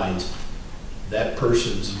resides, that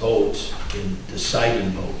person's votes in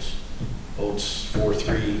deciding votes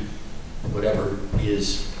 4-3, whatever,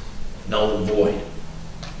 is null and void.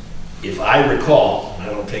 If I recall, and I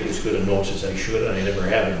don't take as good a notes as I should, and I never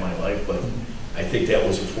have in my life, but I think that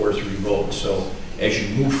was a 4-3 vote. So as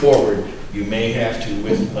you move forward, you may have to,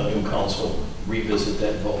 with a new council, revisit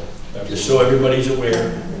that vote. Just so everybody's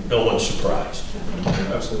aware, no one's surprised.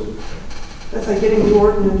 Absolutely. That's like getting the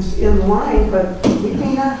ordinance in line, but we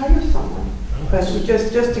may not hire someone. But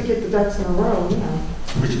just to get the ducks in a row,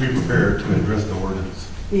 We should be prepared to address the ordinance.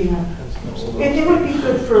 Yeah. And it would be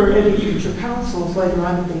good for any future councils later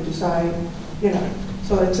on if they decide,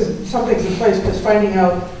 so it's something's in place, because finding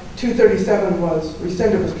out 237 was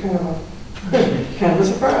rescinded was kind of a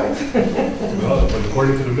surprise. Well, but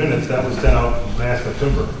according to the minutes, that was sent out last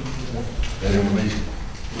September, that information.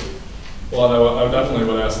 Well, I definitely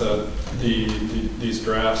would ask that these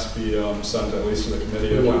drafts be sent at least to the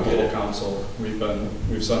committee of the council.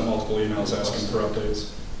 We've sent multiple emails asking for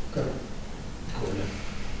updates. Okay.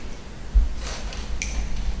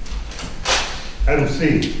 Item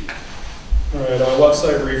C. All right,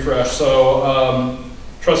 website refresh. So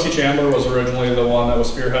Trustee Chandler was originally the one that was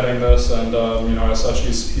spearheading this, and as such,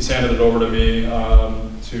 he's handed it over to me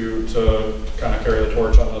to kind of carry the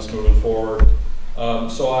torch on this moving forward.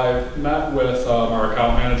 So I met with our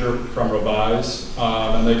account manager from Revise,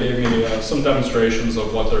 and they gave me some demonstrations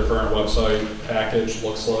of what their current website package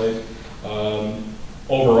looks like.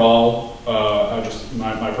 Overall,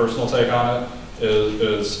 my personal take on it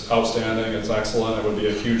is outstanding. It's excellent. It would be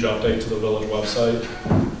a huge update to the village website.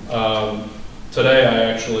 Today, I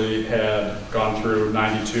actually had gone through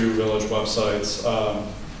 92 village websites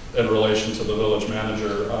in relation to the village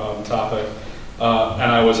manager topic,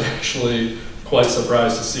 and I was actually quite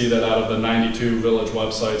surprised to see that out of the 92 village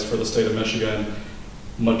websites for the state of Michigan,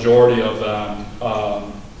 majority of them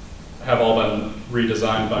have all been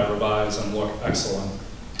redesigned by Revise and look excellent.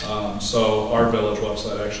 So our village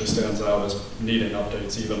website actually stands out as needing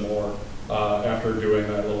updates even more after doing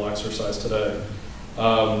that little exercise today.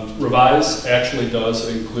 Revise actually does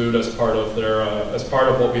include, as part of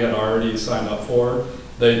what we had already signed up for,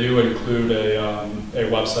 they do include a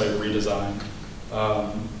website redesign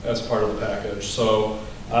as part of the package. So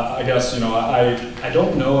I guess, I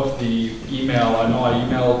don't know if the email, I know I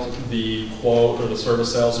emailed the quote or the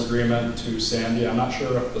service sales agreement to Sandy. I'm not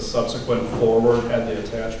sure if the subsequent forward had the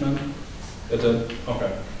attachment. It did?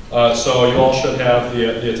 Okay. So you all should have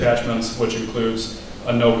the attachments, which includes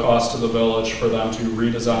a no cost to the village for them to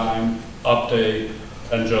redesign, update,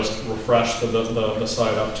 and just refresh the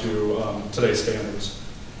site up to today's standards.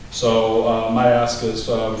 So my ask is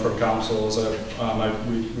from council is that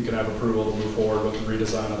we can have approval to move forward with the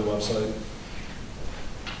redesign of the website.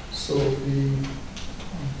 So the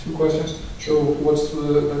two questions. So what's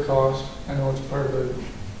the cost? I know it's part of the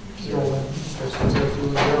enrollment.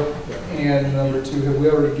 And number two, have we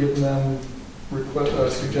already given them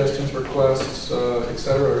suggestions, requests, et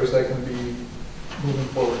cetera, or is that going to be moving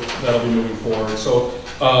forward? That'll be moving forward. So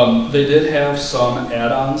they did have some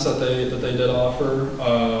add-ons that they did offer.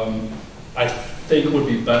 I think would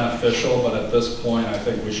be beneficial, but at this point, I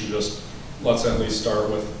think we should let's at least start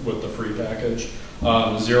with the free package.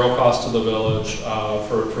 Zero cost to the village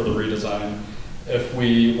for the redesign. If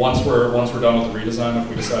once we're done with the redesign, if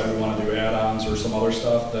we decide we want to do add-ons or some other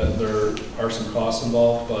stuff, that there are some costs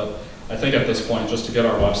involved. But I think at this point, just to get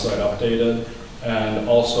our website updated, and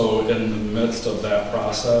also in the midst of that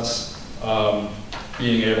process,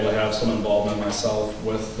 being able to have some involvement myself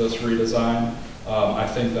with this redesign, I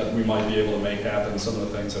think that we might be able to make happen some of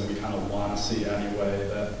the things that we kind of want to see anyway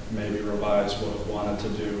that maybe Revise would have wanted to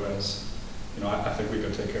do as, I think we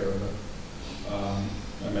could take care of it.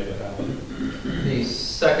 and make it happen. The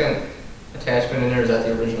second attachment in there, is that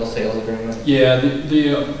the original sales agreement? Yeah,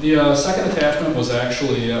 the second attachment was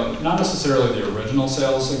actually not necessarily the original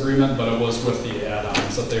sales agreement, but it was with the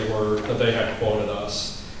add-ons that they had quoted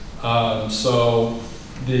us. So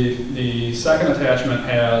the second attachment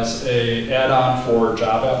has a add-on for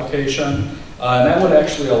job application, and that would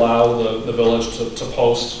actually allow the village to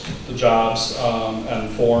post the jobs and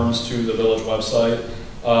forms to the village website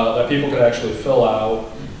that people could actually fill out.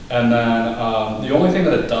 And then the only thing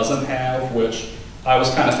that it doesn't have, which I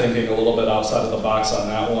was kind of thinking a little bit outside of the box on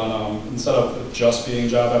that one, instead of it just being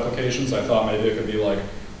job applications, I thought maybe it could be like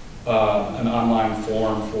an online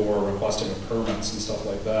form for requesting permits and stuff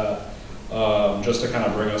like that, just to kind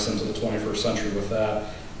of bring us into the 21st century with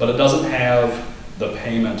that. But it doesn't have the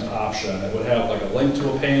payment option. It would have like a link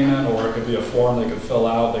to a payment, or it could be a form they could fill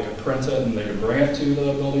out, they could print it, and they could bring it to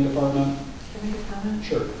the building department. Can I make a comment?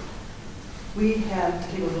 Sure. We have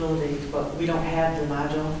the capability, but we don't have the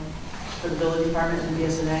module for the building department and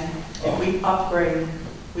BSNA. If we upgrade,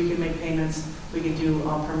 we can make payments, we can do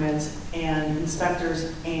permits, and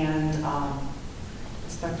inspectors and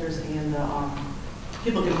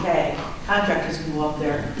people can pay. Contractors can go up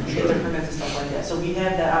there and get their permits and stuff like that. So we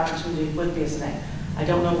have that opportunity with BSNA. I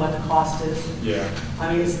don't know what the cost is. Yeah.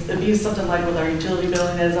 I mean, it'd be something like with our utility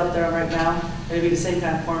billing that is up there right now. It'd be the same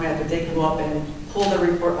kind of format that they can go up and pull the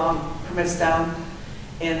report permits down,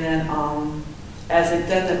 and then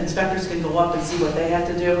then the inspectors can go up and see what they have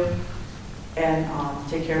to do and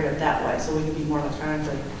take care of it that way. So we can be more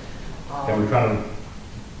electronically. And we're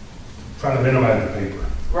trying to minimize the paper.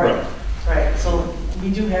 Right. Right. So we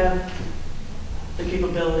do have the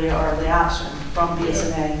capability or the option from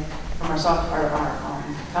BSNA, from our software, our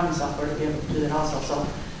common software, to be able to do that also. So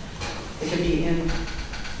it could be in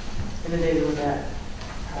the data with that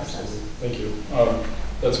process. Thank you.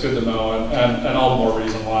 That's good to know, and all the more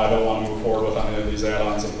reason why I don't want to move forward with any of these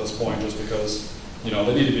add-ons at this point, just because, you know,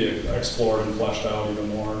 they need to be explored and fleshed out even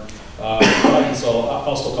more. And so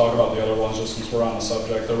I'll still talk about the other ones just since we're on the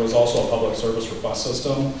subject. There was also a public service request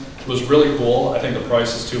system. It was really cool. I think the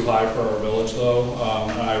price is too high for our village though,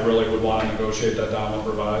 and I really would want to negotiate that down with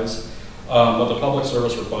Revise. But the public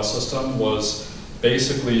service request system was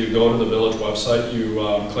basically you go to the village website, you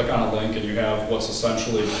click on a link, and you have what's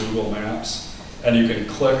essentially Google Maps. And you can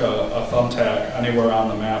click a thumbtack anywhere on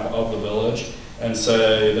the map of the village and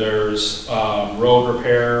say there's road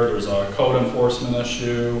repair, there's a code enforcement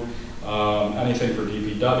issue, anything for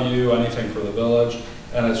DPW, anything for the village.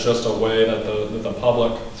 And it's just a way that the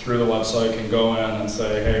public through the website can go in and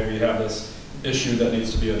say, hey, we have this issue that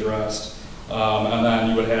needs to be addressed. And then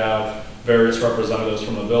you would have various representatives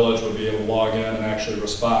from the village would be able to log in and actually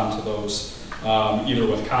respond to those, either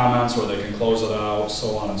with comments or they can close it out,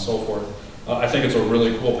 so on and so forth. I think it's a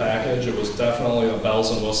really cool package. It was definitely a bells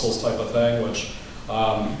and whistles type of thing, which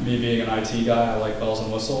me being an IT guy, I like bells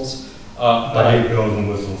and whistles. I hate bells and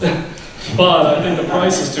whistles. But I think the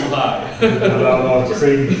price is too high. Allow all the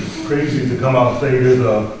crazy to come out and say there's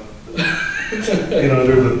a,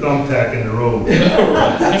 there's a thumbtack in the road.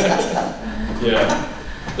 Yeah.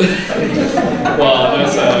 Well, I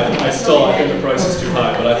think the price is too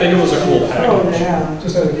high, but I think it was a cool package.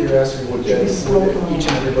 Just out of curiosity, would each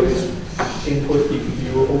and everybody's input be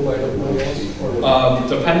viewable by everybody else?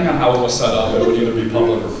 Depending on how it was set up, it would either be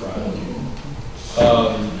public or private.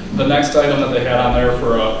 The next item that they had on there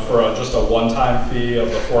for just a one-time fee of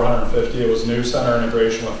the $450, it was News Center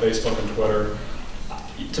integration with Facebook and Twitter.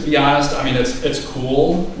 To be honest, I mean, it's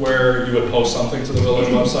cool where you would post something to the village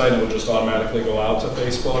website and it would just automatically go out to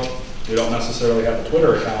Facebook. You don't necessarily have a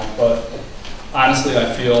Twitter account, but honestly,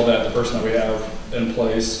 I feel that the person that we have in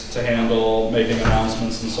place to handle making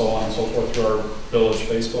announcements and so on and so forth through our village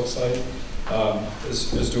Facebook site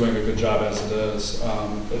is doing a good job as it is.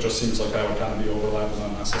 It just seems like that would kind of be overlap and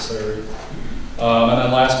unnecessary. And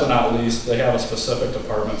then last but not least, they have a specific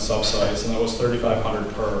department subsites, and that was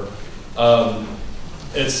 $3,500 per.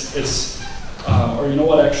 Or you know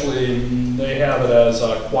what, actually, they have it as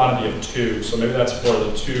a quantity of 2, so maybe that's for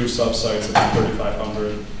the 2 subsites at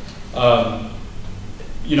 $3,500.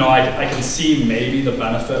 I can see maybe the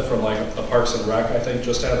benefit from like the Parks and Rec, I think,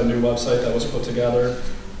 just had a new website that was put together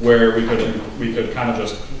where we could kind of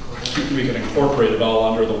just, we could incorporate it all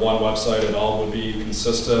under the one website. It all would be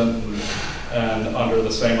consistent and under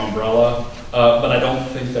the same umbrella. But I don't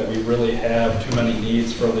think that we really have too many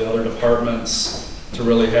needs for the other departments to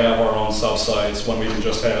really have our own sub-sites when we can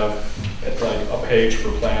just have like a page for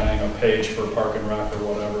planning, a page for Park and Rec or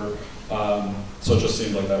whatever. So it just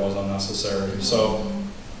seemed like that was unnecessary. So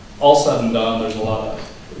all said and done, there's a lot of,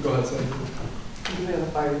 go ahead, Sam. We do have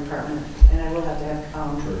a fire department, and I will have to have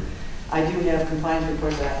I do have compliance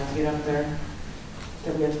reports that I have to get up there,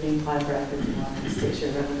 that we have to be applied for Act 51, state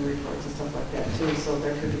share revenue reports and stuff like that too, so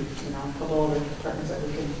there could be, you know, a couple other departments that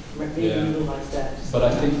we can maybe Yeah. utilize that. But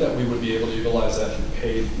I think that we would be able to utilize that through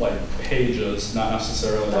pages, not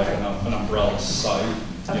necessarily like an umbrella site,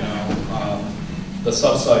 you know? The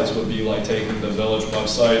sub-sites would be like taking the village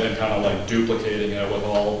website and kind of like duplicating it with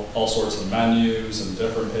all sorts of menus and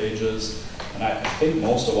different pages. And I think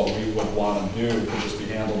most of what we would want to do could just be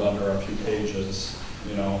handled under a few pages,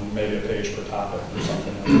 you know, maybe a page per topic or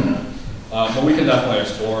something like that. But we can definitely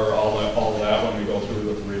explore all of that when we go through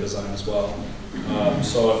with the redesign as well.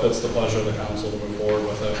 So if it's the pleasure of the council to move forward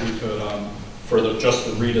with it, we could, for just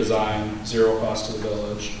the redesign, zero cost to the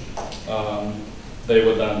village. They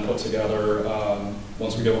would then put together,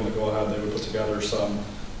 once we give them the go-ahead, they would put together some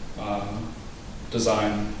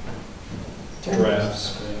design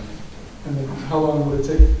drafts. Yeah. And then how long would it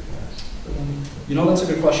take? You know, that's a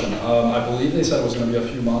good question. I believe they said it was going to be a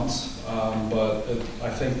few months, but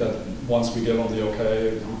I think that once we give them the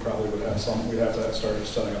okay, we probably would have we'd have to start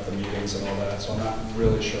setting up the meetings and all that, so I'm not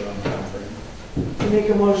really sure on the time frame. I make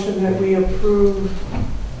a motion that we approve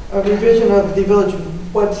a revision of the village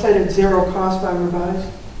website at zero cost on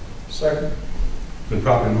revised. Second. Been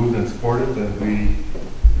properly moved and supported that we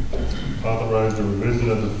authorize the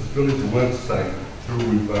revision of the village website through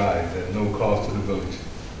revised at no cost to the village.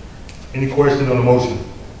 Any question on the motion?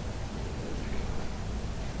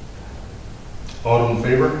 All those in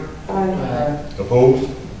favor? Aye. Opposed?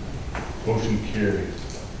 Motion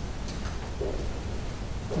carries.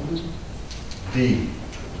 D,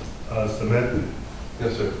 cement.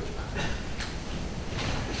 Yes, sir.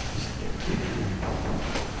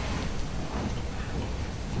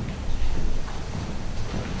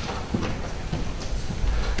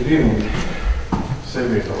 Good evening.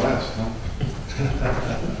 Save me for last, huh?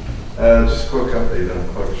 Just a quick update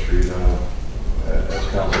on Clark Street. As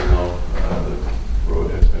council know, the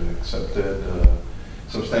road has been accepted,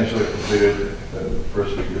 substantially completed the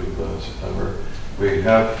first week of September. We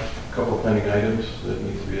have a couple of pending items that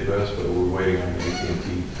need to be addressed, but we're waiting on AT&T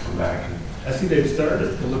to come back. I see they've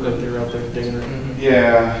started. It looked like they were out there digging it.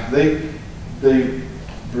 Yeah, they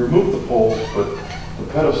removed the poles, but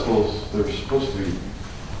the pedestals, they're supposed to be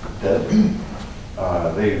dead.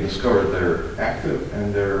 They discovered they're active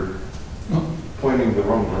and they're pointing the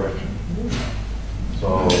wrong direction.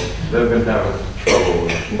 So they've been having trouble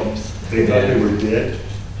with it. They thought they were dead?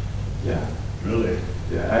 Yeah. Really?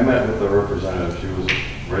 Yeah, I met with the representative. She was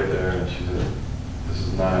right there and she said, this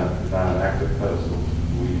is not an active pedestal.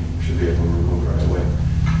 We should be able to remove it right away.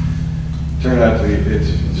 Turned out to be, it's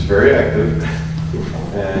very active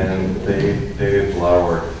and they have a lot of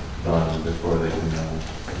work done before they can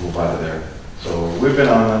move out of there. So we've been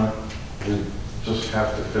on them. We just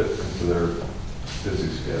have to fit into their busy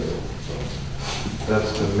schedule. So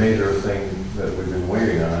that's the major thing that we've been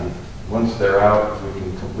waiting on. Once they're out, we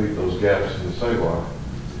can complete those gaps in the sidewalk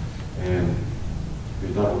and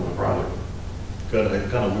be done with the project. God, I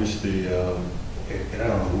kind of wish the, and I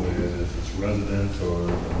don't know who it is, if it's residents or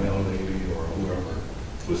the mail lady or whoever,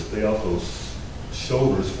 would stay off those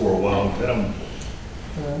shoulders for a while. Let them,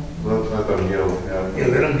 Let them heal. yeah,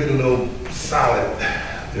 let them get a little solid.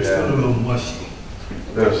 They're still a little mushy.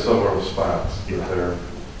 There's several spots that they're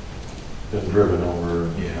been driven over.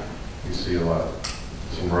 Yeah. You see a lot,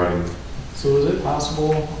 some writing. So is it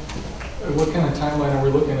possible, what kind of timeline are we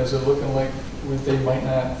looking? Is it looking like they might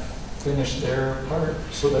not finish their part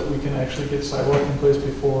so that we can actually get sidewalk in place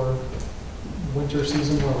before winter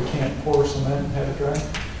season where we can't pour cement and have it dry?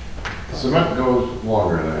 Cement goes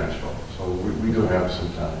longer than asphalt, so we do have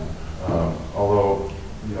some time. Although,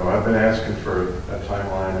 you know, I've been asking for a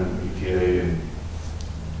timeline in ETA and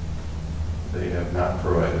they have not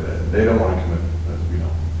provided that. They don't want to commit, as we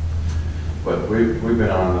know. But we've been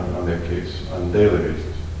on their case on a daily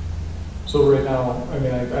basis. So right now, I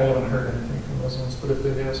mean, I haven't heard anything from residents, but if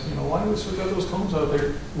they ask, you know, why do we still got those cones out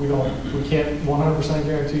there? We can't 100%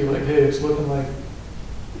 guarantee, like, hey, it's looking like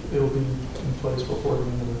it'll be in place before the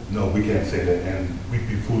end of it. No, we can't say that, and we'd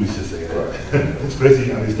be foolish to say that.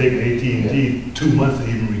 Especially, I mean, it's taken AT&T 2 months to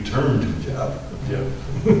even return to the job. Yeah.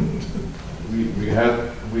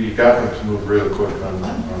 we got them to move real quick on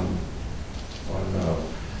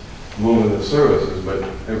moving the services, but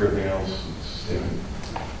everything else is taking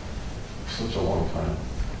such a long time.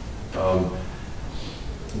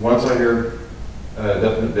 Once I hear a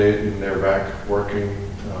definite date and they're back working,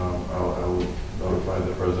 I'll notify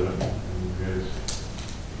the president and you guys.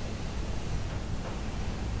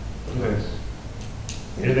 Okay.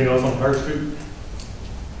 Anything else on Park Street?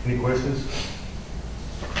 Any questions?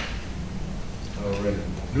 All right.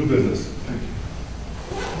 New business. Thank you.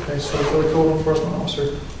 Okay, so for the code enforcement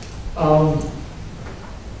officer,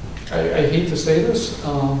 I hate to say this,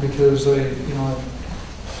 because I've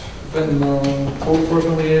been code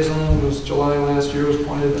enforcement liaison, was July last year, was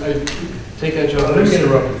appointed, I take that job. Let me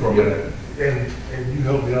interrupt you for a minute, and you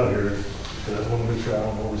help me out here, because I just want to make sure I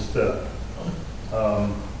don't overstep.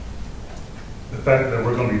 The fact that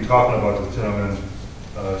we're going to be talking about this gentleman,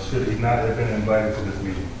 should he not have been invited to this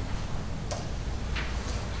meeting?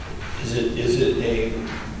 Is it a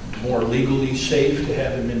more legally safe to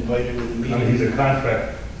have him invited to the meeting? I mean, he's a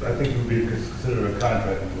contract, I think he would be considered a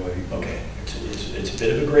contract employee. Okay, it's a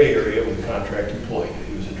bit of a gray area with a contract employee. If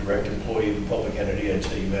he was a direct employee of a public entity, I'd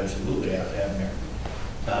say you absolutely have to have him there.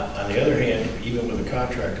 On the other hand, even with a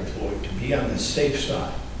contract employee, to be on the safe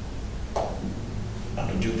side, on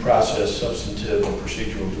a due process, substantive or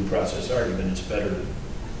procedural due process argument, it's better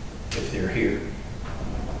if they're here.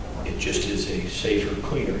 It just is a safer,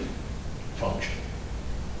 cleaner function.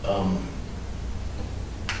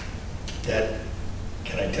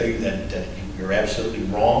 Can I tell you that you're absolutely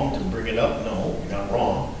wrong to bring it up? No, you're not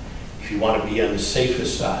wrong. If you want to be on the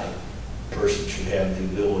safest side, a person should have the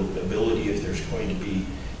ability, if there's going to be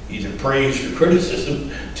either praise or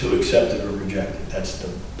criticism, to accept it or reject it. That's the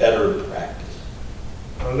better practice.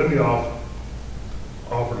 Let me offer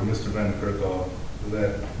to Mr. Van Kerkhoff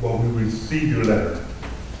that, well, we received your letter,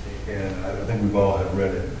 and I think we've all have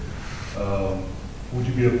read it. Would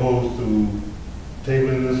you be opposed to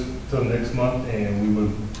tabling this till next month, and we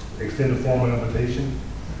would extend a formal invitation?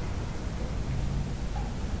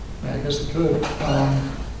 I guess it could.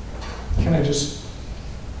 Can I just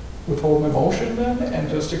withhold my motion then, and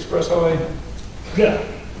just express how I? Yeah.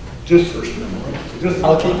 Just first memo. Just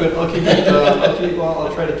I'll try to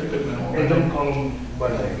keep it minimal. And don't call them by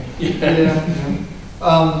name.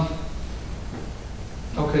 Yeah.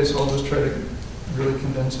 Okay, so I'll just try to really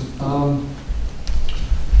condense it.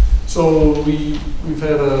 So we've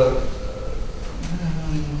had a, I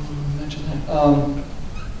don't even know if I mentioned that.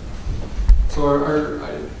 So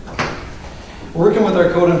working with our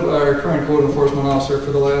current code enforcement officer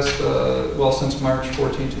for the last, since March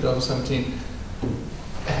 14, 2017,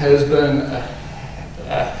 has been a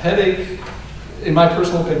headache, in my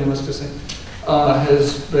personal opinion, let's just say,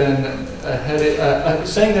 has been a headache.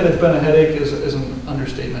 Saying that it's been a headache is an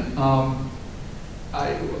understatement.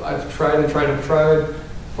 I've tried,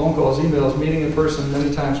 phone calls, emails, meeting in person many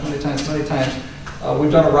times.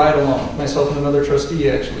 We've done a ride along, myself and another trustee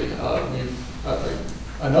actually.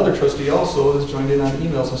 Another trustee also has joined in on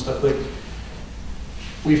emails and stuff. Like,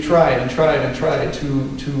 we've tried to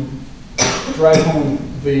drive home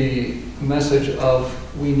the message of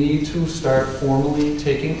we need to start formally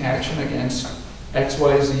taking action against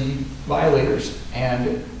XYZ violators.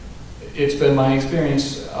 And it's been my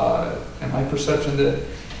experience and my perception that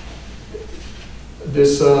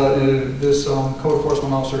this code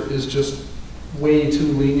enforcement officer is just way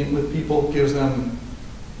too lenient with people, gives them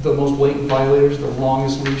the most blatant violators, the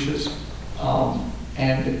longest leashes.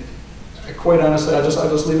 And quite honestly, I'll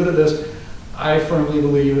just leave it at this. I firmly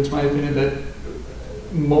believe, it's my opinion, that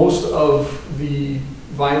most of the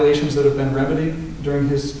violations that have been remedied during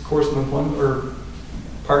his course of employment or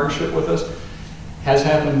partnership with us has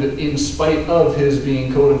happened in spite of his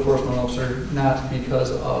being code enforcement officer, not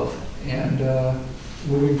because of. And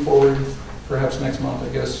moving forward, perhaps next month, I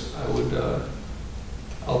guess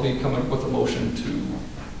I'll be coming up with a motion to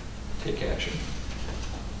take action.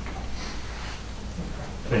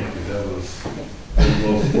 Thank you. That was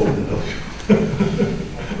well spoken.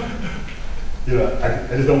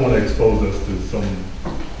 I just don't want to expose us to some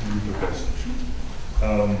repercussions.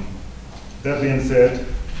 That being said,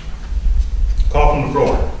 call from the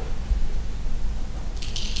floor.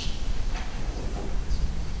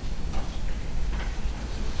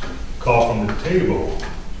 Call from the table.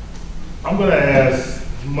 I'm going to ask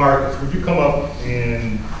Marcus, would you come up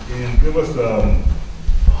and give us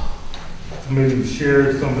maybe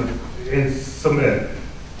share some of the, and submit,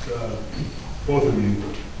 both of you,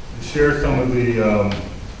 share some of the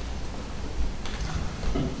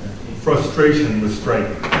frustration with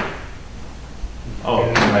striking.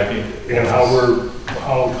 And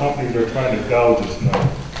how companies are trying to gouge us now.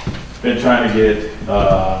 Been trying to get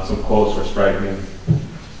some quotes for striking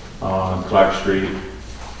on Clark Street.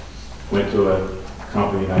 Went to a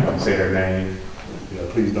company, not going to say their name. Yeah,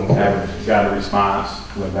 please don't. Haven't got a response.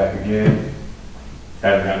 Went back again.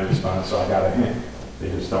 Haven't got a response, so I got a hint. They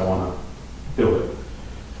just don't want to do it.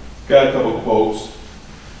 Got a couple quotes.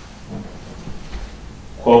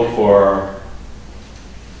 Quote for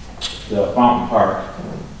the Fountain Park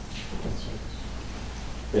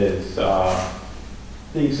is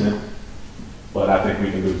decent, but I think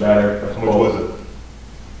we can do better. How much was it?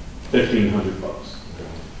 $1,500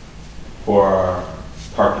 for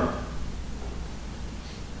parking.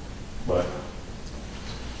 But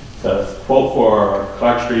the quote for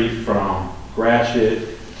Clark Street from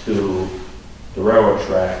Gratiot to the railroad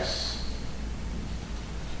tracks,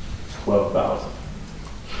 $12,000.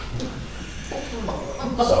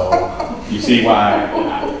 So you see why.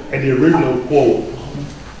 And the original quote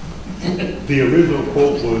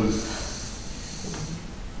was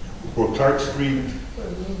for Clark Street.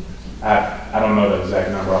 I don't know the exact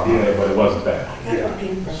number off my head, but it wasn't that.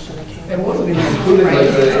 It wasn't even included like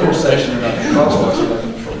the intersection or nothing.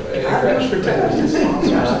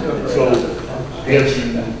 So, yes,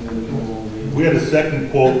 we had a second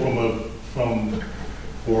quote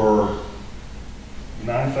for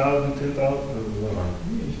 9,000,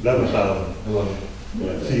 10,000,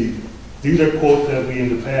 11,000. See, these are quotes that we in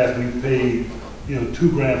the past we paid,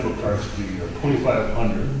 $2,000 for Clark Street or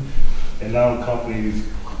 2,500, and now companies,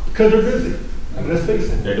 because they're busy. I mean, let's face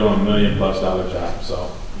it. They're doing $1 million+ jobs,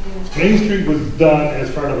 so. Main Street was done as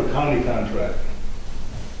part of a county contract.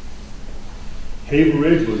 Haven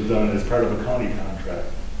Ridge was done as part of a county contract.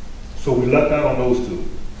 So we lucked out on those two.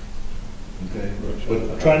 Okay,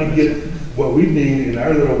 but trying to get what we need in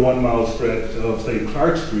our little 1 mile stretch of, say,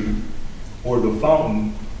 Clark Street or the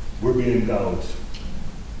Fountain, we're being gouged.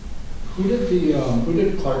 Who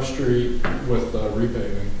did Clark Street with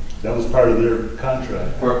repaving? That was part of their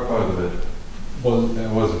contract. Part of it. It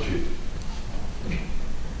wasn't cheap.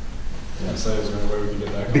 Can I say, is there any way we can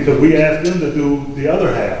get that? Because we asked them to do the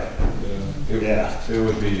other half. It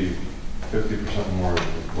would be 50% more than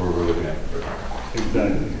what we're looking at.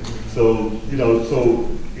 Exactly. So,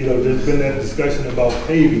 there's been that discussion about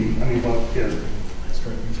paving,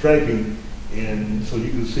 striping, and so you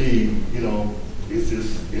can see,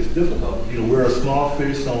 it's difficult. We're a small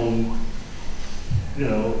fish on,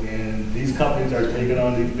 and these companies are taking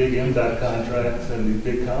on these big MDOT contracts and these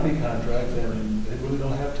big county contracts, and they really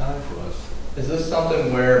don't have time for us. Is this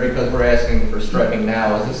something where, because we're asking for striping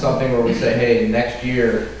now, is this something where we say, hey, next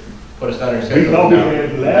year, put us on your schedule? We thought we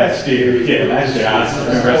had Last year. I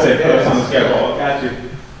remember I said, put us on the schedule. Got you.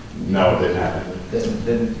 No, it didn't happen. Didn't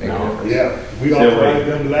make a difference. Yeah, we authorized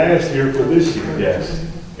them last year for this year. Yes.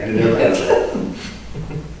 And it never happened.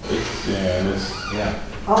 Yeah.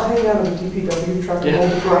 I'll hang out on the DPW truck and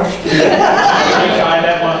hold the brush. We tried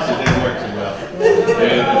that once, it didn't work too well. Oh,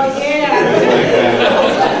 yeah.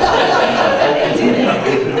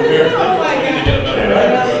 Oh, my God.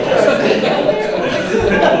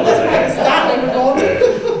 Stop when we're going.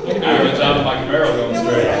 I have a job in my Camaro going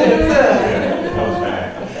straight.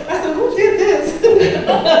 I said, who did this?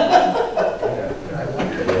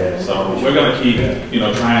 Yeah, so we're gonna keep,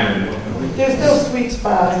 trying and. There's no sweet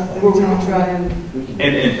spot where we can try and.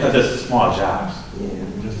 And because it's small jobs.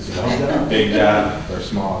 Yeah. Big jobs, they're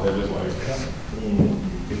small, they're just like.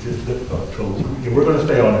 It's just difficult. So we're going to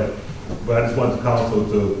stay on it, but I just want the council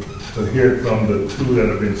to hear it from the two that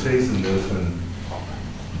have been chasing this. And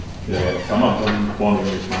yeah, some of them won't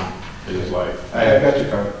even respond. They're just like, I got your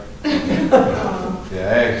card. Yeah,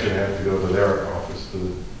 I actually had to go to their office, to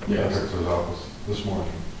the contractor's office this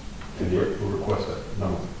morning, to request that.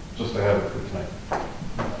 No, just to have it for tonight.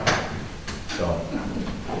 so,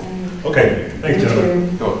 okay, thanks,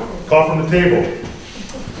 gentlemen. Go. Call from the table.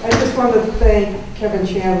 I just want to thank Kevin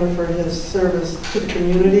Chandler for his service to the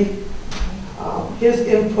community. His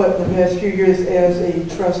input in the past few years as a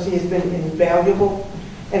trustee has been invaluable,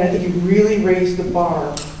 and I think he really raised the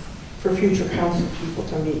bar for future council people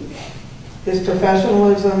to meet. His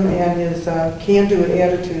professionalism and his can-do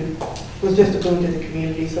attitude was just a boon to the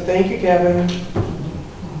community. So thank you, Kevin.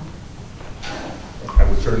 I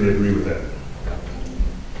would certainly agree with that.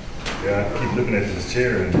 Yeah, I keep looking at this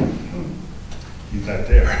chair and he's not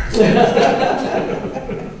there.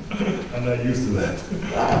 I'm not used to that.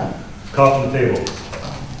 Call from the table.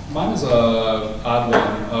 Mine is a odd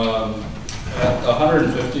one. At the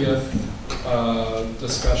 150th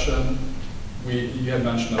discussion, you had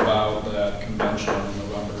mentioned about that convention in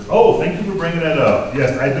November. Oh, thank you for bringing that up.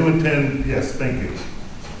 Yes, I do intend, yes, thank you.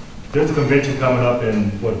 There's a convention coming up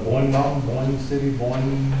in, what, Boyne Mountain, Boyne City,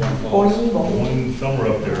 Boyne, somewhere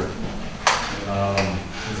up there.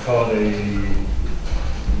 It's called a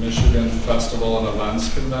Michigan Festival and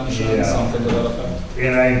Events Convention, something to that effect.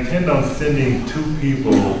 And I intend on sending 2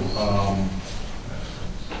 people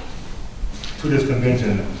to this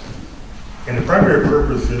convention. And the primary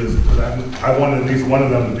purpose is, I want at least one of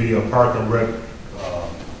them to be a Park and Rec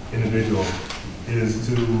individual, is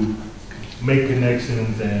to make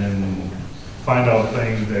connections and find out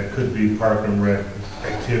things that could be Park and Rec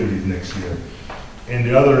activities next year. And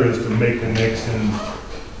the other is to make connections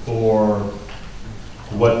for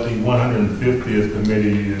what the 150th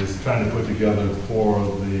committee is trying to put together for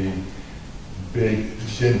the big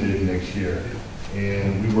shindig next year.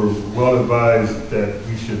 And we were well advised that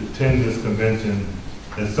we should attend this convention,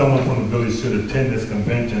 that someone from the village should attend this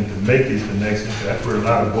convention to make these connections. That's where a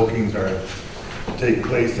lot of bookings take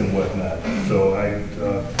place and whatnot. So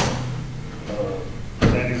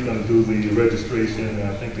Sandy's going to do the registration, and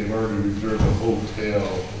I think they've already reserved a hotel,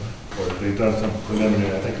 or they've done some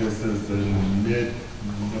preliminary. I think this is in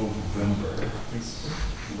mid-November. It's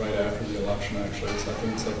right after the election, actually. I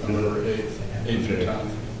think it's like November 8th through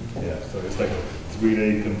 10th. Yeah, so it's like a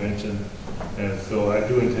 3-day convention. And so I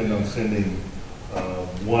do intend on sending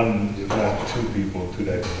one, if not 2 people to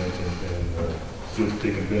that convention, and see if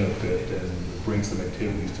they can benefit and bring some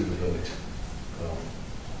activities to the village.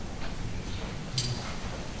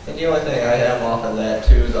 And the only thing I have off of that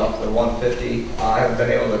too is off the 150. I haven't been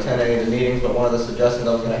able to attend any of the meetings, but one of the suggestions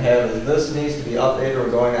I was going to have is this needs to be updated. We're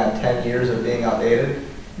going on 10 years of being outdated.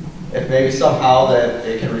 If maybe somehow that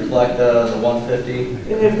it can reflect the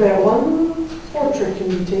 150. And if that one portrait can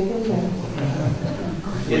be taken down.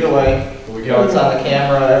 Either way, it's on the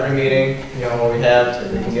camera every meeting, what we have, so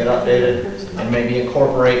we can get updated and maybe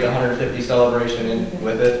incorporate the 150 celebration in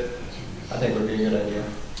with it. I think would be a good idea.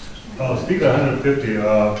 Speaking of 150,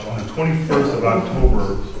 on the 21st of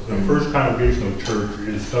October, the First Congregational Church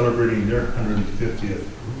is celebrating their 150th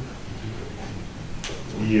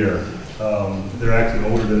year. They're actually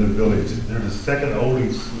older than the village. They're the second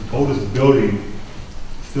oldest building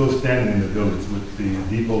still standing in the village, with the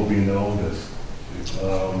depot being the oldest.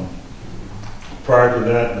 Prior to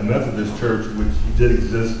that, the Methodist Church, which did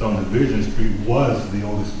exist on Division Street, was the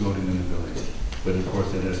oldest building in the village. But of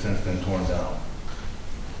course, it has since been torn down.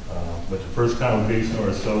 But the First Congregational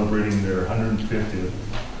are celebrating their 150th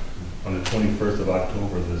on the 21st of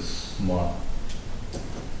October this month.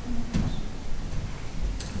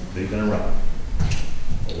 They've been around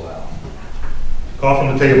a while. Call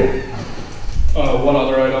from the table. One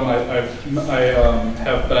other item I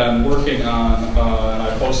have been working on, and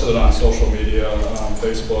I posted it on social media, on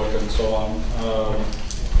Facebook and so on.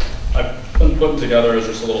 I've been putting together as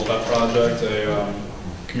just a little pet project, a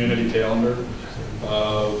community calendar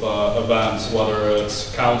of events, whether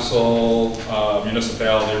it's council,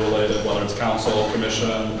 municipality related, whether it's council,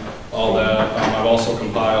 commission, all that. I've also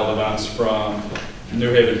compiled events from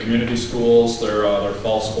New Haven Community Schools, their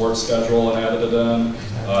fall sports schedule, and added it in.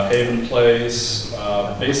 Haven Place,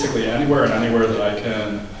 basically anywhere and anywhere that I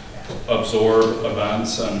can absorb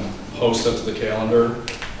events and post it to the calendar.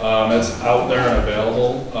 It's out there and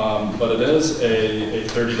available, but it is a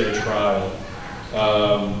 30-day trial.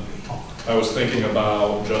 I was thinking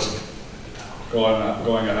about just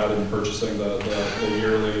going ahead and purchasing the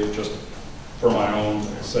yearly, just for my own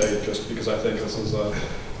sake, just because I think this is a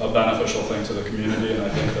beneficial thing to the community, and I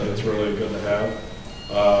think that it's really good to have.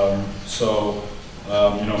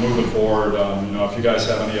 Moving forward, if you guys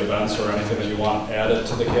have any events or anything that you want added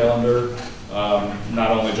to the calendar,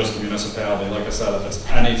 not only just the municipality, like I said, if it's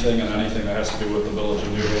anything and anything that has to do with the Village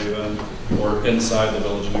of New Haven or inside the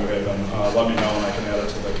Village of New Haven, let me know and I can add it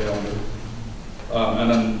to the calendar. And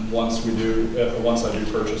then once I do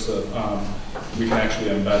purchase it, we can actually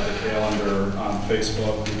embed the calendar on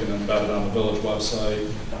Facebook. We can embed it on the village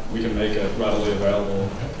website. We can make it readily available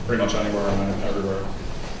pretty much anywhere and everywhere.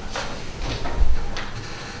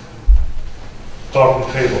 Talk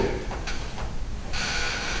from the table.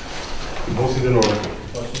 Motion in order.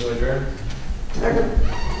 Motion to adjourn? Second.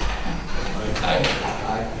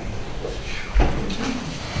 Aye.